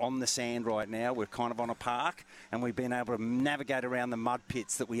we're not on the sand right now. We're kind of on a park, and we've been able to navigate around the mud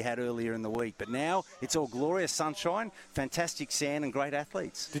pits that we had earlier in the week. But now it's all glorious sunshine, fantastic sand and great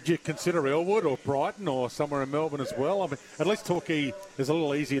athletes. Did you consider Elwood or Brighton or somewhere in Melbourne as well? I mean, at least Torquay is a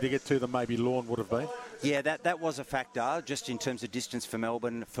little easier to get to than maybe Lorne would have been. Yeah, that was a factor, just in terms of distance for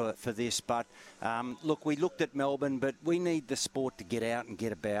Melbourne for this. But, look, we looked at Melbourne, but we need the sport to get out and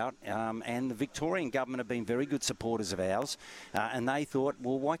get about. And the Victorian government have been very good supporters of ours. And they thought,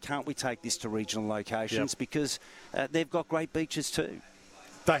 well, why can't we take this to regional locations? Yep. Because they've got great beaches too.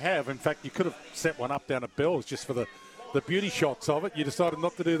 They have. In fact, you could have set one up down at Bells just for the the beauty shots of it. You decided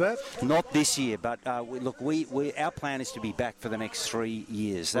not to do that? Not this year, but our plan is to be back for the next 3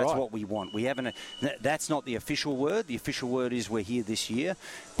 years. That's what we want. We haven't. That's not the official word. The official word is we're here this year.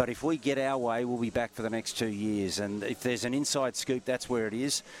 But if we get our way, we'll be back for the next 2 years. And if there's an inside scoop, that's where it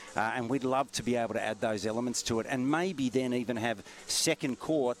is. And we'd love to be able to add those elements to it, and maybe then even have second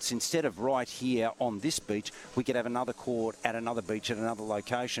courts instead of right here on this beach. We could have another court at another beach at another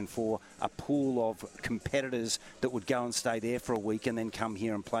location for a pool of competitors that would go and stay there for a week and then come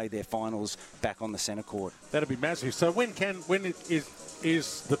here and play their finals back on the centre court. That'd be massive. So when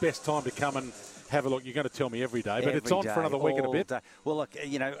is the best time to come and have a look? You're going to tell me every day, but it's on for another week and a bit. Day. Well, look,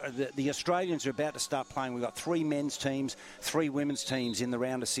 the Australians are about to start playing. We've got 3 men's teams, 3 women's teams in the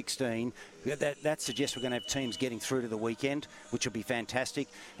round of 16. That suggests we're going to have teams getting through to the weekend, which will be fantastic.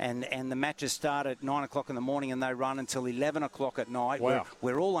 And the matches start at 9 o'clock in the morning and they run until 11 o'clock at night. Wow.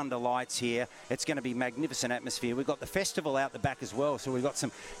 We're all under lights here. It's going to be magnificent atmosphere. We've got the festival out the back as well, so we've got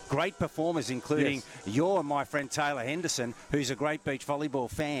some great performers, including my friend Taylor Henderson, who's a great beach volleyball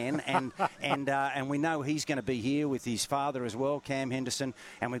fan, and we know he's going to be here with his father as well, Cam Henderson,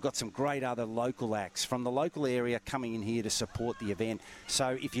 and we've got some great other local acts from the local area coming in here to support the event.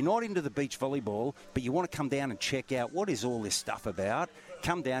 So if you're not into the beach volleyball, but you want to come down and check out what is all this stuff about,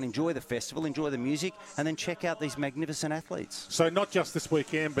 come down, enjoy the festival, enjoy the music, and then check out these magnificent athletes. So not just this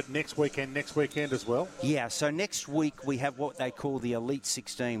weekend, but next weekend as well? Yeah, so next week we have what they call the Elite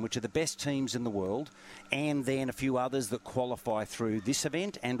 16, which are the best teams in the world, and then a few others that qualify through this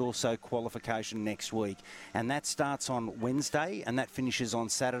event and also qualification next week. And that starts on Wednesday and that finishes on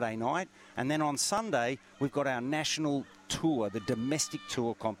Saturday night. And then on Sunday, we've got our national tour, the domestic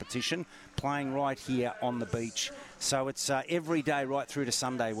tour competition, playing right here on the beach. So it's every day right through to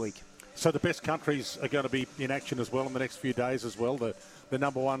Sunday week. So the best countries are going to be in action as well in the next few days as well. The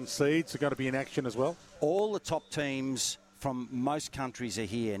number 1 seeds are going to be in action as well? All the top teams from most countries are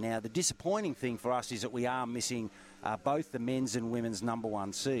here. Now, the disappointing thing for us is that we are missing both the men's and women's number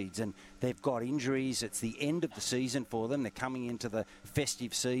 1 seeds, and they've got injuries. It's the end of the season for them. They're coming into the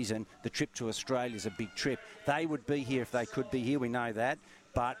festive season. The trip to Australia is a big trip. They would be here if they could be here, we know that,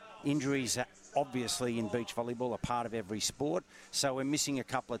 but injuries obviously in beach volleyball are part of every sport, so we're missing a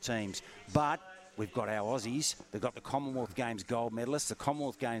couple of teams. But we've got our Aussies. They've got the Commonwealth Games gold medalists, the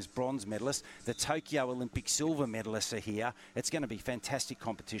Commonwealth Games bronze medalists, the Tokyo Olympic silver medalists are here. It's going to be fantastic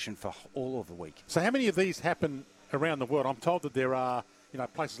competition for all of the week. So how many of these happen around the world? I'm told that there are,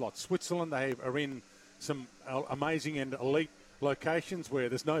 places like Switzerland. They are in some amazing and elite locations where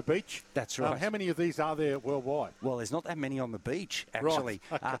there's no beach. That's right. How many of these are there worldwide? Well, there's not that many on the beach, actually.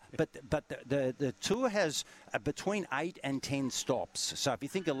 Right. Okay. But the tour has between 8 and 10 stops. So if you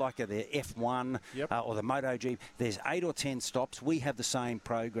think of like the F1 or the MotoGP, there's 8 or 10 stops. We have the same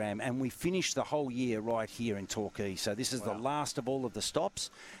program, and we finish the whole year right here in Torquay. So this is the last of all of the stops.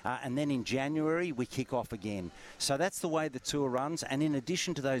 And then in January, we kick off again. So that's the way the tour runs. And in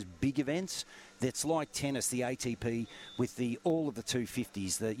addition to those big events, that's like tennis, the ATP, with all of the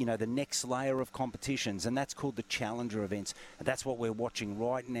 250s, the next layer of competitions, and that's called the Challenger events. And that's what we're watching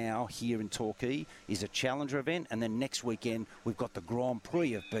right now here in Torquay, is a Challenger event, and then next weekend we've got the Grand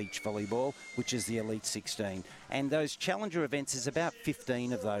Prix of beach volleyball, which is the Elite 16. And those Challenger events, is about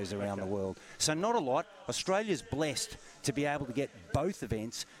 15 of those around the world. So not a lot. Australia's blessed to be able to get both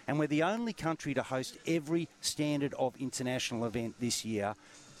events, and we're the only country to host every standard of international event this year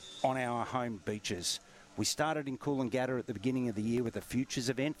on our home beaches. We started in Coolangatta at the beginning of the year with a Futures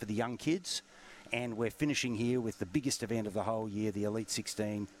event for the young kids, and we're finishing here with the biggest event of the whole year, the Elite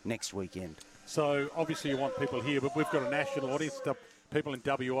 16, next weekend. So obviously you want people here, but we've got a national audience, people in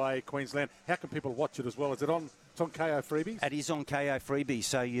WA, Queensland. How can people watch it as well? Is it on? It's on KO Freebies? It is on KO Freebies,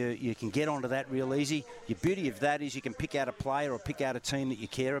 so you can get onto that real easy. The beauty of that is you can pick out a player or pick out a team that you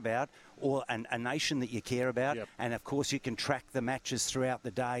care about, or a nation that you care about, and of course you can track the matches throughout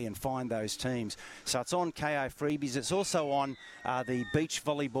the day and find those teams. So it's on KO Freebies. It's also on the Beach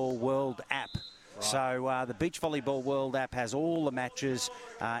Volleyball World app. Right. So the Beach Volleyball World app has all the matches,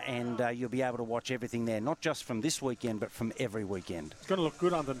 and you'll be able to watch everything there, not just from this weekend, but from every weekend. It's going to look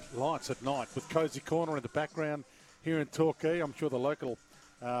good under lights at night with Cozy Corner in the background here in Torquay. I'm sure the local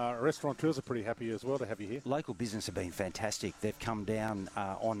restaurateurs are pretty happy as well to have you here. Local business have been fantastic. They've come down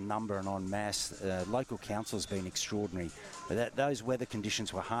on number and en masse. Local council has been extraordinary. Those weather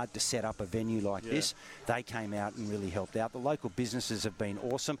conditions were hard to set up a venue like this. They came out and really helped out. The local businesses have been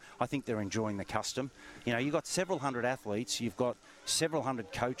awesome. I think they're enjoying the custom. You've got several hundred athletes. You've got several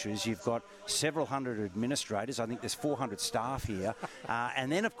hundred coaches, you've got several hundred administrators. I think there's 400 staff here.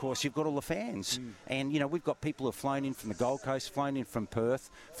 And then, of course, you've got all the fans. And, you know, we've got people who have flown in from the Gold Coast, flown in from Perth,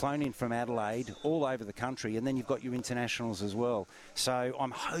 flown in from Adelaide, all over the country. And then you've got your internationals as well. So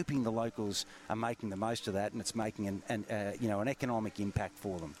I'm hoping the locals are making the most of that, and it's making an economic impact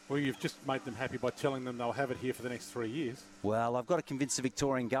for them. Well, you've just made them happy by telling them they'll have it here for the next 3 years. Well, I've got to convince the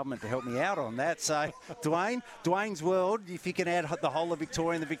Victorian government to help me out on that. So, Dwayne's World, if you can add the whole of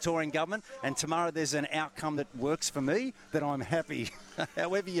Victoria and the Victorian government, and tomorrow there's an outcome that works for me, then I'm happy,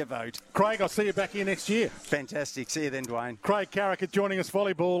 however you vote. Craig, I'll see you back here next year. Fantastic. See you then, Dwayne. Craig Carricker joining us,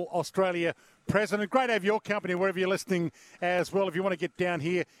 Volleyball Australia President. Great to have your company wherever you're listening as well. If you want to get down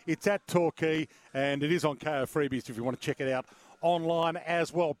here, it's at Torquay, and it is on KO Freebies if you want to check it out online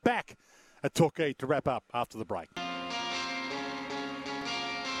as well. Back at Torquay to wrap up after the break.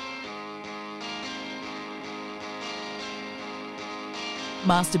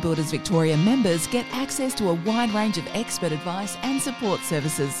 Master Builders Victoria members get access to a wide range of expert advice and support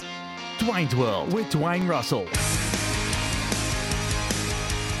services. Dwayne's World with Dwayne Russell.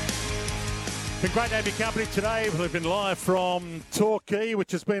 Been great to have your company today. We've been live from Torquay,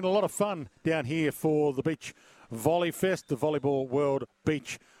 which has been a lot of fun down here for the Beach Volley Fest, the Volleyball World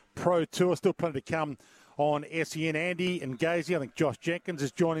Beach Pro Tour. Still plenty to come on SEN. Andy and Gazy, I think Josh Jenkins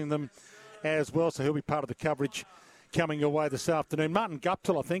is joining them as well, so he'll be part of the coverage coming your way this afternoon. Martin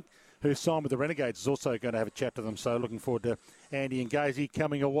Guptill, I think, who signed with the Renegades, is also going to have a chat to them. So looking forward to Andy and Gazy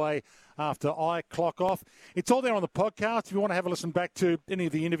coming away after I clock off. It's all there on the podcast. If you want to have a listen back to any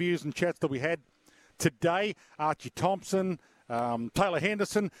of the interviews and chats that we had today, Archie Thompson, Taylor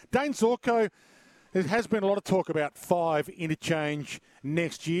Henderson, Dane Zorko. There has been a lot of talk about 5 interchange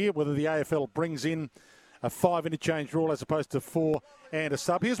next year, whether the AFL brings in a 5 interchange rule as opposed to 4 and a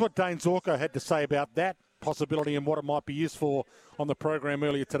sub. Here's what Dane Zorko had to say about that possibility and what it might be used for on the program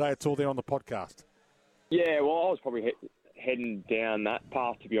earlier today. It's all there on the podcast. Yeah, well, I was probably heading down that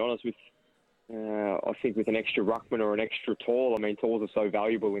path, to be honest, with I think with an extra ruckman or an extra tall. I mean, talls are so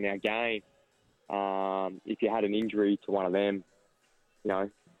valuable in our game. If you had an injury to one of them, you know,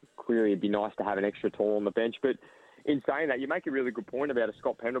 clearly it'd be nice to have an extra tall on the bench. But in saying that, you make a really good point about a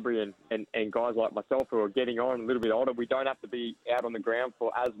Scott Pendlebury and guys like myself who are getting on a little bit older. We don't have to be out on the ground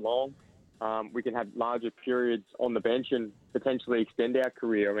for as long. We can have larger periods on the bench and potentially extend our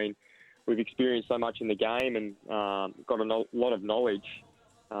career. I mean, we've experienced so much in the game and got a lot of knowledge.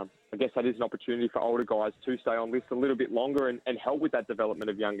 I guess that is an opportunity for older guys to stay on list a little bit longer and help with that development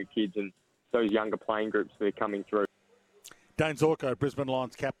of younger kids and those younger playing groups that are coming through. Dane Zorko, Brisbane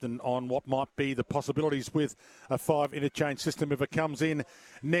Lions captain, on what might be the possibilities with a 5 interchange system if it comes in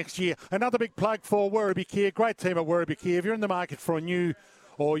next year. Another big plug for Werribee Kia. Great team at Werribee Kia. If you're in the market for a new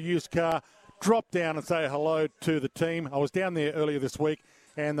or used car, drop down and say hello to the team. I was down there earlier this week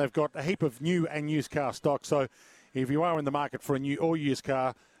and they've got a heap of new and used car stock. So if you are in the market for a new or used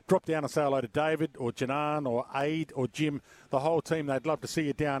car, drop down and say hello to David or Janan or Aid or Jim, the whole team. They'd love to see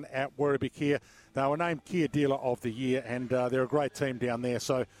you down at Werribee Kia. They were named Kia Dealer of the Year and they're a great team down there.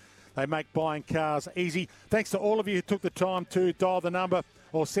 So they make buying cars easy. Thanks to all of you who took the time to dial the number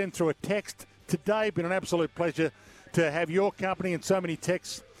or send through a text today. Been an absolute pleasure to have your company and so many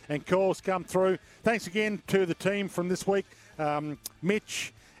texts and calls come through. Thanks again to the team from this week,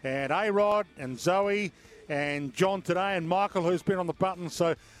 Mitch and A-Rod and Zoe and John today and Michael, who's been on the button.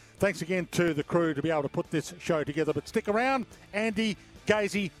 So thanks again to the crew to be able to put this show together. But stick around. Andy,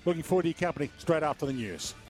 Gazy, looking forward to your company straight after the news.